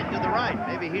 Wellman wide to the right.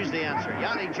 Maybe he's the answer.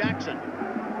 Yanni Jackson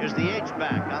is the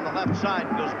H-back on the left side,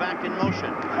 goes back in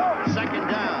motion. Second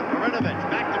down. Marinovich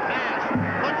back to pass.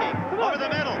 Looking over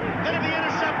the middle. Going to be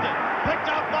intercepted. Picked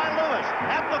out by Lewis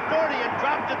at the 40 and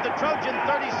dropped at the Trojan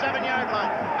 37-yard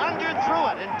line. Underthrew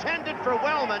it, intended for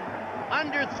Wellman.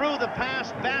 Underthrew the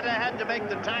pass. Banta had to make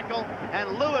the tackle,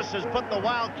 and Lewis has put the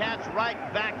Wildcats right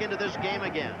back into this game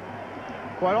again.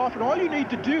 Quite often, all you need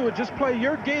to do is just play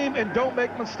your game and don't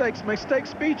make mistakes.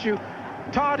 Mistakes beat you.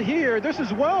 Todd here, this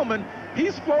is Wellman.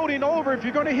 He's floating over. If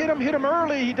you're going to hit him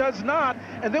early. He does not.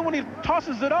 And then when he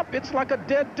tosses it up, it's like a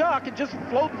dead duck. It just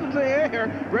floats into the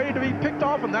air, ready to be picked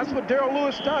off. And that's what Darrell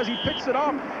Lewis does. He picks it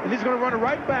up, and he's going to run it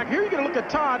right back. Here you're going to look at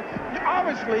Todd.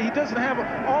 Obviously, he doesn't have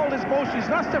all his motion.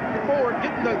 He's not stepping forward,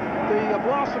 getting the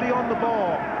velocity on the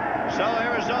ball. So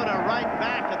Arizona right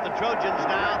back at the Trojans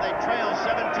now. They trail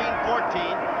 17-14.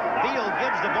 Veal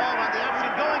gives the ball on the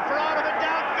option, going for all of it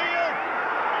downfield.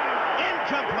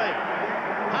 Incomplete.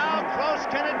 How close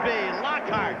can it be?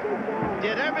 Lockhart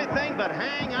did everything but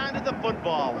hang on to the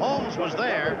football. Holmes was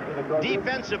there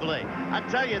defensively. I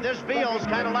tell you, this Veal's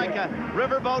kind of like a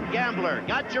riverboat gambler.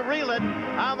 Got you reeling.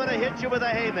 I'm going to hit you with a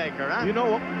haymaker, huh? You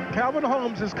know, Calvin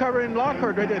Holmes is covering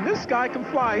Lockhart right there, and this guy can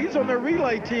fly. He's on their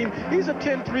relay team. He's a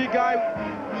 10-3 guy.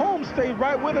 Holmes stayed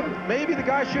right with him. Maybe the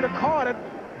guy should have caught it.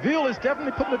 Veal is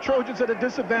definitely putting the Trojans at a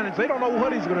disadvantage. They don't know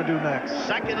what he's going to do next.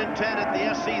 2nd and 10 at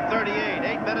the SC 38.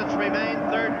 8 minutes remain,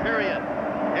 3rd period.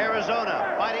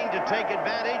 Arizona fighting to take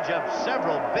advantage of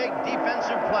several big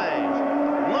defensive plays.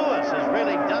 Lewis has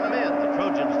really done them in, the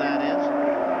Trojans, that is.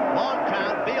 Long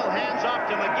count. Veal hands off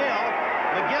to McGill.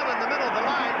 McGill in the middle of the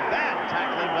line. Bad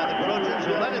tackling by the Trojans,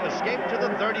 who let him escape to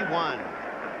the 31.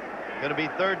 Going to be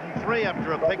 3rd and 3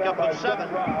 after a pickup of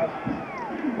 7.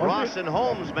 Ross and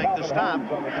Holmes make the stop.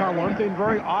 Tom, one thing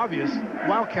very obvious,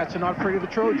 Wildcats are not afraid of the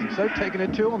Trojans. They're taking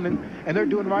it to them, and they're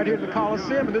doing right here in the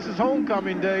Coliseum, and this is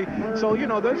homecoming day. So, you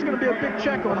know, there's going to be a big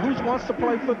check on who wants to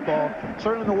play football.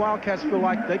 Certainly the Wildcats feel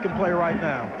like they can play right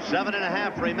now.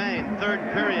 7.5 remain,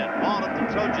 3rd period. Ball at the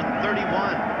Trojan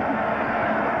 31.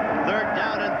 3rd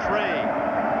down and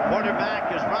 3.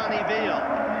 Quarterback is Ronnie Veal.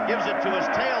 Gives it to his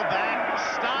tailback.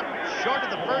 Stop short of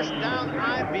the first down,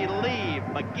 I believe.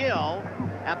 McGill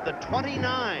at the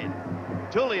 29.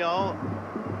 Tulio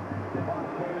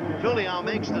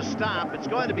makes the stop. It's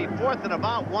going to be 4th and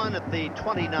about 1 at the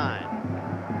 29.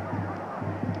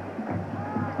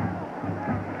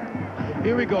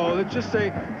 Here we go. It's just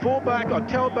a fullback or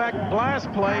tailback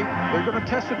blast play. They're going to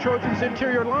test the Trojans'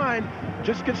 interior line.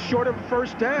 Just gets short of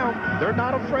first down. They're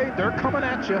not afraid. They're coming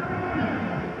at you.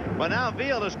 But now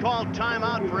Veal has called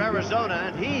timeout for Arizona,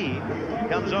 and he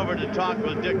comes over to talk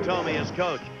with Dick Tomey, his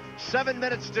coach. 7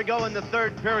 minutes to go in the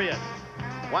third period.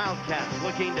 Wildcats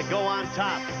looking to go on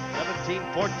top.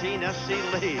 17-14 SC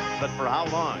lead, but for how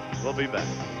long? We'll be back.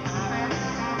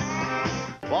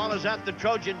 Ball is at the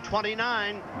Trojan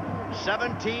 29.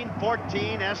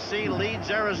 17-14 SC leads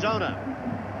Arizona.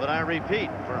 But I repeat,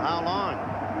 for how long?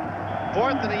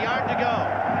 4th and a yard to go.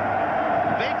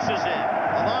 Bates is in,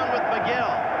 along with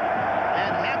McGill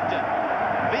and Hampton.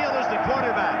 Veal is the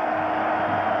quarterback.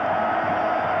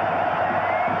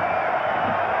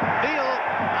 Veal,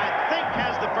 I think,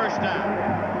 has the first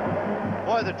down.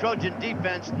 Boy, the Trojan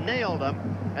defense nailed him.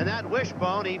 And that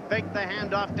wishbone, he faked the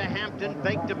handoff to Hampton,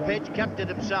 faked a pitch, kept it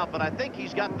himself, but I think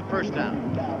he's got the first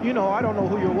down. You know, I don't know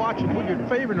who you're watching, who you're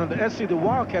favoring on the SC, the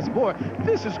Wildcats. Boy,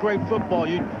 this is great football.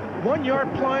 1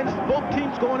 yard plunge, both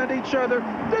teams going at each other.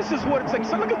 This is what it's like.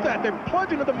 So look at that. They're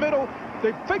plunging to the middle.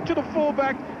 They fake to the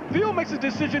fullback. Veal makes a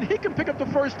decision. He can pick up the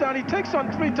first down. He takes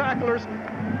on 3 tacklers,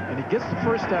 and he gets the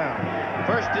first down.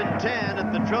 1st and 10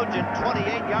 at the Trojan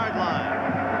 28-yard line.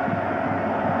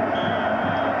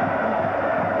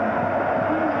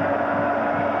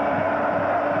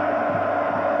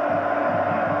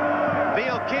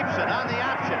 Keeps it on the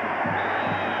option.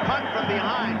 Punt from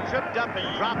behind, tripped up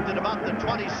and dropped at about the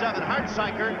 27.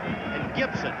 Hartziker and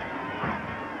Gibson.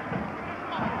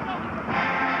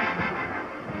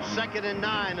 2nd and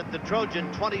 9 at the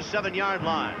Trojan 27-yard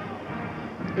line.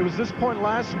 It was this point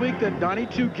last week that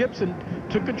 92 Gibson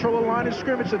took control of the line of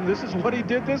scrimmage, and this is what he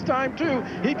did this time too.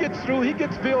 He gets through, he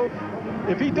gets Veal.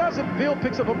 If he doesn't, Veal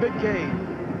picks up a big gain.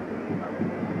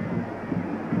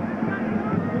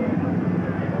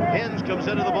 Hins comes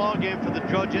into the ball game for the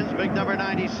Trojans, big number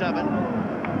 97.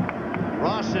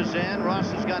 Ross is in.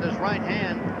 Ross has got his right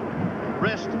hand,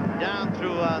 wrist down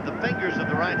through the fingers of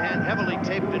the right hand, heavily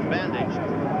taped and bandaged.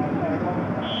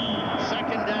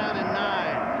 2nd down and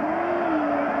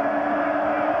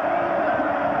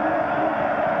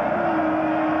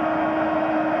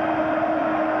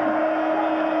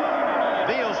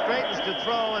 9. Veal straightens to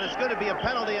throw, and it's going to be a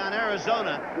penalty on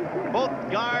Arizona.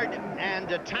 Both guard and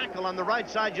tackle on the right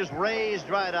side just raised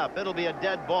right up. It'll be a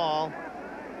dead ball.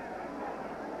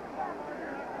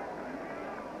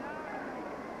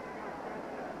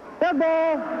 Dead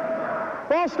ball.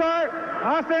 Ball start.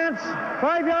 Offense.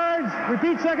 5 yards.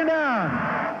 Repeat 2nd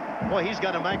down. Boy, he's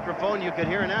got a microphone you could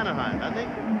hear in Anaheim, hasn't he?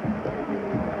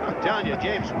 I'm telling you,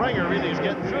 James Springer really is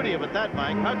getting through to you with that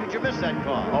mic. How could you miss that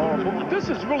call? Oh, but this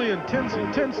is really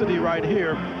intensity right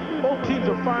here. Both teams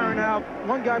are firing out.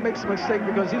 One guy makes a mistake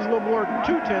because he's a little more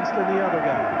too tense than the other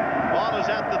guy. Ball is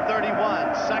at the 31.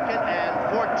 2nd and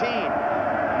 14.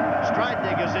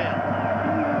 Stridnig is in.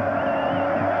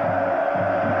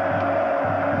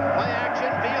 Play action.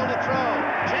 Veal to throw.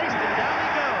 Chased him. Down he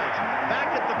goes.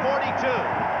 Back at the 42.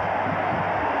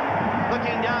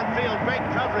 Looking downfield. Great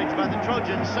coverage by the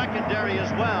Trojans secondary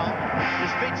as well. His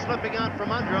feet slipping out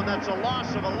from under him. That's a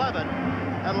loss of 11.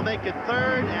 That'll make it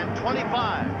 3rd and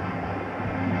 25.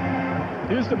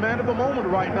 Here's the man of the moment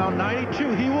right now,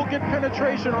 92. He will get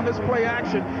penetration on this play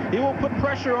action. He will put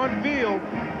pressure on Veal.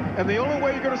 And the only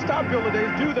way you're going to stop Veal today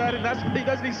is do that, and that's what he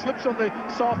does. He slips on the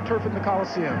soft turf in the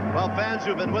Coliseum. Well, fans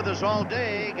who've been with us all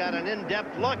day got an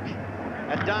in-depth look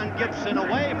at Don Gibson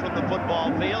away from the football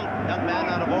field. Young man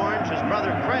out of Orange. His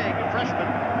brother Craig, a freshman,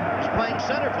 is playing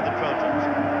center for the Trojans.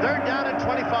 3rd down and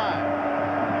 25.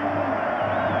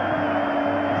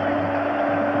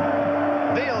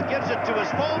 Veal gives it to his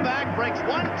fullback, breaks 1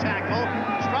 tackle.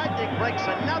 Stridnig breaks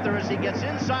another as he gets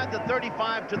inside the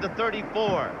 35 to the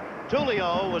 34.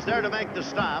 Tulio was there to make the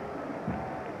stop.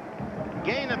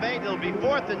 Gain of 8, it'll be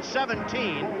 4th and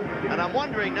 17. And I'm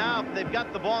wondering now if they've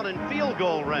got the ball in field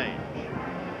goal range.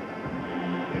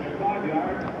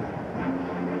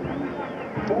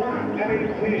 4th and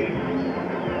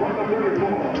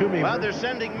 18. Well, they're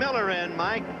sending Miller in,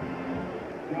 Mike.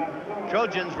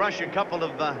 Trojans rush a couple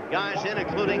of guys in,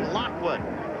 including Lockwood,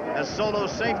 as solo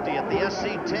safety at the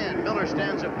SC 10. Miller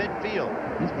stands at midfield.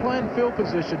 He's playing field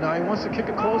position now. He wants to kick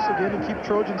it close again and keep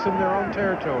Trojans in their own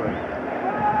territory.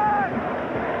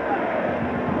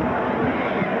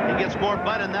 He gets more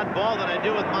bite in that ball than I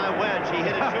do with my wedge. He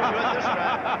hit it too good this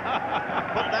round.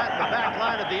 Put that in the back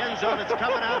line of the end zone. It's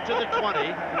coming out to the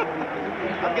 20.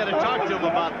 I've got to talk to him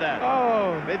about that.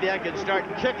 Oh. Maybe I could start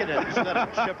kicking it instead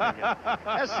of chipping it.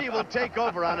 SC will take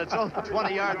over on its own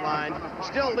 20-yard line,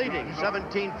 still leading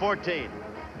 17-14.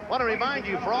 Want to remind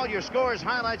you, for all your scores,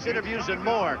 highlights, interviews, and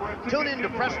more, tune in to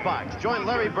Press Box. Join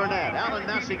Larry Burnett, Alan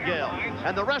Massingale,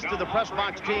 and the rest of the Press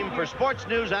Box team for sports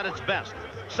news at its best.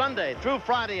 Sunday through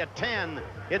Friday at 10,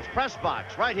 it's Press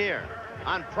Box right here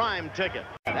on Prime Ticket.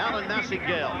 Alan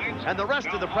Massingale and the rest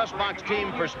of the Press Box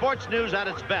team for sports news at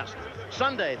its best.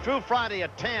 Sunday through Friday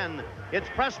at 10, it's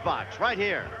Press Box right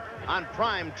here on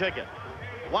Prime Ticket.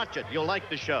 Watch it. You'll like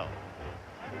the show.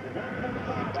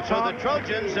 So the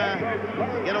Trojans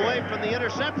get away from the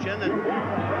interception, and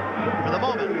for the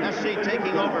moment, SC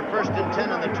taking over 1st and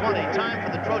 10 on the 20. Time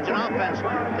for the Trojan offense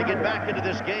to get back into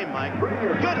this game, Mike.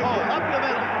 Good hole, up the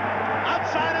middle.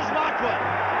 Outside is Lockwood.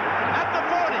 At the 40.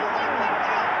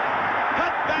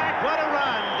 Cut back, what a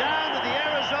run. Down to the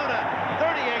Arizona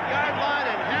 38-yard line,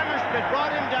 and Hammersmith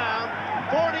brought him down.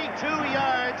 42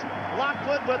 yards.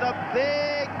 Lockwood with a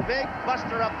big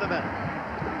buster up the middle.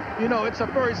 You know, it's a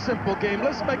very simple game.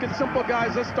 Let's make it simple,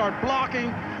 guys. Let's start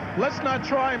blocking. Let's not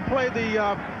try and play the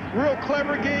real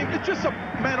clever game. It's just a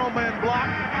man-on-man block.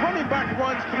 Running back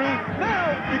runs through.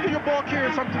 Now, you get your ball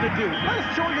carrier something to do. Let's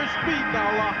show your speed now,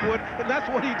 Lockwood. And that's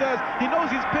what he does. He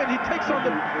knows he's pinned. He takes on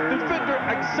the defender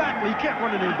exactly. He can't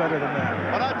run it any better than that.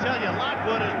 But I'll tell you,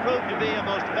 Lockwood has proved to be a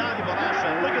most valuable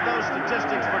asset. Look at those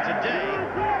statistics for today,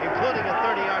 including a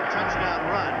 30-yard touchdown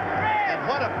run. And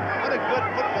what a good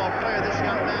football player this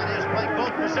young man is, playing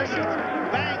both positions.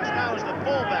 Bangs now is the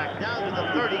fullback down to the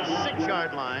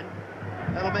 36-yard line.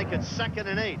 That'll make it 2nd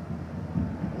and 8.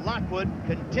 Lockwood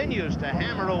continues to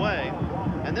hammer away,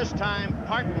 and this time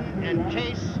Parton and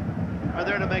Case are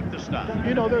there to make the stop.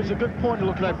 You know, there's a good point to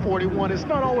look at 41. It's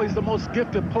not always the most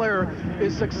gifted player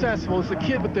is successful. It's the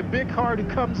kid with the big heart who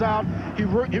comes out. He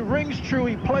rings true.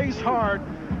 He plays hard.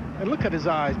 And look at his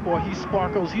eyes. Boy, he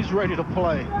sparkles. He's ready to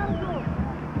play.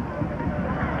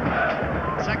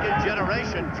 Second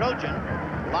generation Trojan.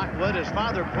 Lockwood, his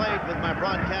father played with my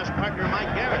broadcast partner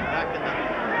Mike Garrett back in the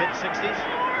mid-60s.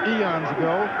 Eons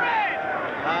ago.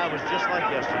 It was just like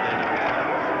yesterday.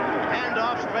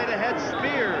 Handoff straight ahead.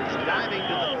 Spears diving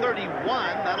to the 31.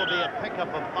 That'll be a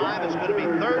pickup of 5. It's going to be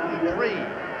 3rd and 3.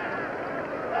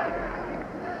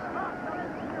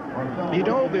 You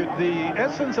know, the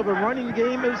essence of a running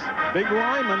game is big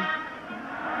linemen.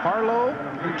 Harlow,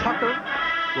 Tucker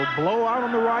will blow out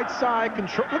on the right side.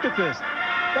 Control. Look at this.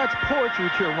 That's poetry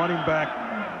to a running back.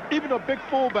 Even a big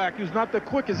fullback who's not the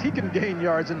quickest, he can gain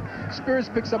yards, and Spears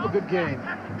picks up a good gain.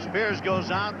 Spears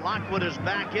goes out. Lockwood is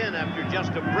back in after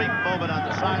just a brief moment on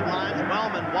the sidelines.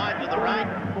 Wellman wide to the right.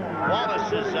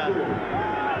 Wallace is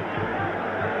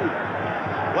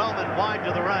Wellman wide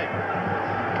to the right.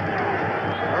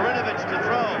 Marinovich to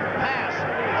throw. Pass.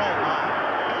 Oh, my.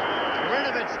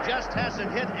 Marinovich just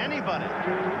hasn't hit anybody.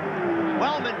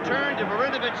 Wellman turned, and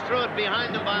Marinovich threw it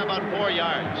behind him by about 4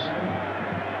 yards.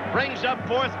 Brings up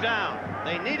 4th down.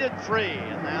 They needed 3,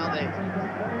 and now they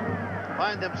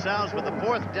find themselves with a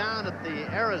 4th down at the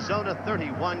Arizona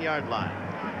 31-yard line.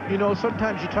 You know,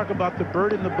 sometimes you talk about the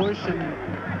bird in the bush and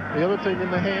the other thing in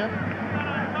the hand.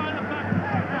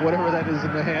 Whatever that is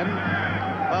in the hand.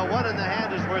 Well, 1 in the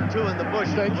hand is worth 2 in the bush.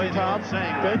 Thank you, Tom.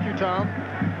 Thank you, Tom.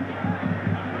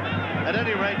 At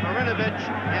any rate, Marinovich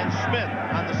and Smith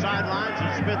on the sidelines,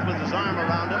 and Smith with his arm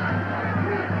around him.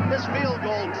 This field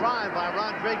goal try by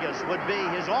Rodriguez would be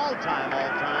his all-time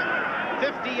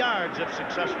 50 yards if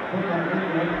successful.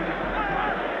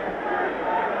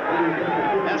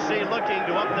 SC looking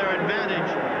to up their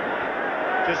advantage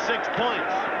to 6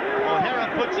 points. O'Hara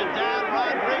puts it down.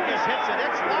 Rodriguez hits it.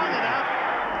 It's long enough.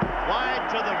 Wide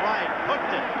to the right.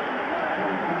 Hooked it.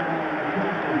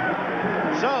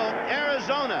 So,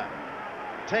 Arizona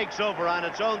takes over on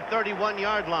its own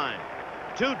 31-yard line.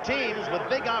 2 teams with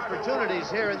big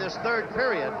opportunities here in this 3rd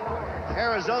period.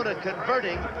 Arizona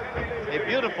converting a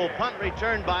beautiful punt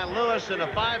return by Lewis and a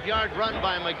 5-yard run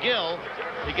by McGill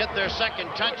to get their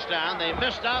 2nd touchdown. They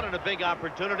missed out on a big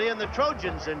opportunity, and the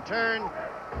Trojans in turn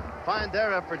find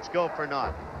their efforts go for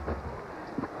naught.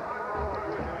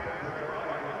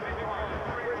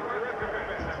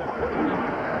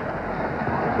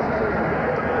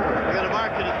 They're going to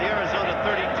mark it at the Arizona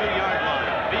 32-yard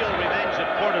line. Beal remains at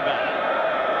quarterback.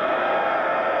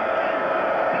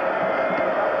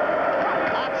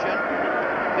 Option.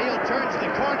 Beal turns the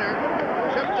corner.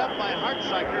 Tripped up by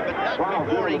Hartzyker, but not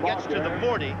before he gets to the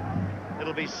 40.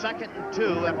 It'll be 2nd and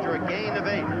 2 after a gain of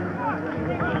 8.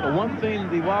 The one thing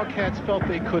the Wildcats felt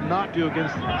they could not do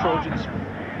against the Trojans'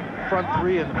 front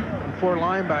 3 and 4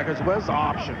 linebackers was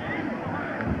option.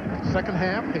 Second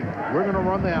half, hey, we're going to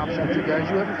run the option with you guys.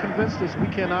 You haven't convinced us we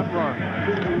cannot run.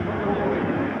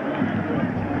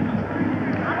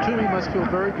 Toomey must feel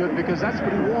very good because that's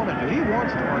what he wanted to do. He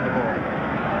wants to run the ball.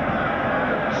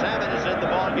 Salmon is in the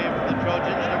ball game for the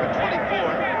Trojans, number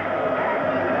 24.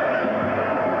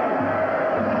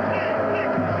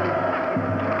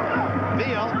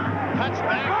 Veal cuts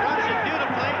back, runs it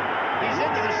beautifully. He's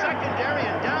into the secondary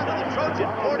and down to the Trojan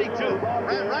 42.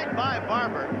 Ran right by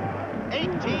Barber.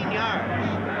 18 yards.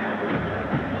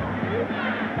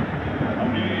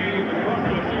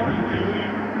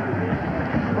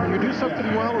 When you do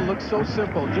something well, it looks so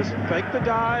simple. Just fake the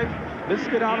dive. Let's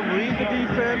get out and read the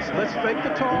defense. Let's fake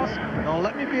the toss. Now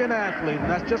let me be an athlete. And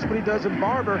that's just what he does. And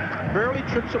Barber barely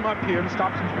trips him up here and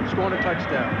stops him from scoring a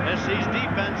touchdown. SC's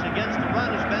defense against the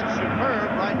run has been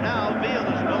superb. Right now, Veal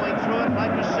is going through it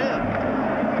like a sieve.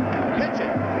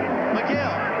 Pitching.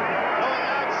 McGill going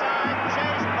outside,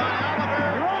 chased by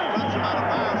Oliver. Runs him out of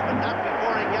bounds, but not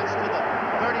before he gets to the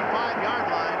 35-yard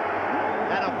line.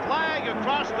 And a flag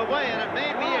across the way, and it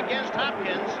may be against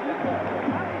Hopkins.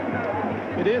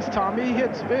 It is, Tom. He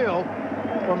hits Veal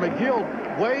or McGill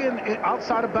way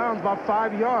outside of bounds, about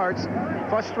 5 yards.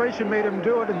 Frustration made him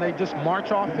do it, and they just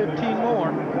march off 15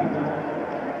 more.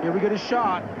 Here we get a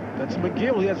shot. That's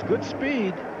McGill. He has good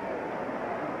speed.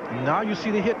 And now you see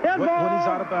the hit when he's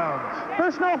out of bounds.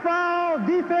 Personal foul,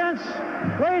 defense,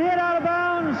 late hit out of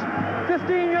bounds,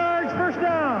 15 yards, first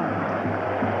down.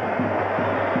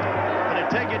 Going to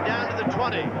take it down to the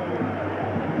 20.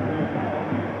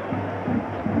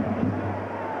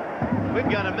 We've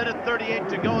got 1:38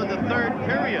 to go in the 3rd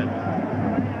period.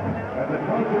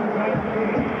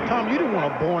 Tom, you didn't want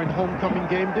a boring homecoming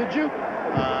game, did you?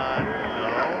 No.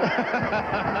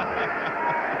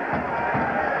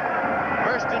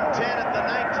 1st and 10 at the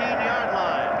 19-yard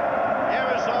line.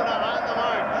 Arizona on the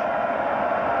march.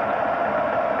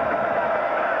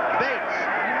 Bates.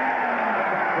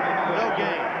 No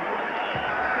gain.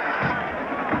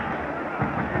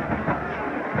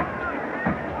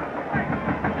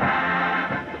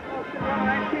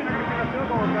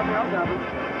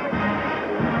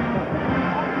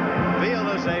 Veal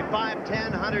is a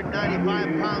 5'10",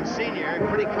 195-pound senior,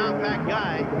 pretty compact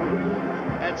guy,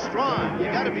 and strong. You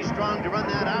got to be strong to run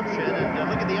that option, and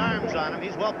look at the arms on him.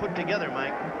 He's well put together,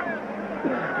 Mike.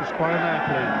 He's quite an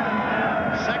athlete.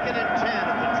 2nd and 10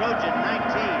 at the Trojan 19.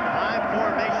 High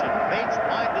formation. Bates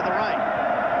wide to the right.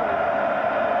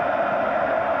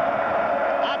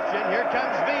 Option. Here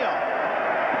comes Veal.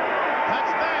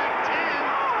 Cuts back. 10,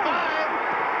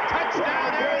 5. Touchdown,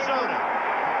 Arizona.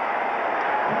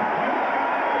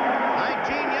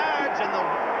 19 yards, and the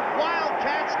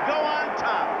Wildcats go on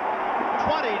top.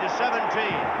 20-17.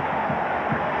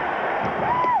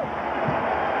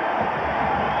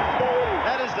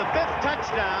 That is the 5th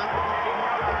touchdown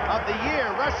of the year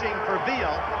rushing for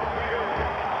Veal.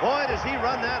 Boy, does he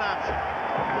run that option.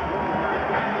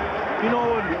 You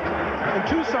know, in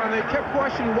Tucson, they kept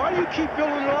questioning, why do you keep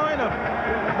filling the lineup?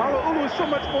 Mala'ulu is so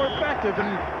much more effective.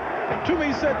 And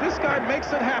Toomey said, this guy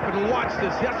makes it happen. Watch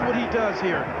this. That's what he does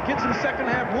here. Gets in the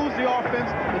second half, moves the offense,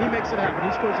 and he makes it happen.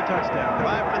 He scores a touchdown.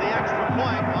 Drive for the extra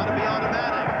point. Ought to be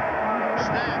automatic.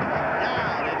 Snap.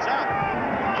 Down. It's up.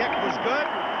 Kick was good.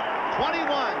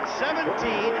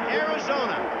 21-17,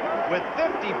 Arizona. With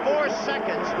 54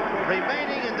 seconds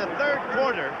remaining in the 3rd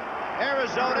quarter,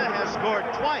 Arizona has scored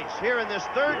twice here in this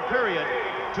 3rd period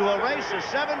to erase a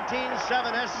 17-7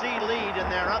 SC lead, and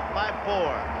they're up by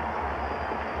 4.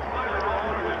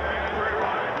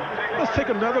 Let's take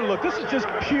another look. This is just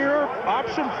pure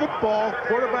option football.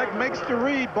 Quarterback makes the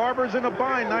read. Barber's in a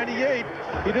bind, 98.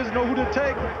 He doesn't know who to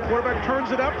take. Quarterback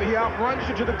turns it up. He outruns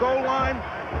you to the goal line.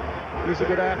 He's a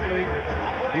good athlete.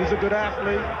 He's a good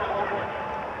athlete.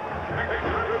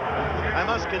 I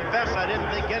must confess, I didn't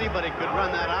think anybody could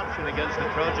run that option against the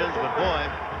Trojans, but boy,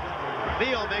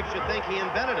 Veal makes you think he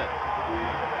invented it.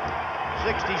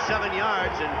 67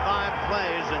 yards in 5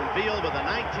 plays, and Veal with a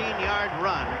 19-yard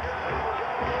run.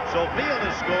 So Veal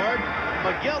has scored,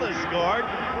 McGill has scored,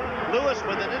 Lewis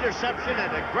with an interception and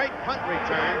a great punt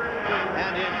return.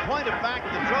 And in point of fact,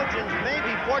 the Trojans may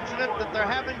be fortunate that there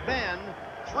haven't been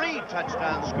 3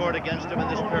 touchdowns scored against them in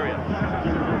this period.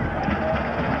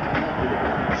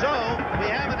 So we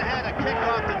haven't had a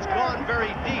kickoff that's gone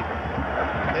very deep.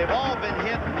 They've all been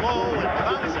hit low and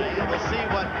bouncing, and we'll see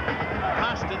what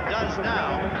Costin does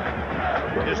now.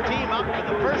 His team up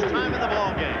for the first time in the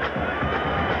ballgame.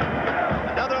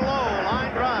 Another low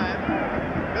line drive.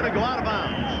 Going to go out of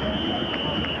bounds.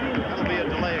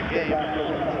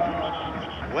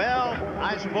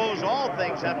 I suppose all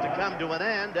things have to come to an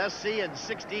end. SC in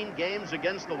 16 games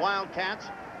against the Wildcats.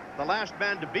 The last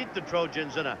man to beat the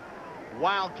Trojans in a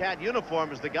Wildcat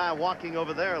uniform is the guy walking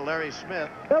over there, Larry Smith.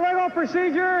 Illegal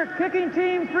procedure, kicking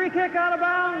team, free kick out of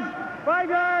bounds, 5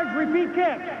 yards, repeat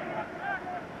kick.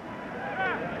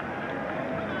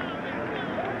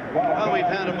 Well, we've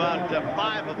had about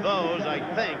 5 of those, I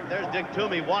think. There's Dick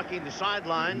Toomey walking the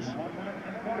sidelines.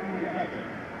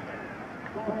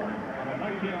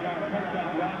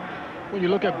 When you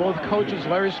look at both coaches,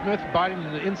 Larry Smith biting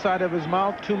the inside of his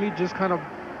mouth, Toomey just kind of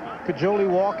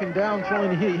cajoling walking down,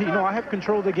 feeling I have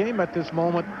control of the game at this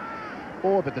moment.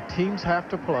 Oh, but the teams have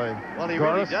to play. Well, he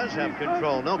really does have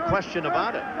control, no question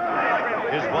about it.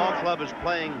 His ball club is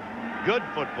playing good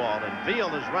football, and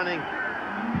Veal is running.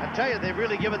 I tell you, they've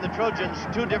really given the Trojans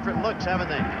 2 different looks, haven't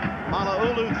they?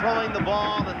 Mala'ulu throwing the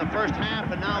ball in the first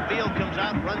half, and now Veal comes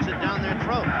out and runs it down their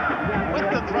throat. With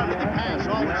the threat of the pass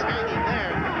always hanging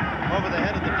there over the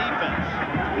head of the defense.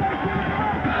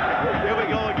 Here we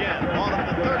go again. Ball at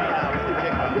the 30 now for the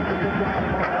kickoff.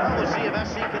 Well, we'll see if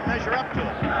SC can measure up to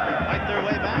it. Fight their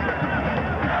way back.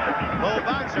 Low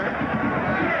bouncer.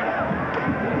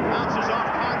 Bounces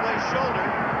off Conway's shoulder.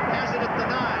 Has it at the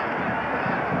 9.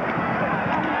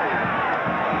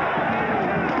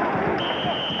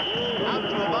 Out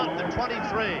to about the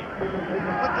 23.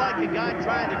 Looked like a guy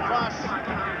trying to cross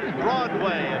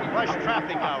Broadway at rush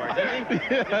traffic hour, didn't he?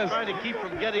 Yes. Just trying to keep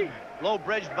from getting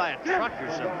low-bridged by a truck or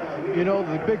something. You know,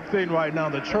 the big thing right now,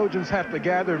 the Trojans have to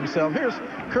gather themselves. Here's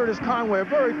Curtis Conway, a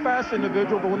very fast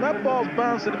individual, but when that ball's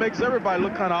bouncing, it makes everybody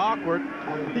look kind of awkward.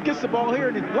 He gets the ball here,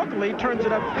 and luckily he turns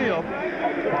it upfield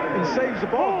and saves the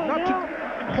ball. Not too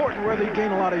important whether he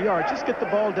gain a lot of yards. Just get the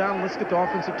ball down, and let's get the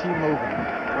offensive team moving.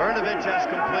 Brnovich has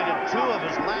completed 2 of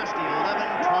his last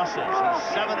 11 tosses. He's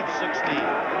 7 of 16.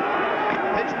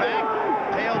 Pitch back,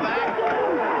 tail back,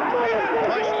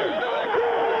 Cloister.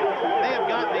 They have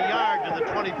gotten a yard to the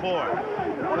 24.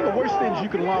 One of the worst things you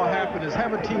can allow happen is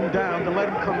have a team down to let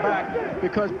them come back,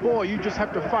 because, boy, you just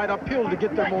have to fight uphill to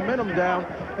get their momentum down,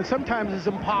 and sometimes it's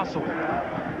impossible.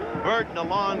 Burton,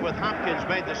 along with Hopkins,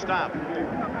 made the stop.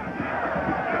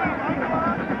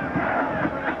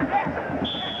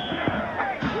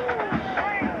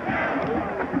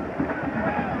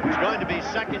 It's going to be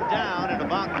second down and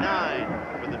about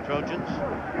 9 for the Trojans.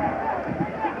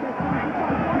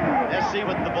 SC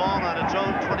with the ball on its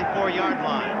own 24-yard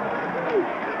line.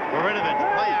 Marinovich,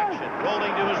 play action,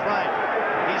 rolling to his right.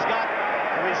 He's got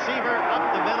a receiver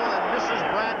up the middle and misses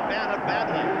Brad Banna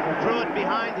badly. Threw it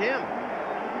behind him.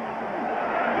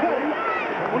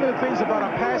 One of the things about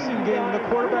a passing game when the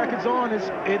quarterback is on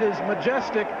is it is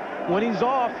majestic. When he's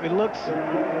off, it looks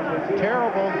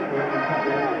terrible.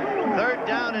 Third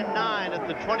down and 9 at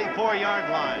the 24-yard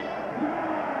line.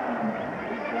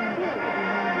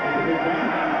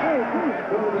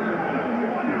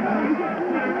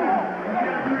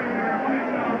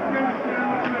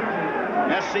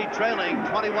 SC trailing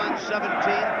 21-17,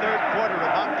 third quarter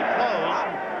about to close.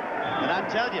 And I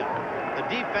tell you, the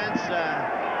defense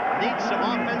needs some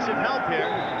offensive help here.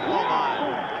 Oh my.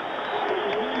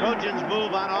 Trojans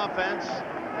move on offense.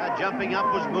 Jumping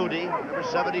up was Moody, number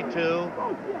 72.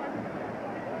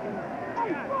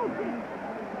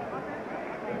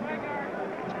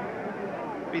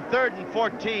 Be third and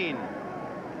 14.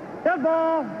 Good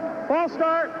ball. Ball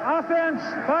start. Offense.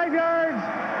 5 yards.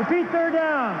 Repeat third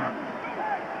down.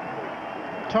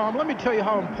 Tom, let me tell you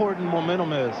how important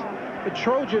momentum is. The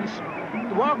Trojans,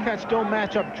 the Wildcats don't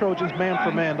match up Trojans man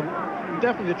for man.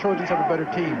 Definitely the Trojans have a better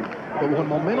team. But when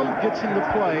momentum gets into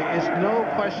play, it's no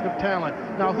question of talent.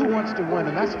 Now, who wants to win?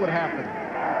 And that's what happened.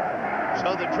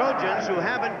 So the Trojans, who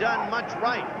haven't done much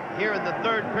right here in the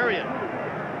third period,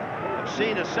 have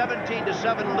seen a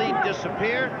 17-7 lead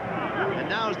disappear. And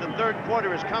now as the third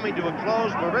quarter is coming to a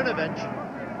close, Marinovich,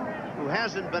 who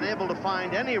hasn't been able to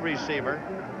find any receiver,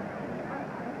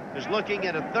 is looking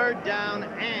at a third down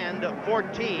and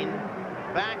 14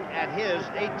 back at his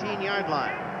 18-yard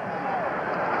line.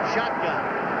 Shotgun.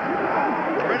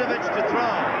 Marinovich to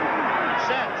throw.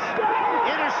 Sets.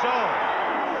 Intersold.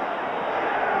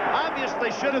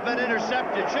 Obviously should have been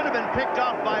intercepted. Should have been picked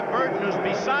off by Burton, who's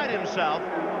beside himself.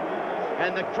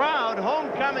 And the crowd,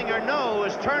 homecoming or no,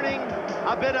 is turning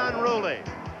a bit unruly.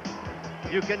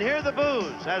 You can hear the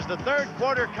boos as the third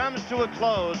quarter comes to a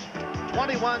close.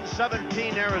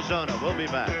 21-17 Arizona. We'll be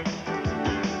back.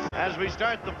 As we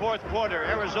start the fourth quarter,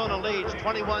 Arizona leads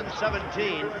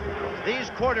 21-17. These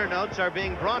quarter notes are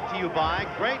being brought to you by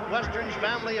Great Western's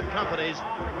family of companies,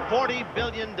 $40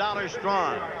 billion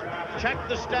strong. Check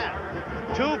the stat.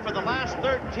 2 for the last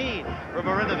 13 for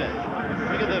Marinovich.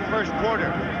 Look at the first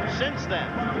quarter. Since then,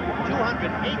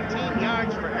 218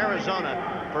 yards for Arizona,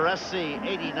 for SC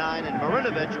 89, and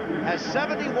Marinovich has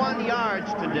 71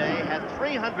 yards today, had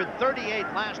 338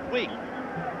 last week.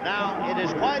 Now, it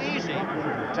is quite easy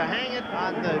to hang it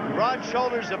on the broad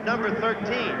shoulders of number 13.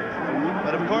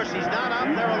 But, of course, he's not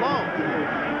out there alone.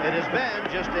 It has been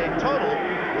just a total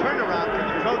turnaround for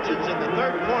the Trojans in the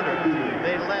third quarter.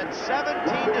 They led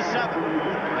 17-7.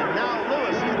 And now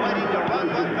Lewis is waiting to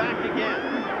run one back again.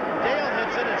 Dale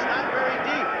hits it. It's not very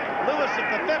deep. Lewis at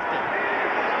the 50.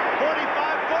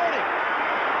 45-40.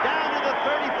 Down to the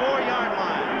 34-yard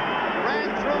line.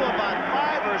 Ran through about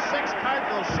 5 or 6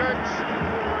 Cardinal shirts.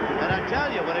 And I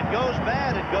tell you, when it goes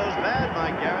bad,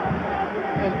 Mike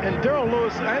Garrett. And Darrell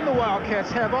Lewis and the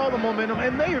Wildcats have all the momentum,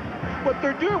 and what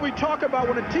they're doing, we talk about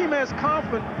when a team has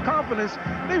confidence,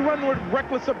 they run with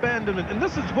reckless abandonment. And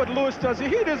this is what Lewis does.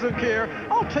 He doesn't care.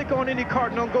 I'll take on any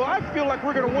Cardinal and go. I feel like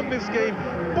we're going to win this game.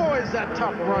 Boy, is that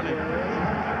tough running.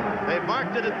 They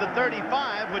marked it at the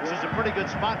 35, which is a pretty good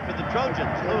spot for the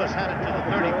Trojans. Lewis had it to the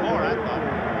 34, I thought.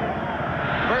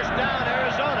 First down,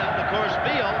 Arizona. And of course,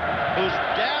 Beal, who's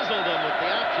dazzled him with the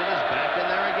option, is back in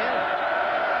there again.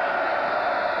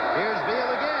 Here's Beal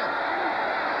again.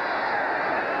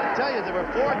 I tell you, there were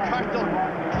 4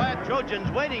 Cardinal-clad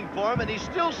Trojans waiting for him, and he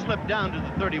still slipped down to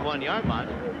the 31-yard line.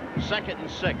 2nd and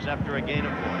 6 after a gain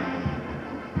of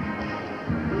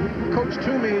 4. Coach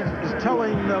Toomey is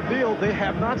telling Beal they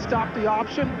have not stopped the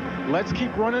option. Let's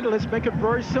keep running it. Let's make it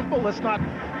very simple. Let's not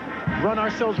run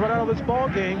ourselves right out of this ball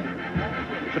game.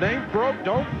 If it ain't broke,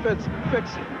 don't fix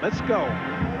it. Let's go.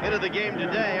 Into the game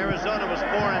today, Arizona was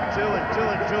 4-2 and 2-2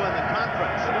 in the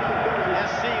conference.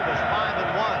 SC was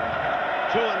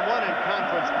 5-1, 2-1 in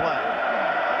conference play.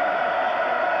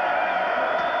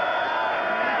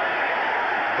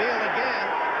 Beal again.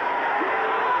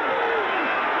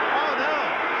 Oh no!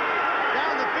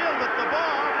 Down the field with the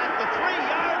ball at the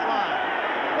 3-yard line.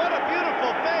 What a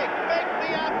beautiful fake! Faked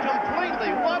me out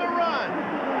completely. What a run!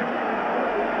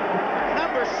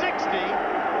 Number 60,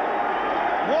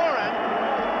 Warren,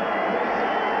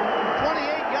 28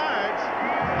 yards.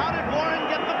 How did Warren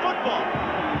get the football?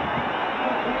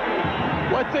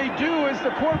 What they do is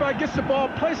the quarterback gets the ball,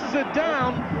 places it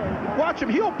down. Watch him.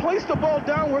 He'll place the ball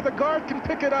down where the guard can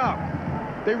pick it up.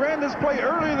 They ran this play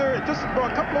earlier there, just a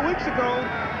couple of weeks ago.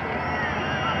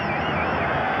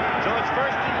 So it's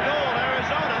 1st and goal,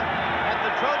 Arizona at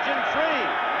the Trojan 3.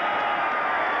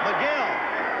 McGill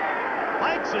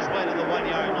fights his way to the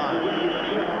 1-yard line.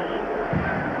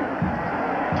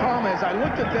 Tom, as I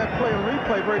looked at that play and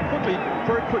replay very quickly,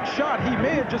 very quick shot, he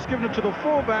may have just given it to the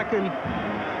fullback, and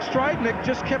Stridnick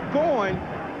just kept going.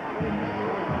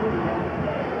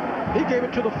 He gave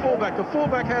it to the fullback. The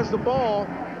fullback has the ball.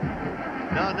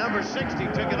 Now number 60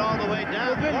 took it all the way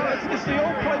down. Well, it's the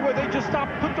old play where they just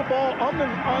put the ball on the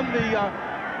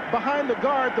behind the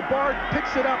guard. The guard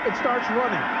picks it up and starts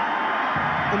running.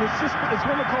 And it's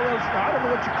one of those, I don't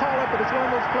know what you call it, but it's one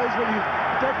of those plays where you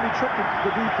definitely trick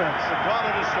the defense. They call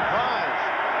it a surprise.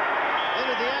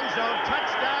 Into the end zone,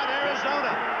 touchdown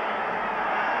Arizona.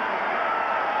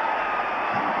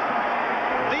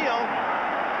 Beal,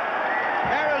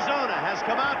 Arizona has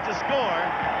come out to score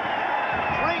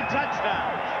 3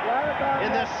 touchdowns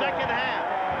in the second half.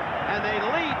 And they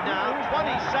lead now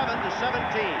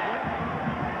 27-17.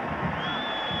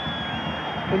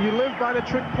 When you live by the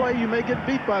trick play, you may get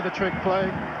beat by the trick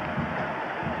play.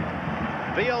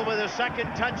 Beal with his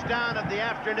 2nd touchdown of the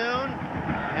afternoon,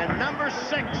 and number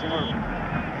 6 for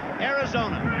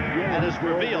Arizona. And is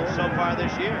for Beal so far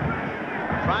this year.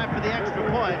 Try for the extra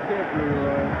point.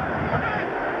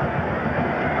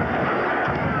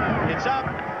 It's up.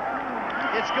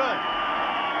 It's good.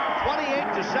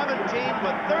 28-17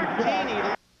 with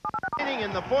 13 remaining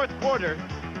in the fourth quarter.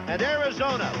 And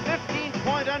Arizona,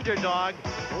 15-point underdog,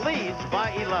 leads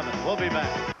by 11. We'll be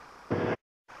back.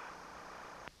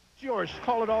 George,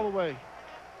 call it all the way.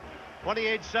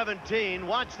 28-17.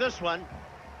 Watch this one.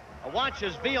 Watch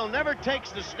as Beal never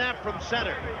takes the snap from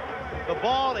center. The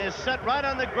ball is set right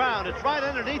on the ground. It's right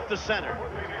underneath the center.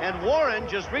 And Warren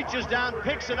just reaches down,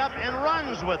 picks it up, and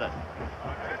runs with it.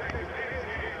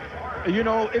 You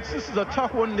know, this is a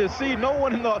tough one to see. No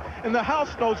one in the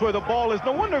house knows where the ball is.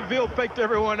 No wonder Beal faked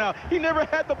everyone out. He never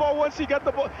had the ball once he got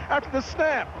the ball after the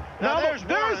snap. Now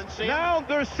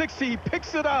there's 60. He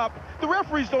picks it up. The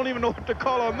referees don't even know what to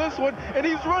call on this one, and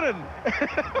he's running.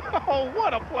 Oh,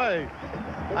 what a play.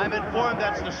 I'm informed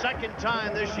that's the second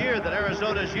time this year that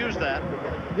Arizona's used that.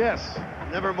 Yes.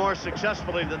 Never more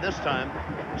successfully than this time.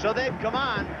 So they've come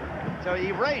on to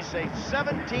erase a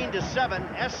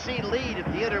 17-7 SC lead at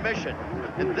the intermission.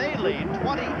 And they lead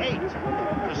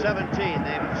 28-17.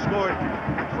 They've scored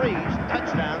 3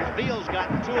 touchdowns. Beal's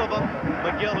gotten 2 of them.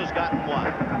 McGill has gotten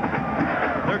 1.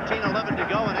 13-11 to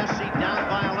go, and SC down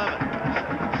by 11.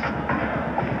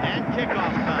 And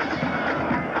kickoff time.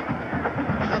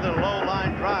 Another low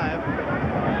line drive.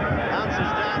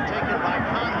 Bounces down, taken by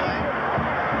Conway.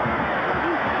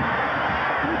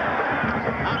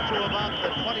 Out to about the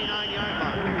 29-yard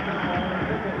line.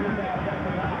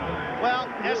 Well,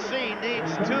 SC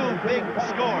needs 2 big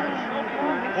scores.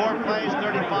 4 plays,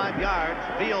 35 yards.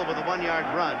 Beal with a 1-yard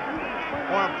run.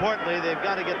 More importantly, they've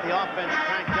got to get the offense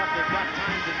cranked up. They've got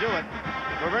time to do it.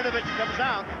 Marinovich comes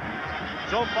out.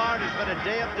 So far, it has been a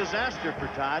day of disaster for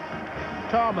Todd.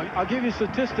 Tom, I'll give you a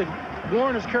statistic.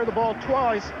 Warren has carried the ball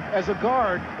twice as a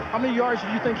guard. How many yards do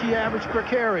you think he averaged per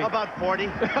carry? About 40.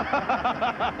 Marinovich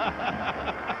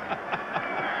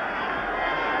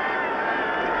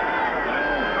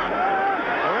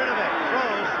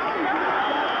throws.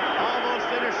 Almost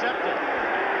intercepted.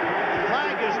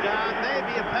 Flag is down.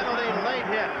 Maybe a penalty, late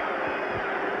hit.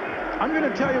 I'm going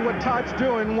to tell you what Todd's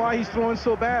doing and why he's throwing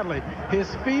so badly.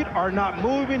 His feet are not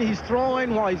moving. He's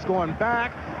throwing while he's going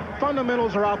back.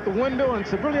 Fundamentals are out the window, and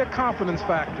it's really a confidence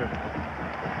factor.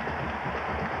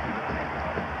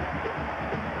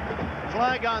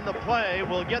 Flag on the play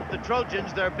will get the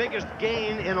Trojans their biggest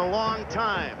gain in a long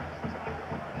time.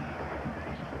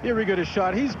 Here we get a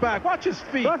shot. He's back. Watch his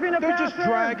feet. They're just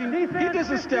dragging. He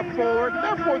doesn't step forward.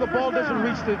 Therefore, the ball doesn't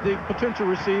reach the potential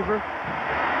receiver.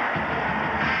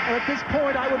 And at this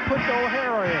point, I would put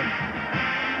O'Hara in.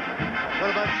 What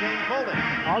about Shane Foley?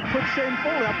 I'll put Shane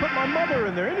Foley. I'll put my mother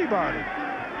in there. Anybody.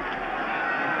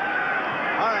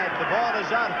 All right, the ball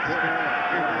is out.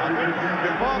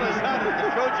 The ball is out at the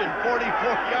Trojan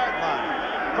 44-yard line.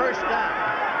 First down.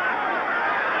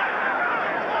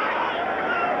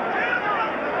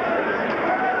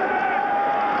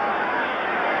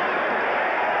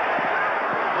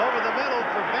 Over the middle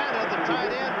for Vanna, the tight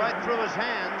end, right through his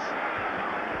hands.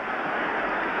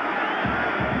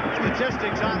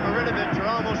 Statistics on Marinovich are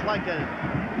almost like a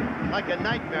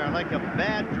nightmare, like a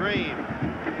bad dream.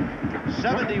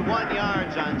 71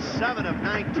 yards on 7 of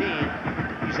 19.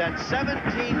 He's had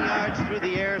 17 yards through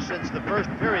the air since the first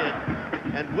period.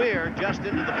 And we're just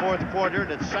into the 4th quarter,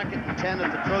 and it's 2nd and 10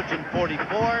 at the Trojan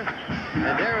 44.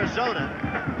 And Arizona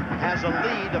has a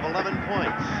lead of 11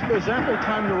 points. There's ample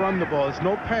time to run the ball. There's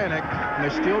no panic, and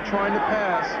they're still trying to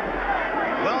pass.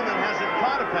 Wellman hasn't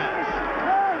caught a pass.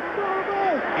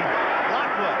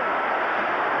 Lockwood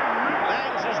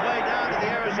bangs his way down to the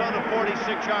Arizona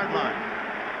 46-yard line.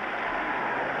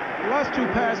 The last 2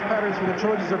 pass patterns for the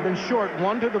Trojans have been short.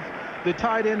 One to the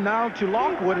tight end, now to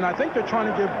Lockwood, and I think they're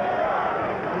trying to give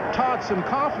Todd some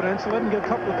confidence, let him get a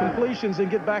couple of completions and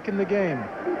get back in the game.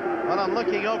 Well, I'm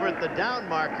looking over at the down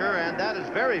marker, and that is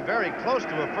very, very close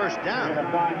to a first down.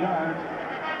 9 yards.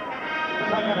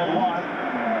 2nd and 1.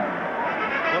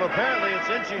 Well, apparently it's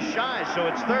inches shy, so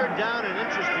it's 3rd down and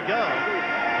inches to go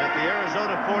at the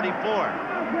Arizona 44.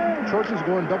 Trojans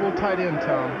going double tight end,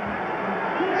 Tom.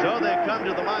 So they come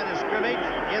to the line of scrimmage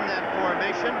in that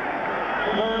formation.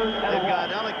 They've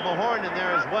got Alec Mahorn in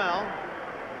there as well.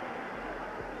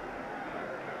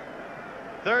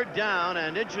 3rd down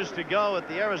and inches to go at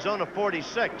the Arizona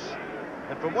 46.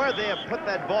 And from where they have put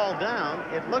that ball down,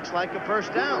 it looks like a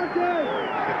first down.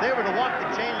 If they were to walk the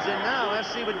chains in now,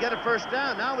 SC would get a first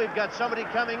down. Now we've got somebody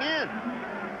coming in.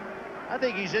 I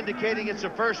think he's indicating it's a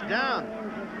first down.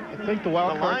 I think the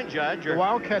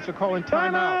Wildcats are calling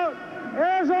timeout.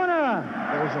 Arizona.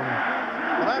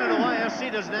 Well, I don't know why SC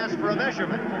doesn't ask for a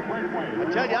measurement. I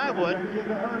tell you, I would.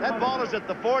 That ball is at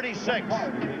the 46.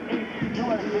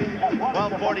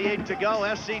 12:48 to go.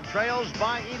 SC trails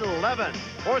by 11.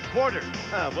 4th quarter.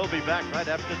 We'll be back right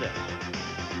after this.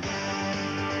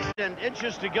 And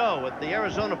inches to go at the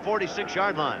Arizona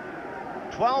 46-yard line.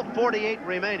 12:48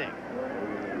 remaining.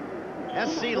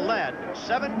 SC led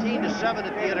 17-7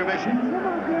 at the intermission.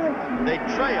 They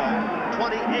trail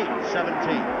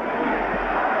 28-17.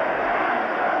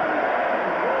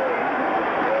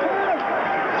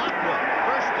 Lockwood,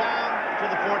 first down to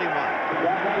the 41.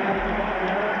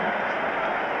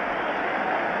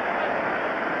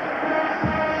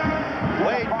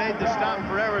 Wade made the stop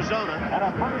for Arizona.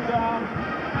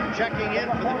 Checking in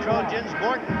for the Trojans,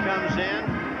 Morton comes in,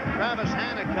 Travis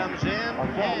Hanna comes in,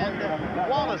 and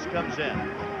Wallace comes in.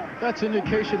 That's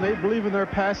indication they believe in their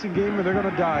passing game and they're going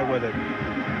to die with it.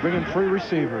 Bringing 3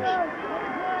 receivers.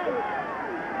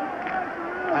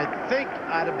 think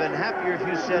I'd have been happier if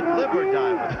you said live or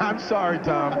die with it. I'm sorry,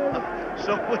 Tom.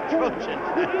 So with Trojan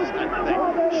fans, I think.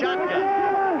 Shotgun.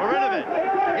 Marinovich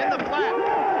in the flat.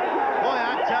 Boy,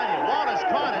 I tell you, Wallace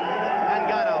caught it and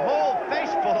got a whole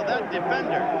face full of that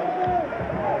defender.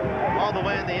 All the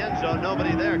way in the end zone,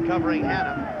 nobody there covering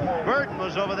Hannah. Burton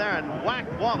was over there and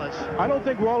whacked Wallace. I don't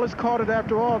think Wallace caught it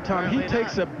after all, Tom. He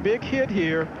takes a big hit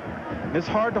here. It's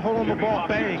hard to hold on the ball.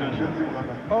 Bang.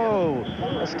 Oh,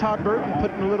 that's Todd Burton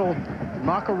putting a little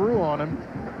knockaroo on him.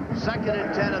 2nd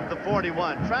and 10 at the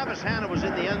 41. Travis Hannah was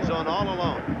in the end zone all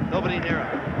alone. Nobody near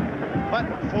him. But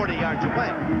 40 yards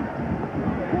away.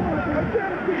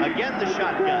 Again the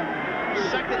shotgun.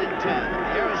 2nd and 10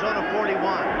 at the Arizona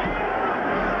 41.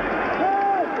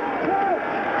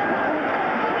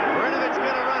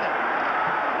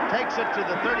 Takes it to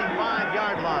the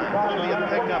 35-yard line. It'll be a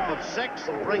pickup of 6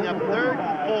 and bring up 3rd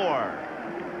and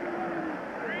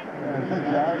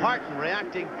 4. Parton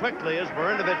reacting quickly as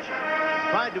Marinovich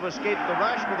tried to escape the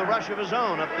rush with a rush of his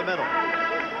own up the middle.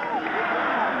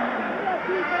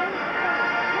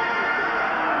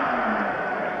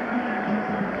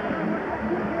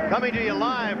 Coming to you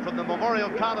live from the Memorial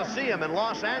Coliseum in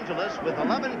Los Angeles with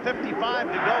 11:55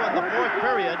 to go in the 4th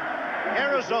period.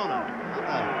 Arizona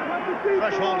on the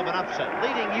threshold of an upset,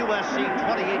 leading USC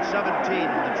 28-17.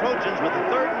 The Trojans with a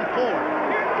 3rd and 4.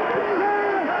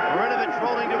 Marinovich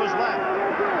rolling to his left.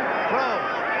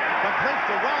 Throws. Complete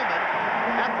to Wellman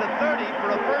at the 30 for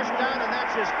a first down, and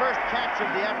that's his first catch of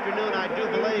the afternoon, I do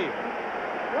believe.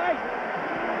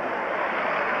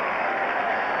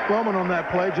 Wellman on that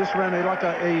play just ran like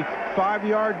a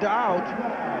 5-yard out.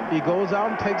 He goes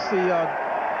out and takes the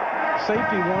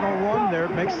safety one-on-one there,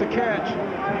 makes the catch.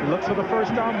 He looks for the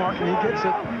first down mark, and he gets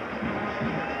it.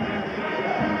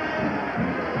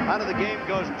 Out of the game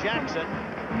goes Jackson.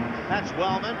 That's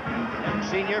Wellman,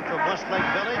 senior from Westlake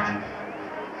Village.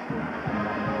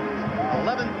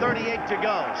 11:38 to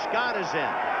go. Scott is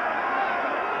in.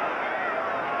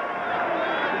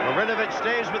 Marinovich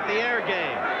stays with the air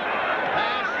game.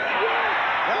 Pass.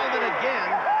 Wellman again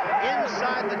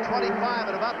inside the 25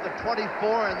 at about the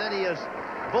 24, and then he is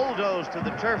bulldozed to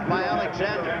the turf by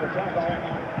Alexander.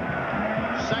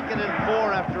 2nd and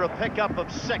 4 after a pickup of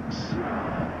 6.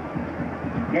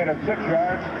 Gain of 6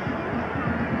 yards.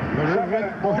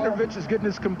 Marinovich is getting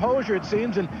his composure, it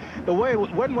seems, and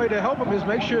one way to help him is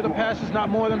make sure the pass is not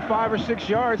more than 5 or 6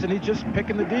 yards, and he's just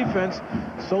picking the defense.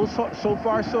 So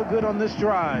far, so good on this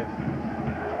drive.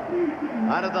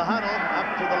 Out of the huddle,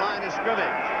 up to the line of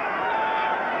scrimmage.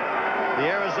 The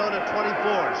Arizona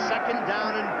 24, 2nd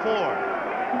down and 4.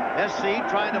 SC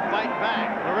trying to fight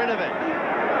back. Marinovich.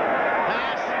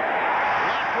 Pass.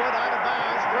 Lockwood out of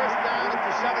bounds. First down at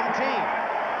the 17.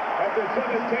 At the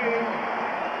 17.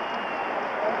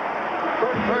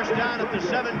 First down at the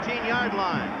 17-yard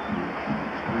line.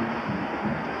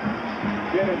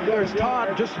 There's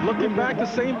Todd just looking back, the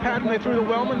same pattern they threw to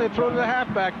Wellman, they throw to the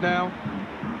halfback now.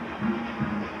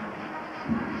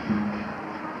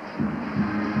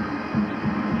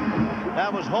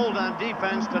 That was hold on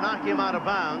defense to knock him out of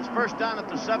bounds. First down at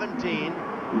the 17.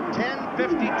 10:52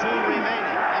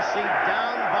 remaining. SC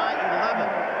down by 11.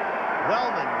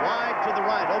 Wellman wide to the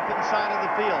right, open side of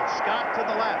the field. Scott to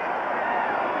the left.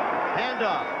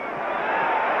 Handoff.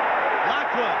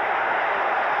 Lockwood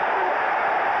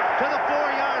to the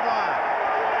 4-yard line.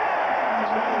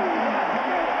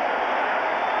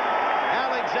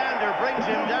 Alexander brings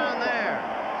him down there.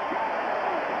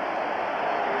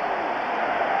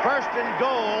 First and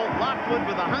goal. Lockwood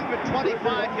with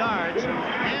 125 yards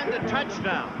and a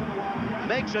touchdown.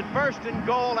 Makes it first and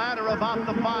goal at or about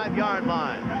the 5-yard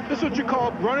line. This is what you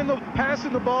call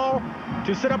passing the ball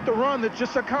to set up the run. That's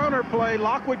just a counter play.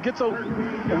 Lockwood gets a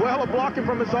well of blocking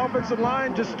from his offensive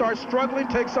line, just starts struggling,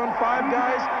 takes on 5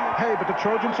 guys. Hey, but the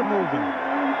Trojans are moving.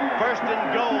 First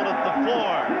and goal at the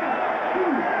 4.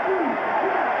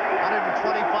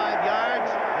 125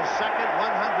 yards, his second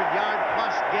 100-yard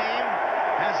plus game.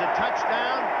 Has a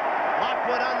touchdown.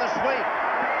 Lockwood on the sweep.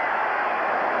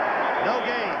 No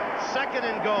gain. 2nd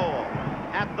and goal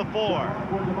at the 4.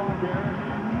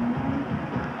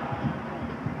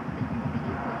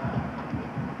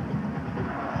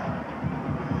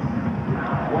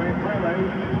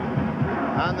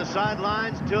 On the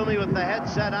sidelines, Toomey with the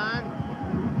headset on.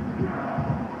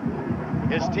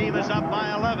 His team is up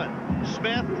by 11.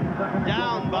 Smith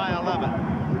down by 11.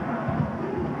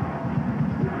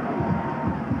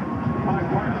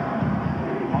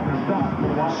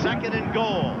 Second and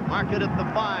goal. Mark it at the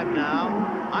 5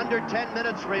 now. Under 10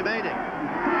 minutes remaining.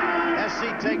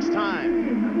 SC takes time.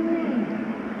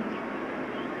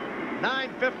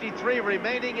 9:53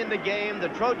 remaining in the game. The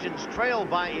Trojans trail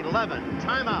by 11.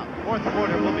 Timeout. Fourth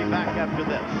quarter. We'll be back after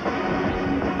this.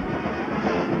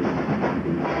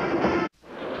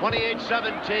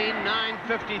 28-17,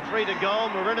 9:53 to go.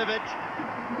 Marinovic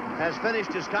has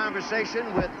finished his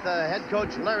conversation with head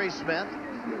coach Larry Smith.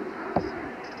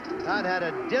 Todd had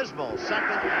a dismal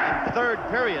second and third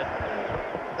period.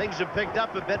 Things have picked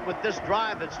up a bit with this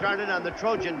drive that started on the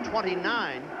Trojan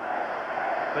 29,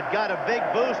 but got a big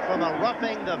boost from a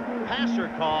roughing the passer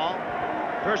call,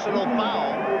 personal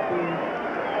foul.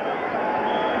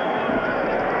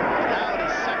 Now it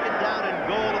is second down and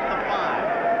goal at the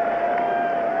 5.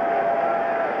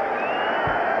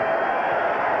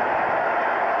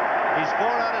 He's 4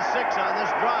 out of 6 on this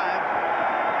drive.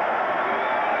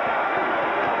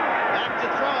 Back to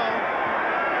throw.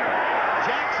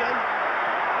 Jackson.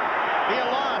 Be a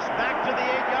loss. Back to the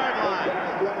 8-yard line.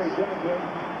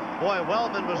 Boy,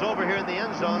 Wellman was over here in the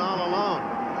end zone all alone.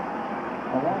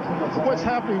 What's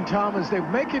happening, Tom, is they're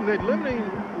limiting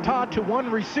Todd to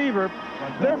one receiver.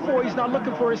 Therefore, he's not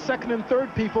looking for his second and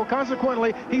third people.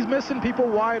 Consequently, he's missing people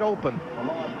wide open.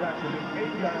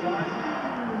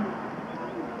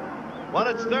 Well,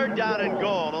 it's third down and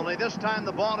goal, only this time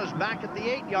the ball is back at the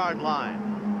 8-yard line.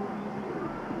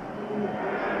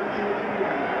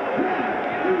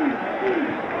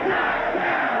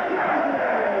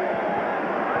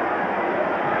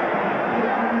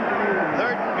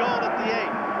 Third and goal at the 8.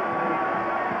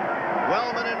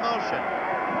 Wellman in motion.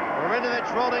 Marinovic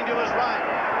rolling to his right.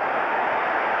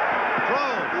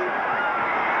 Throws.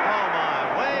 Oh my,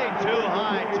 way too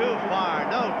high, too far,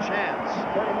 no chance.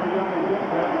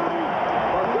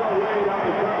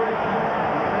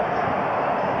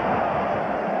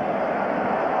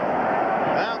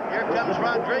 Well, here comes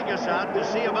Rodriguez out to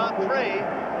see about 3.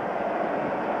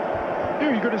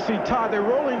 Here you're going to see Todd. They're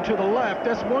rolling to the left.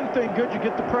 That's one thing good. You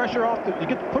get the pressure off. You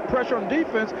get to put pressure on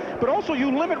defense, but also you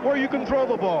limit where you can throw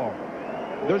the ball.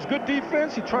 There's good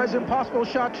defense. He tries an impossible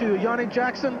shot to Yannick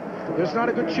Jackson. There's not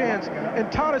a good chance.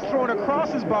 And Todd is throwing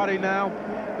across his body now.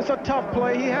 It's a tough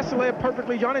play. He has to lay it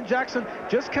perfectly. Yannick Jackson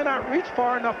just cannot reach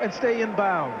far enough and stay in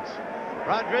bounds.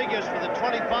 Rodriguez for the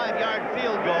 25-yard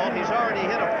field goal. He's already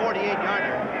hit a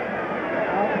 48-yarder.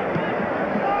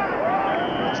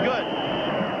 It's good.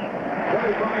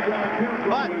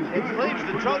 But it leaves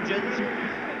the Trojans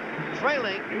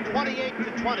trailing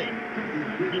 28-20.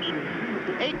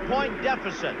 8-point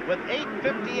deficit with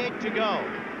 8:58 to go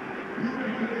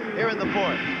here in the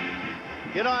fourth.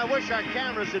 You know, I wish our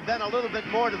cameras had been a little bit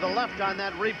more to the left on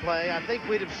that replay. I think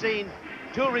we'd have seen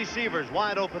 2 receivers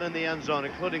wide open in the end zone,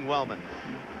 including Wellman.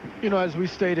 You know, as we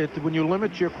stated, when you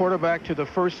limit your quarterback to the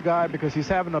first guy because he's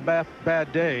having a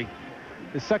bad day,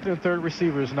 the second and third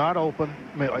receiver is not open,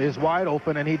 is wide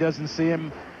open, and he doesn't see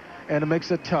him, and it makes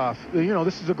it tough. You know,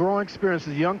 this is a growing experience.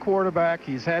 He's a young quarterback.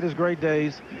 He's had his great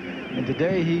days, and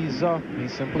today he's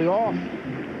simply off.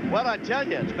 Well, I tell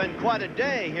you, it's been quite a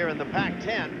day here in the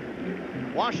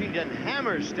Pac-10. Washington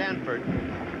hammers Stanford.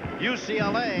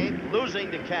 UCLA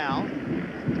losing to Cal.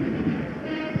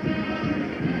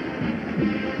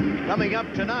 Coming up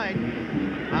tonight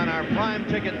on our Prime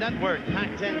Ticket Network,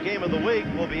 Pac-10 Game of the Week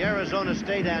will be Arizona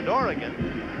State and Oregon.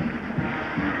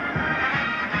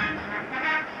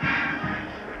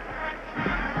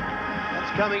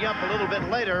 That's coming up a little bit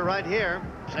later right here,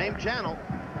 same channel.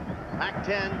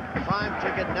 Pac-10 Prime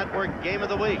Ticket Network Game of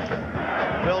the Week.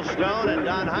 Phil Stone and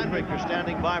Don Heinrich are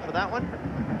standing by for that one.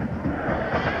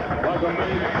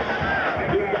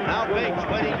 Now Bates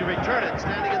waiting to return it,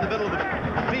 standing in the middle of the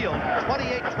field.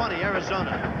 28-20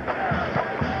 Arizona.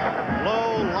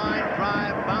 Low line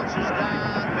drive, bounces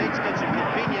down. Bates gets a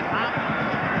convenient hop.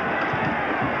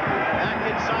 Back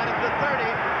inside of the 30.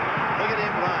 Look at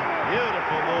him run.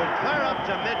 Beautiful move. Clear up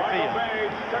to midfield.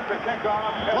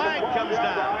 Flag comes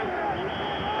down.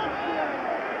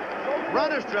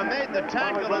 Runnerstra made the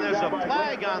tackle, and there's a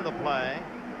flag on the play.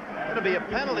 Going to be a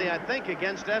penalty, I think,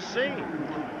 against SC.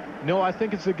 No, I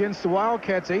think it's against the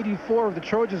Wildcats. 84 of the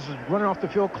Trojans is running off the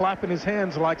field, clapping his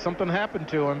hands like something happened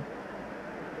to him.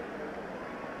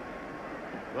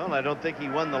 Well, I don't think he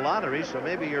won the lottery, so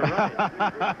maybe you're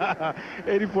right.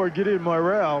 84 Gideon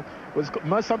Morrell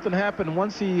must something happen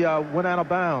once he went out of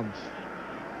bounds.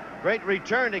 Great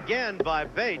return again by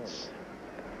Bates.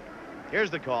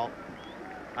 Here's the call,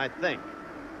 I think.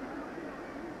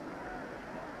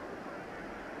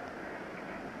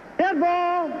 Dead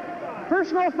ball,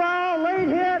 personal foul, late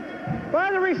hit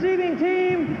by the receiving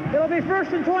team. It'll be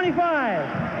 1st and 25.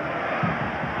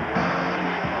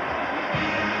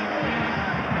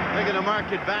 They're going to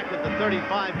mark it back at the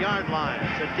 35-yard line.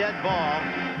 It's a dead ball.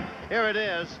 Here it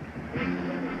is.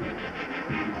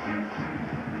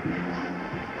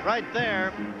 right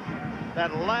there,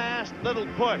 that last little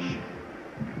push.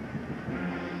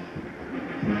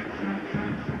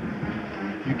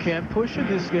 You can't push in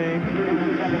this game.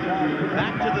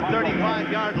 Back to the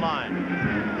 35-yard line.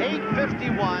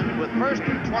 8:51 with 1st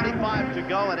and 25 to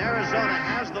go, and Arizona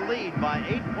has the lead by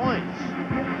 8 points.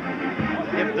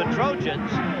 If the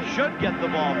Trojans should get the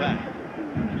ball back,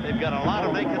 they've got a lot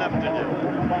of making up to do.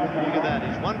 Look at that.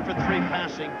 He's 1 for 3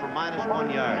 passing for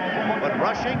 -1 yard. But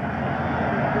rushing,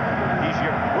 he's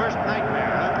your worst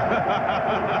nightmare, huh?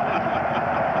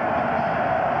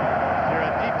 You're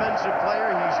a defensive player,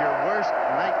 he's your worst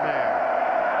nightmare.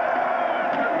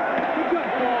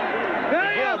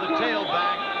 McGill, the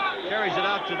tailback, carries it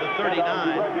out to the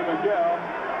 39.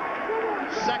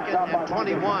 2nd and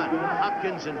 21.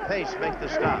 Hopkins and Pace make the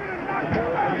stop.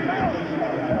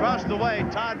 Across the way,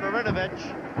 Todd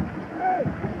Marinovich.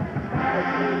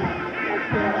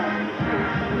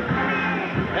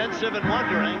 Pensive and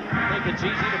wondering. Think it's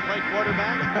easy to play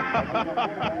quarterback?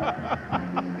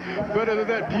 Better than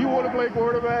that. Do you want to play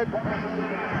quarterback?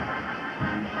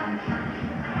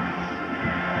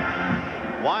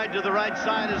 Wide to the right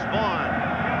side is Vaughn.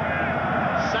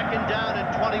 2nd down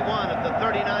and 21 at the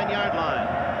 39-yard line.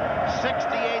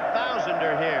 68,000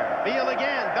 are here. Beal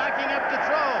again, backing up to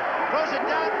throw. Throws it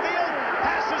downfield.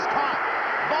 Pass is caught.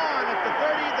 Vaughn at the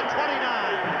 30, the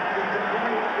 29.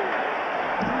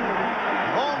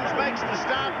 Holmes makes the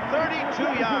stop,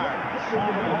 32 yards.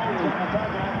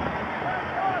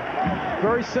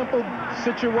 Very simple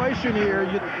situation here.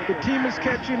 The team is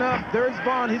catching up. There's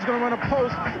Vaughn. He's going to run a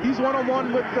post. He's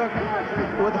one-on-one with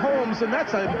Holmes, and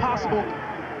that's an impossible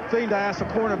thing to ask a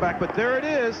cornerback. But there it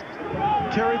is.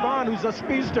 Terry Vaughn, who's a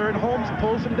speedster, and Holmes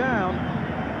pulls him down.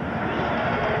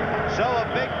 So a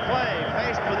big play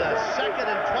faced with a 2nd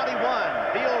and 21.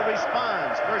 Beal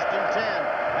responds. 1st and 10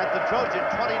 at the Trojan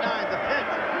 29. The pitch.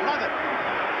 Love it.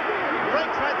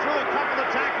 Breaks right through a couple of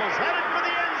tackles. Headed for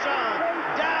the end zone.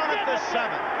 Down at the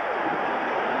 7.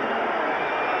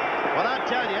 Well, I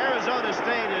tell you, Arizona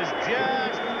State is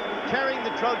just tearing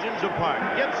the Trojans apart.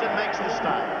 Gibson makes the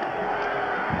stop.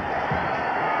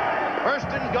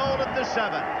 1st and goal at the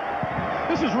 7.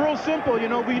 This is real simple. You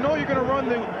know, we know you're going to run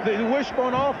the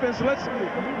wishbone offense.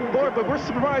 But we're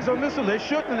surprised on this one. They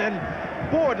shouldn't. And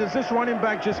boy, does this running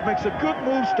back just makes a good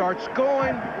move, starts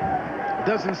going,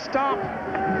 doesn't stop,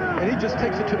 and he just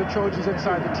takes it to the Trojans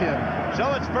inside the 10.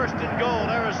 So it's 1st and goal,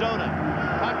 Arizona.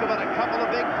 Talk about a couple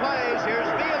of big plays. Here's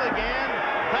Beal again.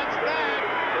 Touchback.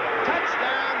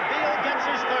 Touchdown. Beal gets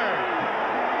his 3rd.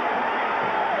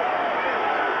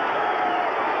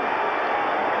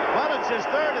 Well, it's his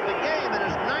 3rd of the game and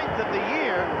his 9th of the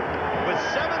year with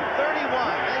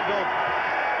 7:31. They go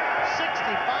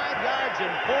 65 yards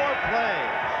in 4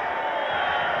 plays.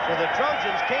 So the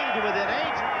Trojans came to within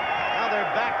 8. Now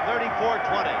they're back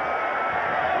 34-20.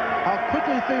 How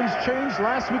quickly things changed.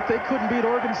 Last week they couldn't beat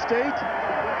Oregon State,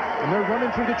 and they're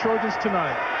running through the Trojans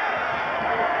tonight.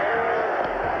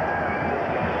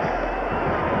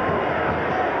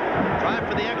 Try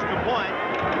for the extra point.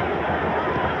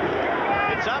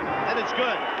 It's up, and it's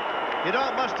good. You know,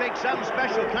 it must take some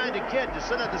special kind of kid to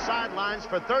sit at the sidelines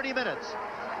for 30 minutes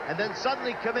and then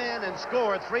suddenly come in and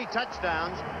score 3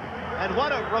 touchdowns. And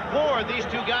what a rapport these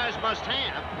two guys must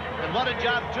have. And what a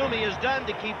job Toomey has done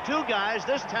to keep 2 guys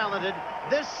this talented,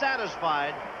 this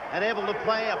satisfied, and able to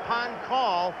play upon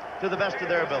call to the best of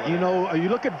their ability. You know, you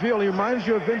look at Veal, he reminds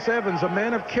you of Vince Evans, a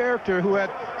man of character who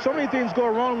had so many things go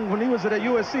wrong when he was at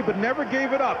USC, but never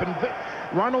gave it up. And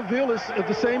Ronald Veal is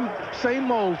the same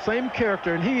mold, same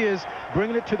character, and he is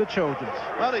bringing it to the Trojans.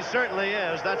 Well, he certainly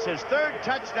is. That's his 3rd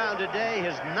touchdown today,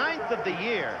 his 9th of the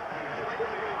year.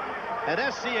 At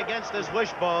SC against this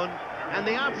wishbone, and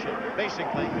the option,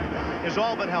 basically, is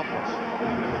all but helpless.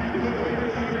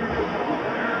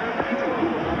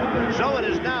 So it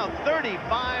is now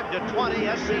 35-20,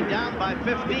 SC down by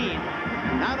 15.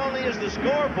 Not only is the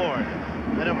scoreboard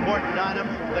an important item,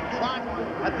 the clock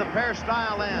at the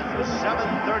peristyle end with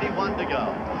 7:31 to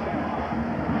go.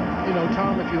 You know,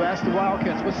 Tom, if you ask the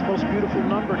Wildcats what's the most beautiful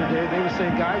number today, they would say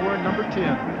guy wearing number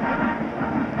 10.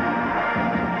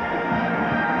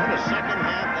 What a second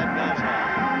half that guy's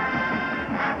had.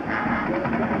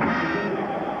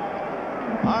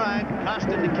 All right,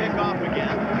 Costin to kick off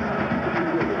again.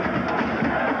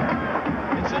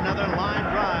 It's another line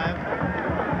drive.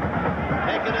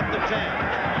 Taken at the 10.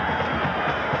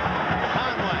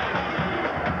 Conway.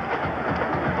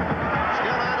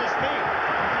 Still on his feet.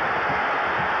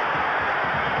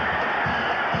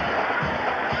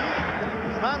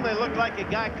 Conway looked like a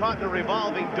guy caught in a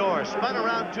revolving door. Spun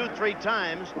around 2-3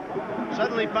 times.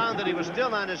 Suddenly found that he was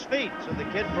still on his feet. So the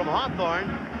kid from Hawthorne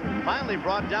Finally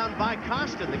brought down by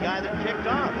Costin, the guy that kicked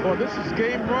off. Well, this is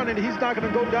game running. He's not going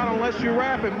to go down unless you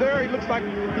wrap him. There, he looks like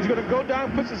he's going to go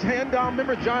down, puts his hand down.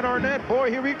 Remember John Arnett?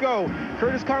 Boy, here we go.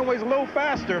 Curtis Conway's a little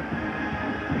faster.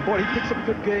 And boy, he picks up a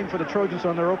good game for the Trojans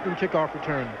on their opening kickoff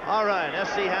return. All right,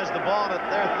 SC has the ball at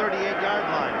their 38-yard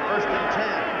line. 1st and 10.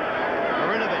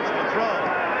 Marinovich to throw.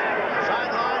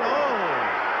 Sideline,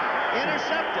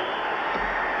 intercepted.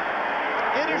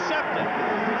 Intercepted.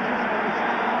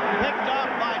 Picked off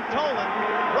by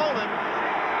Rowland.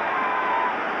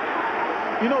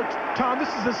 You know, Tom, this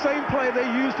is the same play they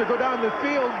used to go down the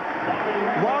field.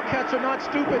 Wildcats are not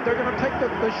stupid. They're going to take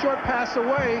the short pass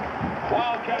away.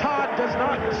 Todd does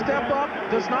not step up,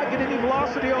 does not get any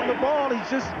velocity on the ball. He's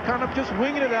just kind of just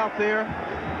winging it out there.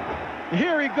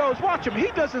 Here he goes. Watch him.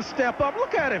 He doesn't step up.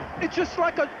 Look at him. It's just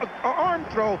like an arm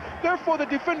throw. Therefore, the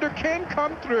defender can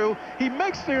come through. He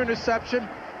makes the interception.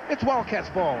 It's Wildcats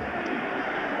ball.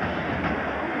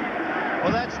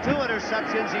 Well, that's 2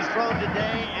 interceptions he's thrown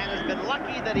today, and has been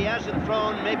lucky that he hasn't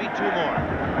thrown maybe 2 more.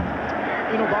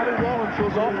 You know, Bobby Wallen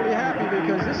feels awfully happy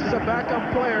because this is a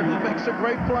backup player who makes a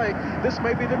great play. This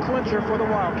may be the clincher for the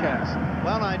Wildcats.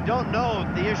 Well, I don't know if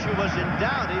the issue was in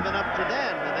doubt even up to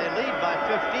then. They lead by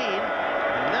 15.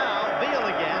 And now, Beal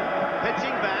again,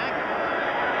 pitching back.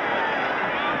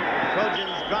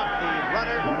 Trojans drop the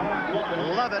runner.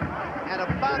 Love it. At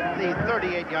about the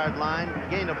 38-yard line,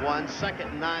 gain of 1, 2nd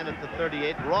and 9 at the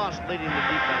 38. Ross leading the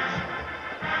defense.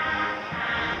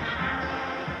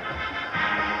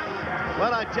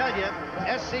 Well, I tell you,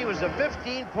 SC was a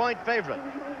 15-point favorite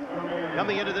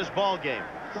coming into this ball game.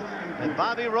 And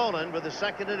Bobby Rowland with the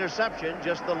 2nd interception,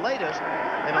 just the latest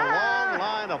in a long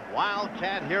line of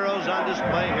Wildcat heroes on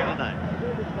display here tonight.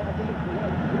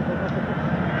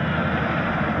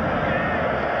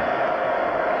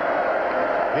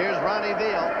 Here's Ronnie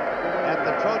Veal at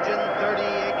the Trojan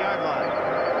 38-yard line.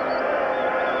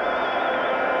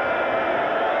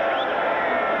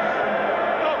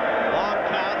 Long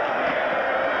count.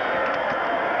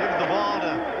 Gives the ball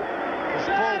to his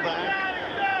fullback.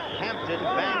 Hampton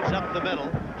bangs up the middle.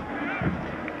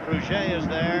 Rouget is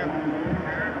there.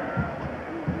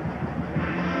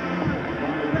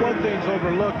 One thing's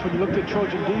overlooked when you look at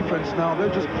Trojan defense now.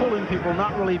 They're just pulling people,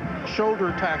 not really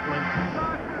shoulder tackling.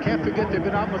 Can't forget they've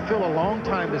been out in the field a long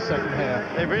time this second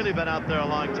half. They've really been out there a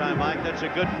long time, Mike. That's a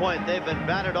good point. They've been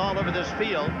battered all over this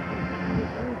field.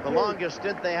 The longest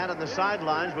stint they had on the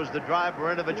sidelines was the drive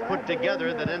Marinovich put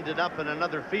together that ended up in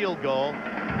another field goal.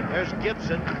 There's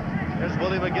Gibson. There's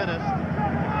Willie McGinnis.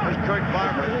 There's Kurt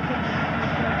Barber.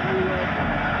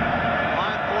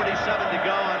 5:47 to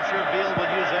go. I'm sure Beal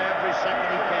will use every second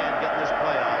he can getting this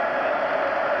play off.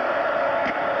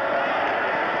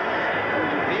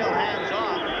 Beal hands off.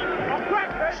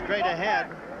 Straight ahead.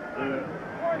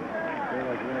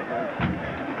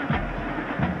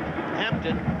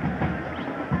 Hampton.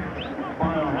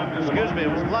 Excuse me,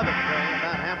 it was Lovett playing,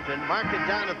 not Hampton. Mark it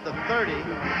down at the 30.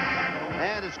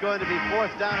 And it's going to be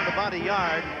 4th down at about a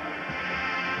yard.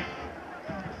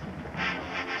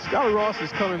 Scott Ross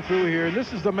is coming through here, and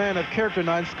this is the man of character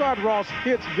 9. Scott Ross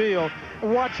hits Veal,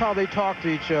 and watch how they talk to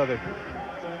each other.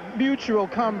 Mutual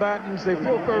combatants. They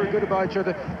feel very good about each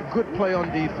other. Good play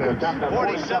on defense.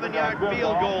 47-yard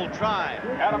field goal try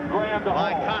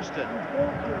by Costin.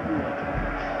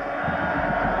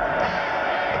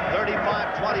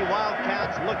 35-20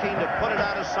 Wildcats looking to put it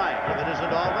out of sight, if it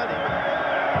isn't already.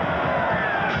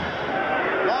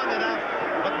 Long enough,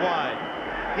 but wide.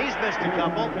 He's missed a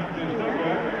couple.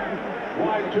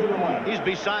 He's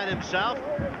beside himself.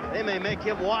 They may make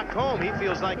him walk home. He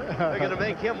feels like they're going to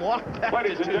make him walk back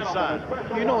to Tucson.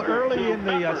 You know, early in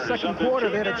the second quarter,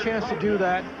 they had a chance to do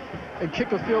that and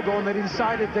kick a field goal, and they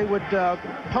decided they would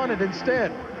punt it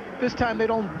instead. This time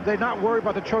they're not worried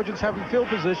about the Trojans having field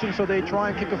position, so they try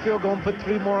and kick a field goal and put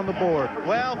 3 more on the board.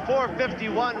 Well,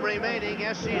 4:51 remaining.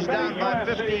 SC's down by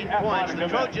 15 points. The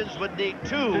Trojans would need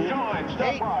 2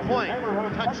 8-point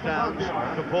touchdowns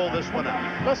to pull this one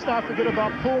out. Let's not forget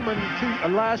about Pullman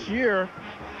last year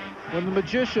when the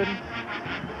Magician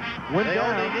went down. They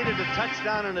only needed a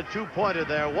touchdown and a 2-pointer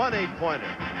there, 1 8-pointer.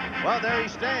 Well, there he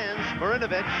stands,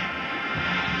 Marinovich.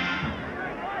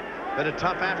 Been a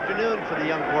tough afternoon for the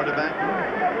young quarterback.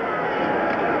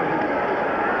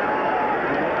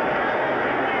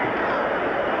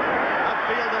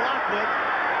 Upfield to Lockwood.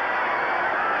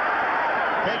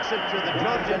 Takes it to the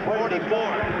Trojan 44.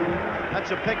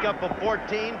 That's a pickup of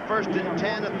 14. 1st and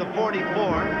 10 at the 44.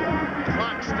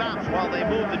 Clock stops while they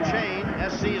move the chain.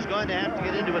 SC is going to have to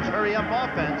get into its hurry-up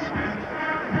offense.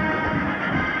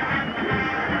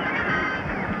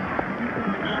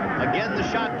 Again, the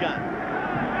shotgun.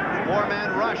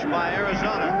 4-man rush by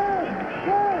Arizona.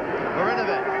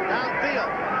 Marinovich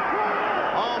downfield.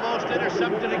 Almost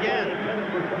intercepted again.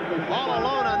 All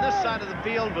alone on this side of the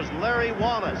field was Larry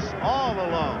Wallace. All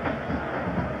alone.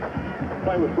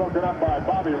 Play was broken up by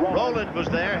Bobby Rowland was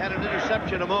there, had an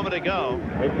interception a moment ago.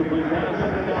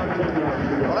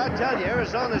 Well, I tell you,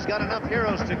 Arizona's got enough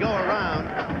heroes to go around.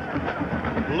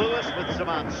 Lewis with some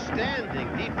outstanding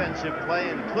defensive play,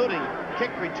 including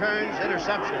kick returns,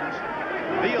 interceptions.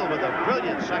 Beal with a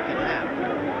brilliant second half.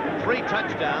 3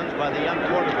 touchdowns by the young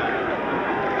quarterback.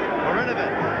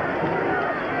 Marinovich.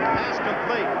 Pass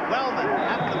complete. Wellman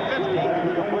at the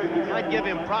 50. I'd give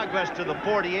him progress to the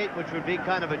 48, which would be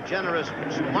kind of a generous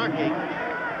marking.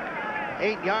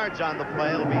 8 yards on the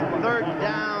play. It'll be third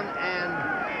down and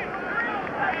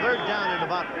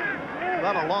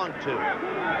about a long 2.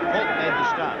 Holt made the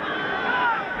stop.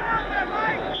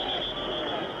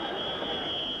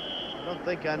 I don't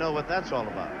think I know what that's all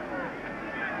about.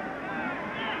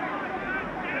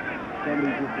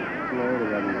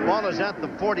 Ball is at the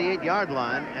 48-yard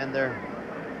line, and there's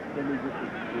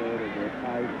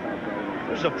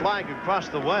a flag across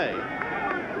the way.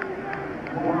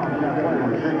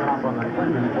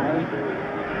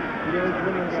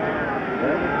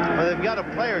 Well, they've got a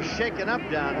player shaken up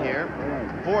down here.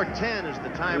 4:10 is the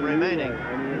time remaining.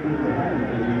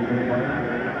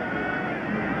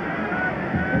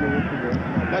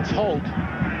 That's Holt.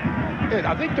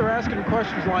 I think they're asking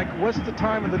questions like, what's the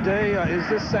time of the day? Is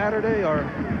this Saturday or?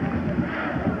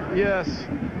 Yes.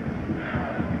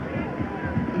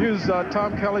 Use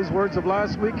Tom Kelly's words of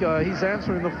last week. He's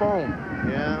answering the phone.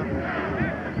 Yeah.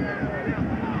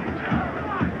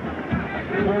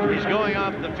 He's going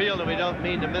off the field, and we don't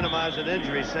mean to minimize an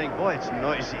injury, saying, boy, it's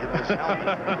noisy in this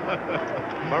helmet.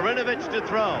 Marinovich to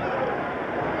throw.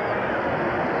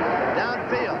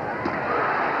 Downfield.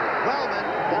 Wellman,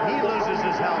 and he loses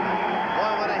his helmet.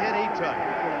 Boy, what a hit he took.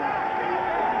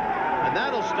 And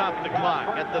that'll stop the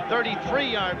clock at the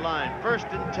 33-yard line.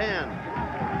 1st and 10.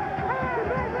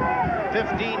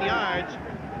 15 yards.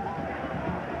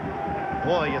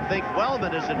 Boy, you think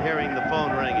Wellman isn't hearing the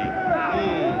phone ringing.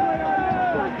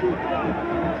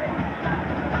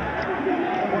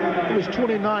 It was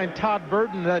 29, Todd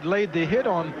Burton, that laid the hit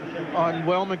on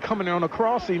Wellman coming on a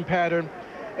crossing pattern.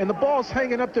 And the ball's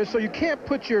hanging up there, so you can't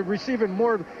put your receiver in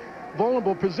more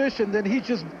vulnerable position than he's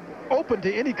just open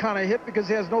to any kind of hit because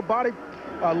he has no body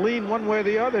lean one way or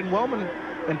the other. And Wellman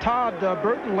and Todd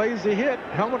Burton lays the hit.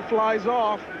 Helmet flies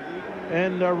off,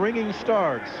 and ringing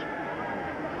starts.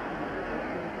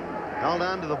 Held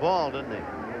on to the ball, didn't he?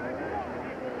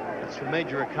 That's a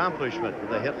major accomplishment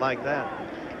with a hit like that.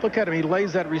 Look at him. He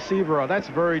lays that receiver off. That's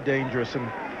very dangerous. And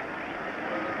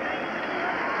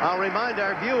I'll remind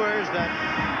our viewers that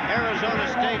Arizona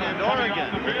State and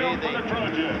Oregon will be the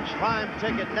Prime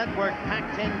Ticket Network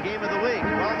Pac-10 Game of the Week.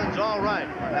 Wellman's all right,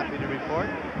 we're happy to report.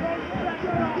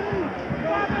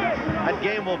 That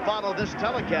game will follow this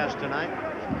telecast tonight.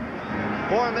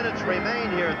 4 minutes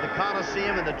remain here at the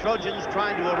Coliseum, and the Trojans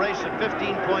trying to erase a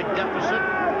 15-point deficit.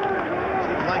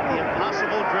 Seems like the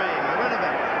impossible dream.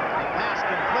 Marinovich, pass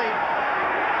complete.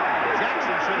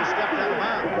 Jackson should have stepped out of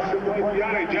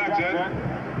bounds. Jackson.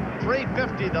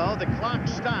 3:50 though. The clock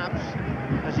stops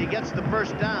as he gets the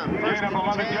first down. 1st and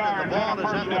 10, and the ball is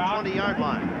at the 20-yard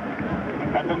line.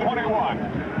 At the 21.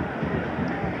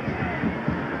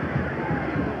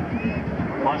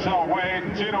 Marcel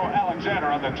Wade, Gino Alexander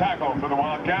on the tackle for the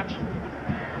Wildcats.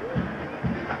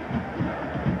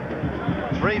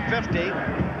 3:50.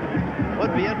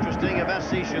 Would be interesting if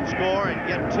SC should score and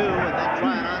get 2 and then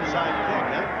try an onside kick,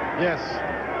 huh? yes.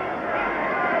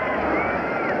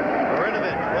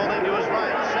 Marinovich rolling to his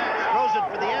right. Sets, throws it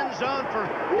for the end zone for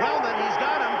Wellman. He's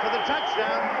got him for the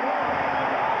touchdown.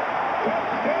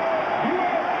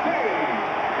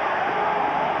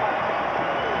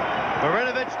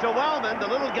 Marinovich to Wellman, the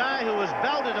little guy who was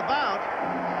belted about.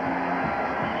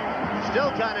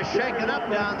 Still kind of shaken up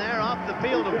down there off the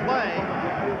field of play.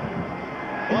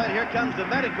 Boy, here comes the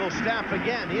medical staff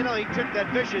again. You know, he took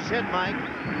that vicious hit, Mike.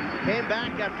 Came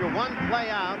back after 1 play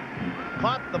out.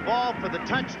 Caught the ball for the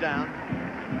touchdown.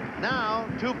 Now,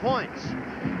 2 points.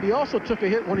 He also took a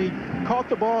hit when he caught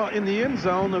the ball in the end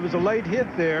zone. There was a late hit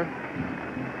there.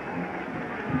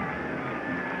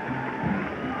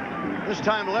 This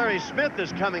time Larry Smith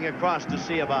is coming across to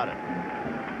see about it.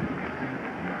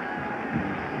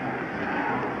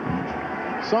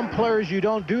 Some players you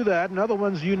don't do that, and other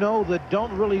ones you know that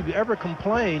don't really ever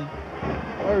complain.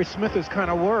 Larry Smith is kind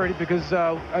of worried because,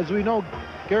 as we know,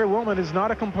 Gary Woolman is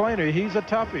not a complainer. He's a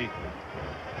toughie.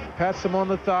 Pats him on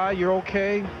the thigh. You're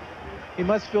okay. He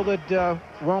must feel that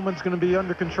Woolman's going to be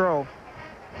under control.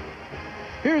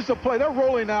 Here's the play. They're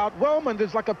rolling out. Wellman,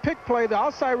 there's like a pick play. The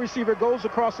outside receiver goes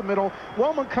across the middle.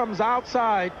 Wellman comes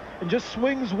outside and just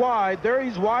swings wide. There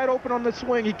he's wide open on the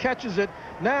swing. He catches it.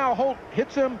 Now Holt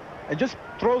hits him and just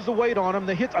throws the weight on him.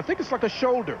 The hits, I think it's like a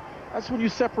shoulder. That's when you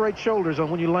separate shoulders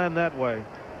on when you land that way.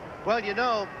 Well, you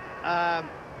know,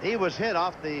 he was hit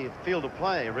off the field of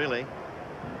play, really.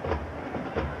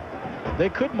 They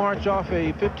could march off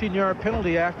a 15-yard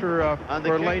penalty after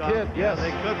for a late hit. Yeah, Yes,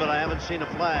 they could, but I haven't seen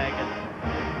a flag.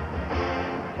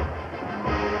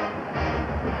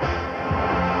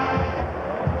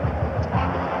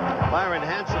 Byron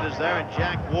Hanson is there, and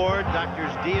Jack Ward,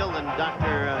 Drs. Deal, and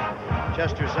Dr.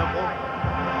 Chester Simple.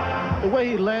 the way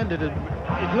he landed it,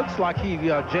 it looks like he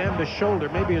jammed his shoulder,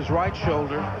 maybe his right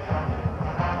shoulder.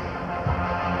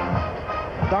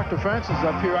 Dr. Francis is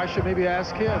up here. I should maybe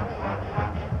ask him.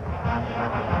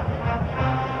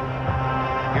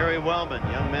 Gary Wellman,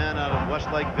 young man out of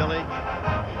Westlake Village.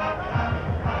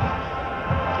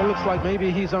 It looks like maybe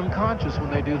he's unconscious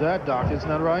when they do that, Doc. Isn't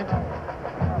that right?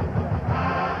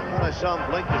 Well, I saw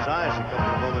him blink his eyes a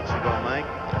couple of moments ago, Mike.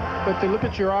 But they look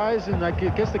at your eyes, and I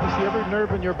guess they can see every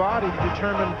nerve in your body to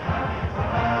determine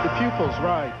the pupils,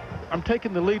 right? I'm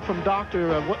taking the lead from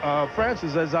Dr.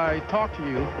 Francis as I talk to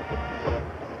you.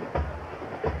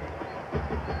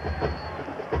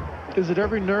 Is it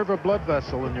every nerve or blood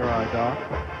vessel in your eye, Doc?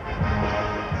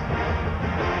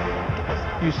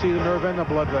 You see the nerve and the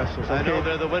blood vessels. Okay. I know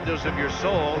they're the windows of your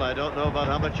soul. I don't know about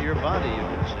how much of your body you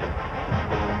can see.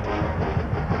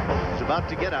 He's about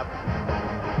to get up.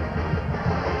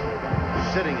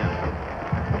 Sitting up.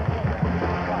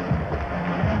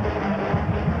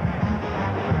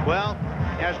 Well,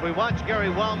 as we watch Gary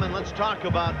Wellman, let's talk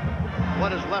about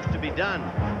what is left to be done.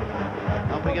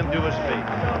 Helping him to his feet.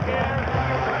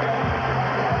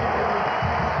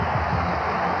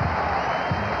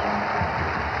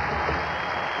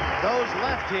 Those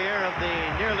left here of the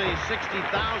nearly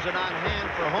 60,000 on hand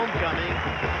for homecoming,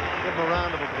 give him a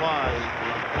round of applause.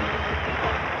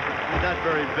 He's not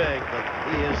very big, but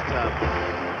he is tough.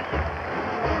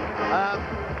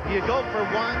 You go for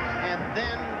one and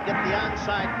then get the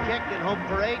onside kick and hope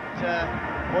for 8,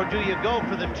 or do you go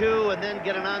for the 2 and then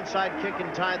get an onside kick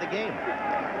and tie the game?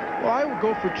 Well, I would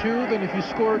go for 2, then if you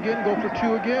score again, go for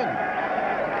 2 again.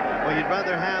 Well, you'd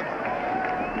rather have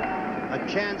a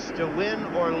chance to win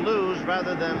or lose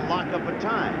rather than lock up a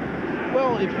tie.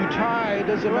 Well, if you tie, it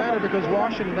doesn't matter because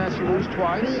Washington has to lose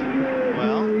twice.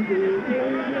 Well,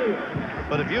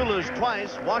 but if you lose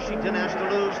twice, Washington has to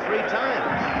lose 3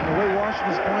 times. The way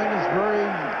Washington's playing is very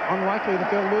unlikely that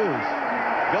they'll lose.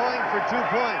 Going for 2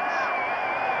 points.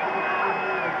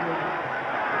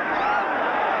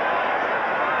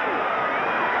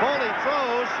 Foley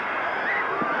throws.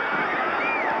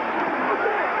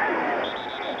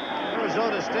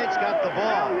 Arizona State's got the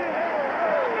ball.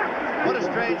 What a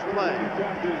strange play.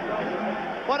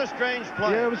 What a strange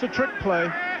play. Yeah, it was a trick play.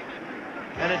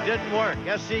 And it didn't work.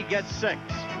 SC gets 6.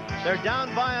 They're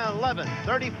down by 11.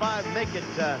 35 make it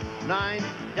 9.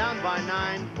 Down by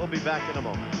 9. We'll be back in a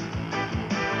moment.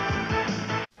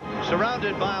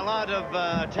 Surrounded by a lot of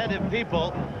attentive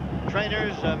people,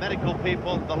 trainers, medical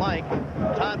people, the like,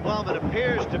 Todd Wellman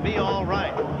appears to be all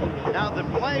right. Now the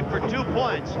play for 2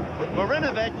 points.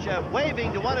 Marinovich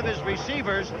waving to one of his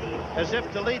receivers as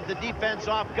if to lead the defense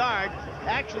off guard,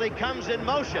 actually comes in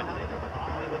motion.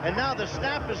 And now the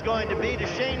snap is going to be to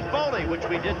Shane Foley, which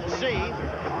we didn't see.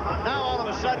 Now all of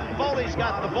a sudden Foley's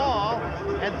got the ball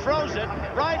and throws it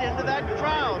right into that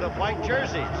crowd of white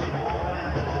jerseys.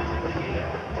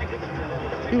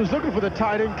 He was looking for the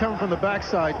tight end coming from the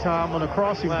backside, Tom, on a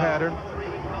crossing pattern.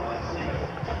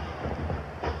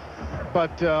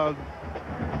 But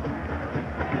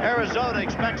Arizona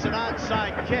expects an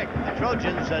onside kick. The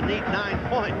Trojans need 9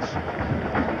 points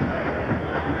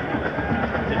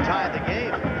to tie the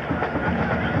game.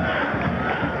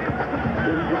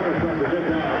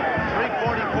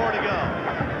 3:44 to go.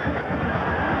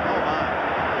 Oh my.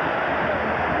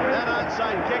 That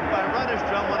onside kick by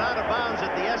Rutterstrom went out of bounds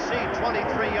at the SC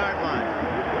 23-yard line.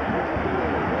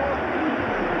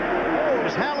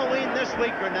 Is Halloween this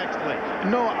week or next week?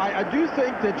 no, I do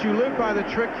think that you live by the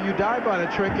trick, you die by the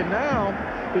trick, and now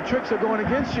the tricks are going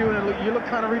against you, and you look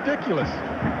kind of ridiculous.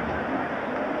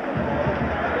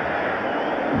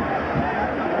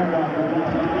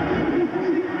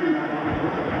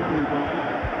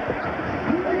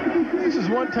 This is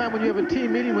one time when you have a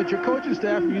team meeting with your coaching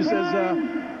staff and you says,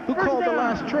 who called the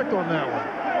last trick on that one?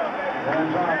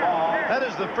 That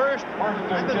is the first.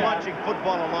 I've been watching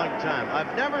football a long time.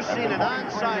 I've never seen an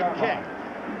onside kick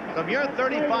from your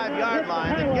 35-yard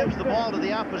line that gives the ball to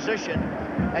the opposition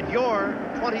at your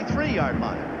 23-yard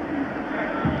line.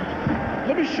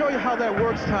 Let me show you how that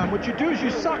works, Tom. What you do is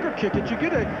you soccer kick it. You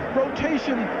get a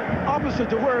rotation opposite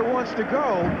to where it wants to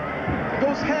go. It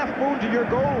goes half moon to your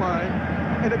goal line.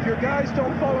 And if your guys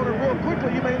don't fall on it real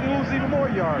quickly, you may lose even more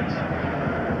yards.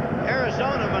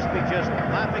 Arizona must be just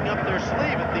laughing up their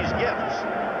sleeve at these gifts.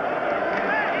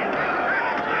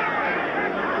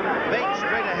 Bait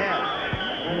straight ahead.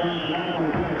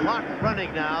 Clock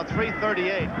running now,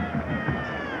 3:38.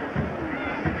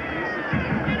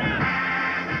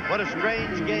 What a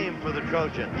strange game for the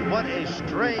Trojans. What a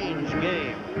strange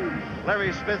game.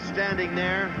 Larry Smith standing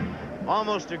there,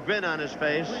 almost a grin on his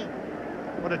face.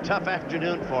 What a tough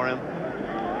afternoon for him.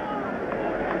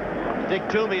 Dick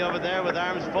Toomey over there with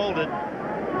arms folded.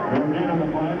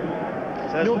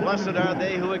 Says, blessed are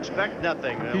they who expect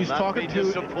nothing. He's talking to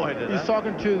disappointed. He's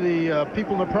talking to the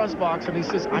people in the press box, and he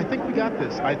says, I think we got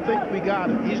this. I think we got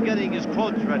it. He's getting his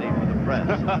quotes ready for the press.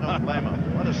 I don't blame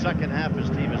him. What a second half his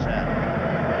team has had.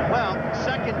 Well,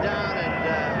 second down and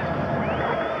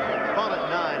call it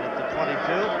 9 at the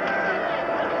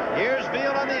 22. Here's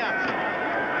Veal on the option.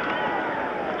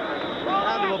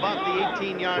 Down to about the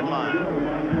 18-yard line.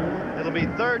 It'll be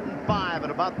 3rd and 5 at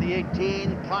about the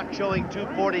 18. Clock showing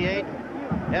 2:48.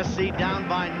 SC down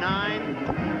by 9.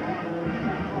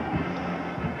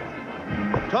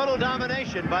 Total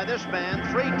domination by this man.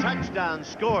 3 touchdowns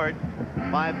scored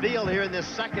by Veal here in this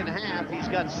second half. He's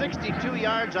got 62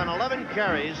 yards on 11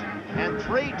 carries and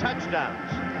 3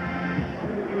 touchdowns.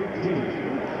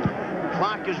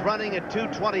 Clock is running at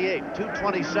 2:28,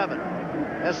 2:27.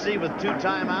 SC with 2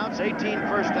 timeouts, 18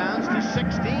 first downs to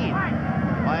 16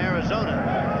 by Arizona.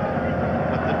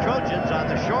 But the Trojans on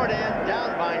the short end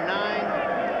down by 9,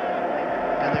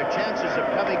 and their chances of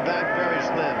coming back very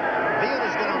slim. Veal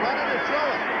is going to run it and throw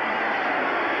it.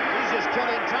 He's just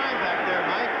killing time back there,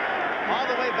 Mike. All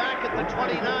the way back at the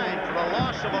 29 for a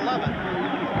loss of 11.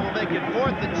 We'll make it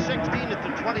 4th and 16 at the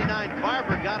 29.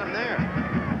 Barber got him there.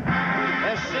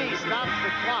 SC stops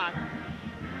the clock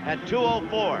at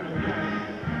 2:04.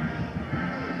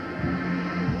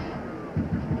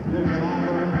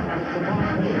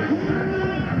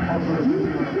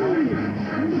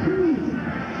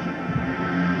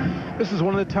 This is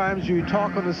one of the times you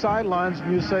talk on the sidelines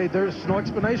and you say there's no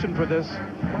explanation for this.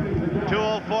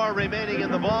 2:04 remaining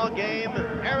in the ball game.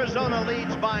 Arizona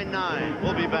leads by 9.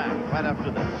 We'll be back right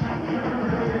after this.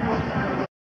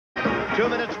 2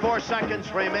 minutes, 4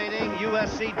 seconds remaining.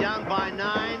 USC down by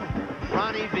 9.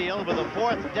 Ronnie Veal with a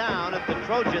 4th down at the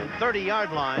Trojan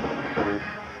 30-yard line.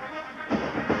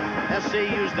 SC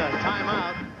used a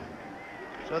timeout,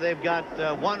 so they've got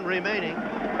 1 remaining.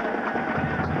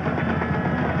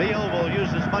 Veal will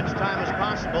use as much time as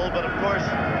possible, but of course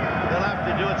they'll have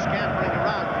to do it scampering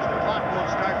around because the clock won't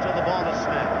start till the ball is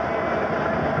snapped.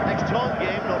 Next home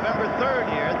game, November 3rd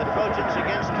here, the Trojans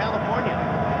against California.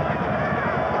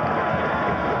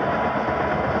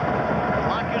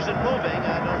 Clock isn't moving.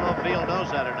 I don't know if Veal knows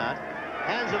that or not.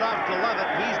 Hands it off to Levitt.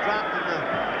 He's dropped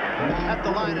at the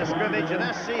line of scrimmage, and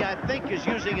SC, I think, is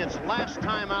using its last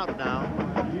timeout now.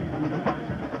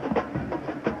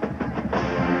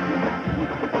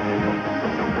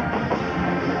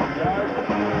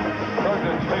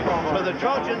 So the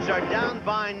Trojans are down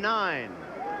by 9.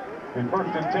 In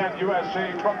 1st and 10,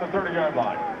 USC from the 30-yard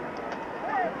line.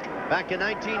 Back in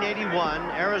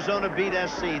 1981, Arizona beat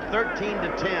SC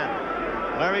 13-10.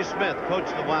 Larry Smith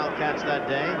coached the Wildcats that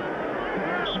day.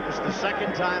 It's the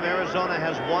second time Arizona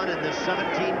has won in this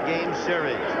 17-game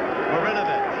series.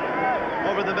 Marinovich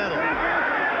over the middle.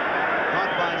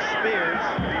 Caught by Spears.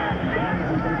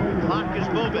 Clock is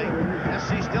moving.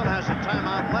 SC still has a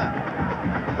timeout left.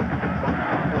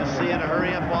 SC in a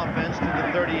hurry-up offense to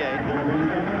the 38. I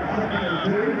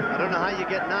don't know how you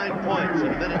get 9 points in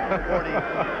a minute and 40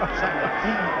 seconds.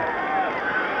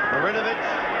 Marinovich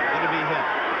going to be hit.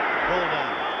 Pulled down.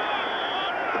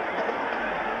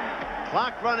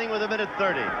 Clock running with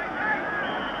 1:30.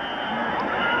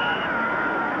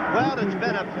 Well, it's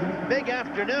been a big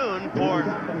afternoon for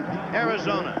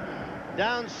Arizona.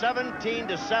 Down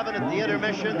 17-7 at the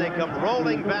intermission. They come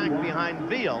rolling back behind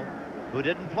Veal, who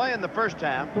didn't play in the first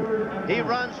half. He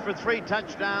runs for 3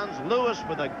 touchdowns. Lewis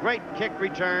with a great kick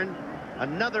return.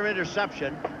 Another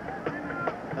interception.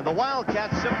 And the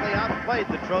Wildcats simply outplayed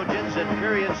the Trojans in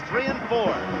periods 3 and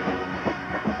 4.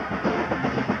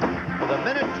 With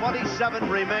 1:27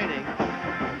 remaining,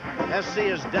 SC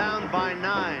is down by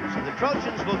 9. So the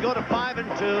Trojans will go to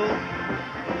 5-2.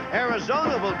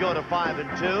 Arizona will go to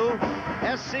 5-2.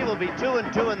 SC will be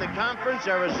 2-2 in the conference.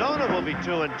 Arizona will be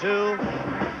 2-2.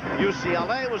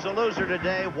 UCLA was a loser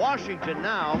today. Washington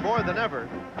now, more than ever,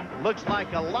 looks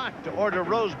like a lock to order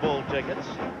Rose Bowl tickets.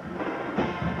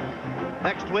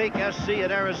 Next week, SC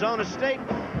at Arizona State.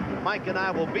 Mike and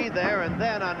I will be there, and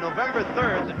then on November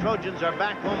 3rd, the Trojans are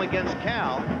back home against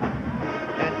Cal.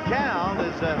 And Cal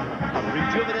is a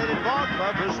rejuvenated ball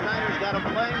club. Bruce Snyder's got them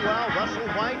playing well. Russell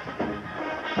White.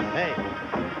 Hey,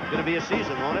 it's going to be a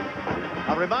season, won't it?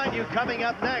 I'll remind you, coming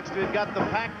up next, we've got the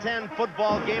Pac-10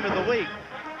 football game of the week.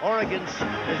 Oregon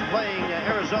is playing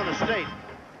Arizona State.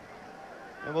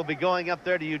 And we'll be going up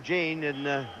there to Eugene in,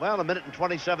 well, a minute and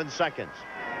 27 seconds.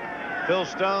 Phil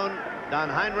Stone, Don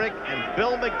Heinrich, and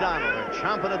Bill McDonald are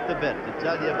chomping at the bit to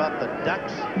tell you about the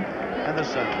Ducks and the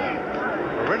Sun Devils.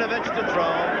 Marinovich to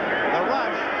throw. The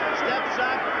rush. Steps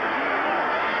up.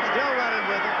 Still running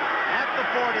with it. At the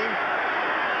 40.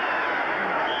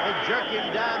 They jerk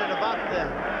him down at about the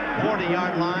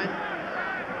 40-yard line.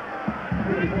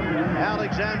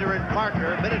 Alexander and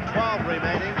Parker, minute 12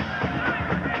 remaining.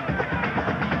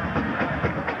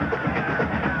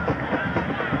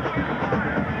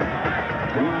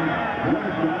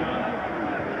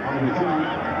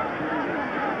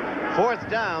 Fourth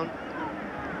down.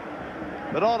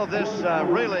 But all of this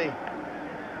really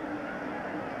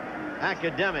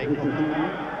academic.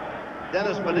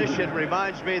 Dennis Mnuchin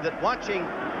reminds me that watching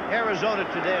Arizona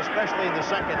today, especially in the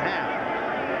second half,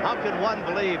 how can one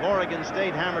believe Oregon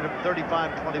State hammered them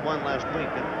 35-21 last week?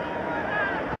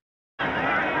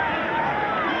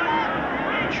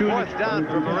 Fourth down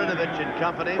for Marinovich and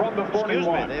company. Excuse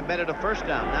me, they've made it a first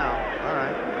down now. All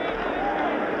right.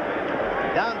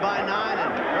 Down by 9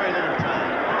 and very little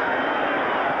time.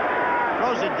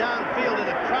 Throws it downfield in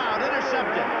a crowd.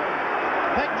 Intercepted.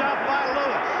 Picked up by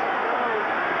Lewis.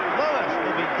 Lewis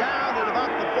will be down at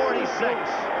about the 46.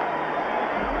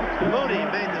 Mooney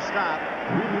made the stop.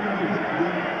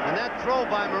 And that throw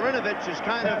by Marinovich is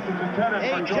kind of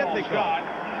atypical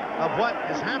of what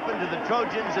has happened to the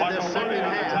Trojans in this second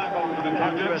half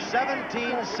after a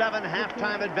 17-7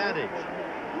 halftime advantage.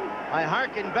 I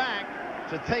hearken back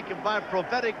to think of my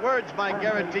prophetic words, Mike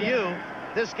Garrett, to you.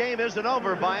 This game isn't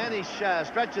over by any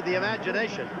stretch of the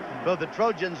imagination, though the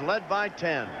Trojans led by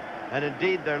 10. And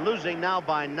indeed, they're losing now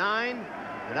by 9.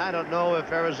 And I don't know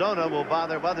if Arizona will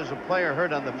bother. Well, there's a player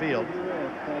hurt on the field.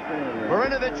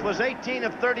 Marinovich was 18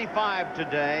 of 35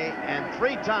 today, and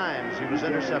 3 times he was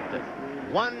intercepted.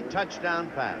 1 touchdown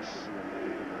pass.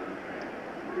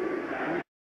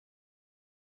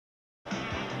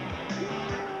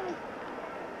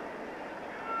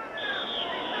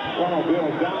 Bill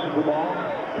down the ball.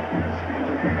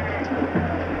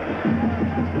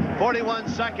 41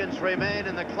 seconds remain,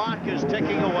 and the clock is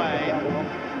ticking away.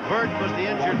 Burt was the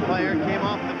injured player, came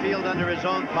off the field under his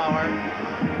own power.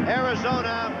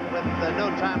 Arizona, with no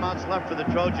timeouts left for the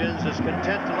Trojans, is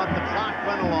content to let the clock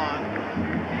run along.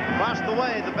 Across the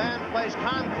way, the band plays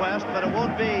Conquest, but it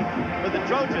won't be for the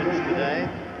Trojans today.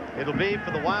 It'll be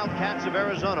for the Wildcats of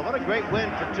Arizona. What a great win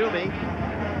for Toomey.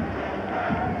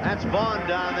 That's Vaughn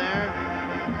down there.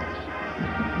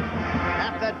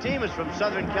 Half that team is from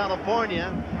Southern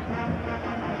California.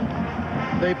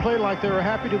 They played like they were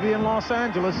happy to be in Los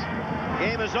Angeles.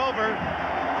 Game is over.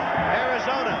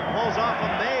 Arizona pulls off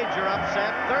a major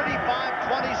upset,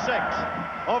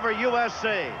 35-26 over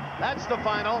USC. That's the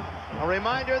final. A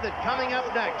reminder that coming up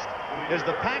next is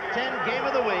the Pac-10 game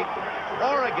of the week.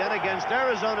 Oregon against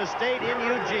Arizona State in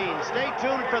Eugene. Stay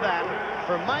tuned for that.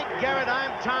 For Mike Garrett,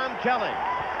 I'm Tom Kelly.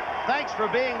 Thanks for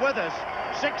being with us.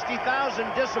 60,000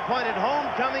 disappointed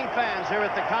homecoming fans here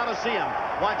at the Coliseum.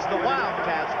 Watch the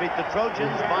Wildcats beat the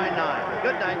Trojans by 9.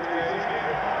 Good night.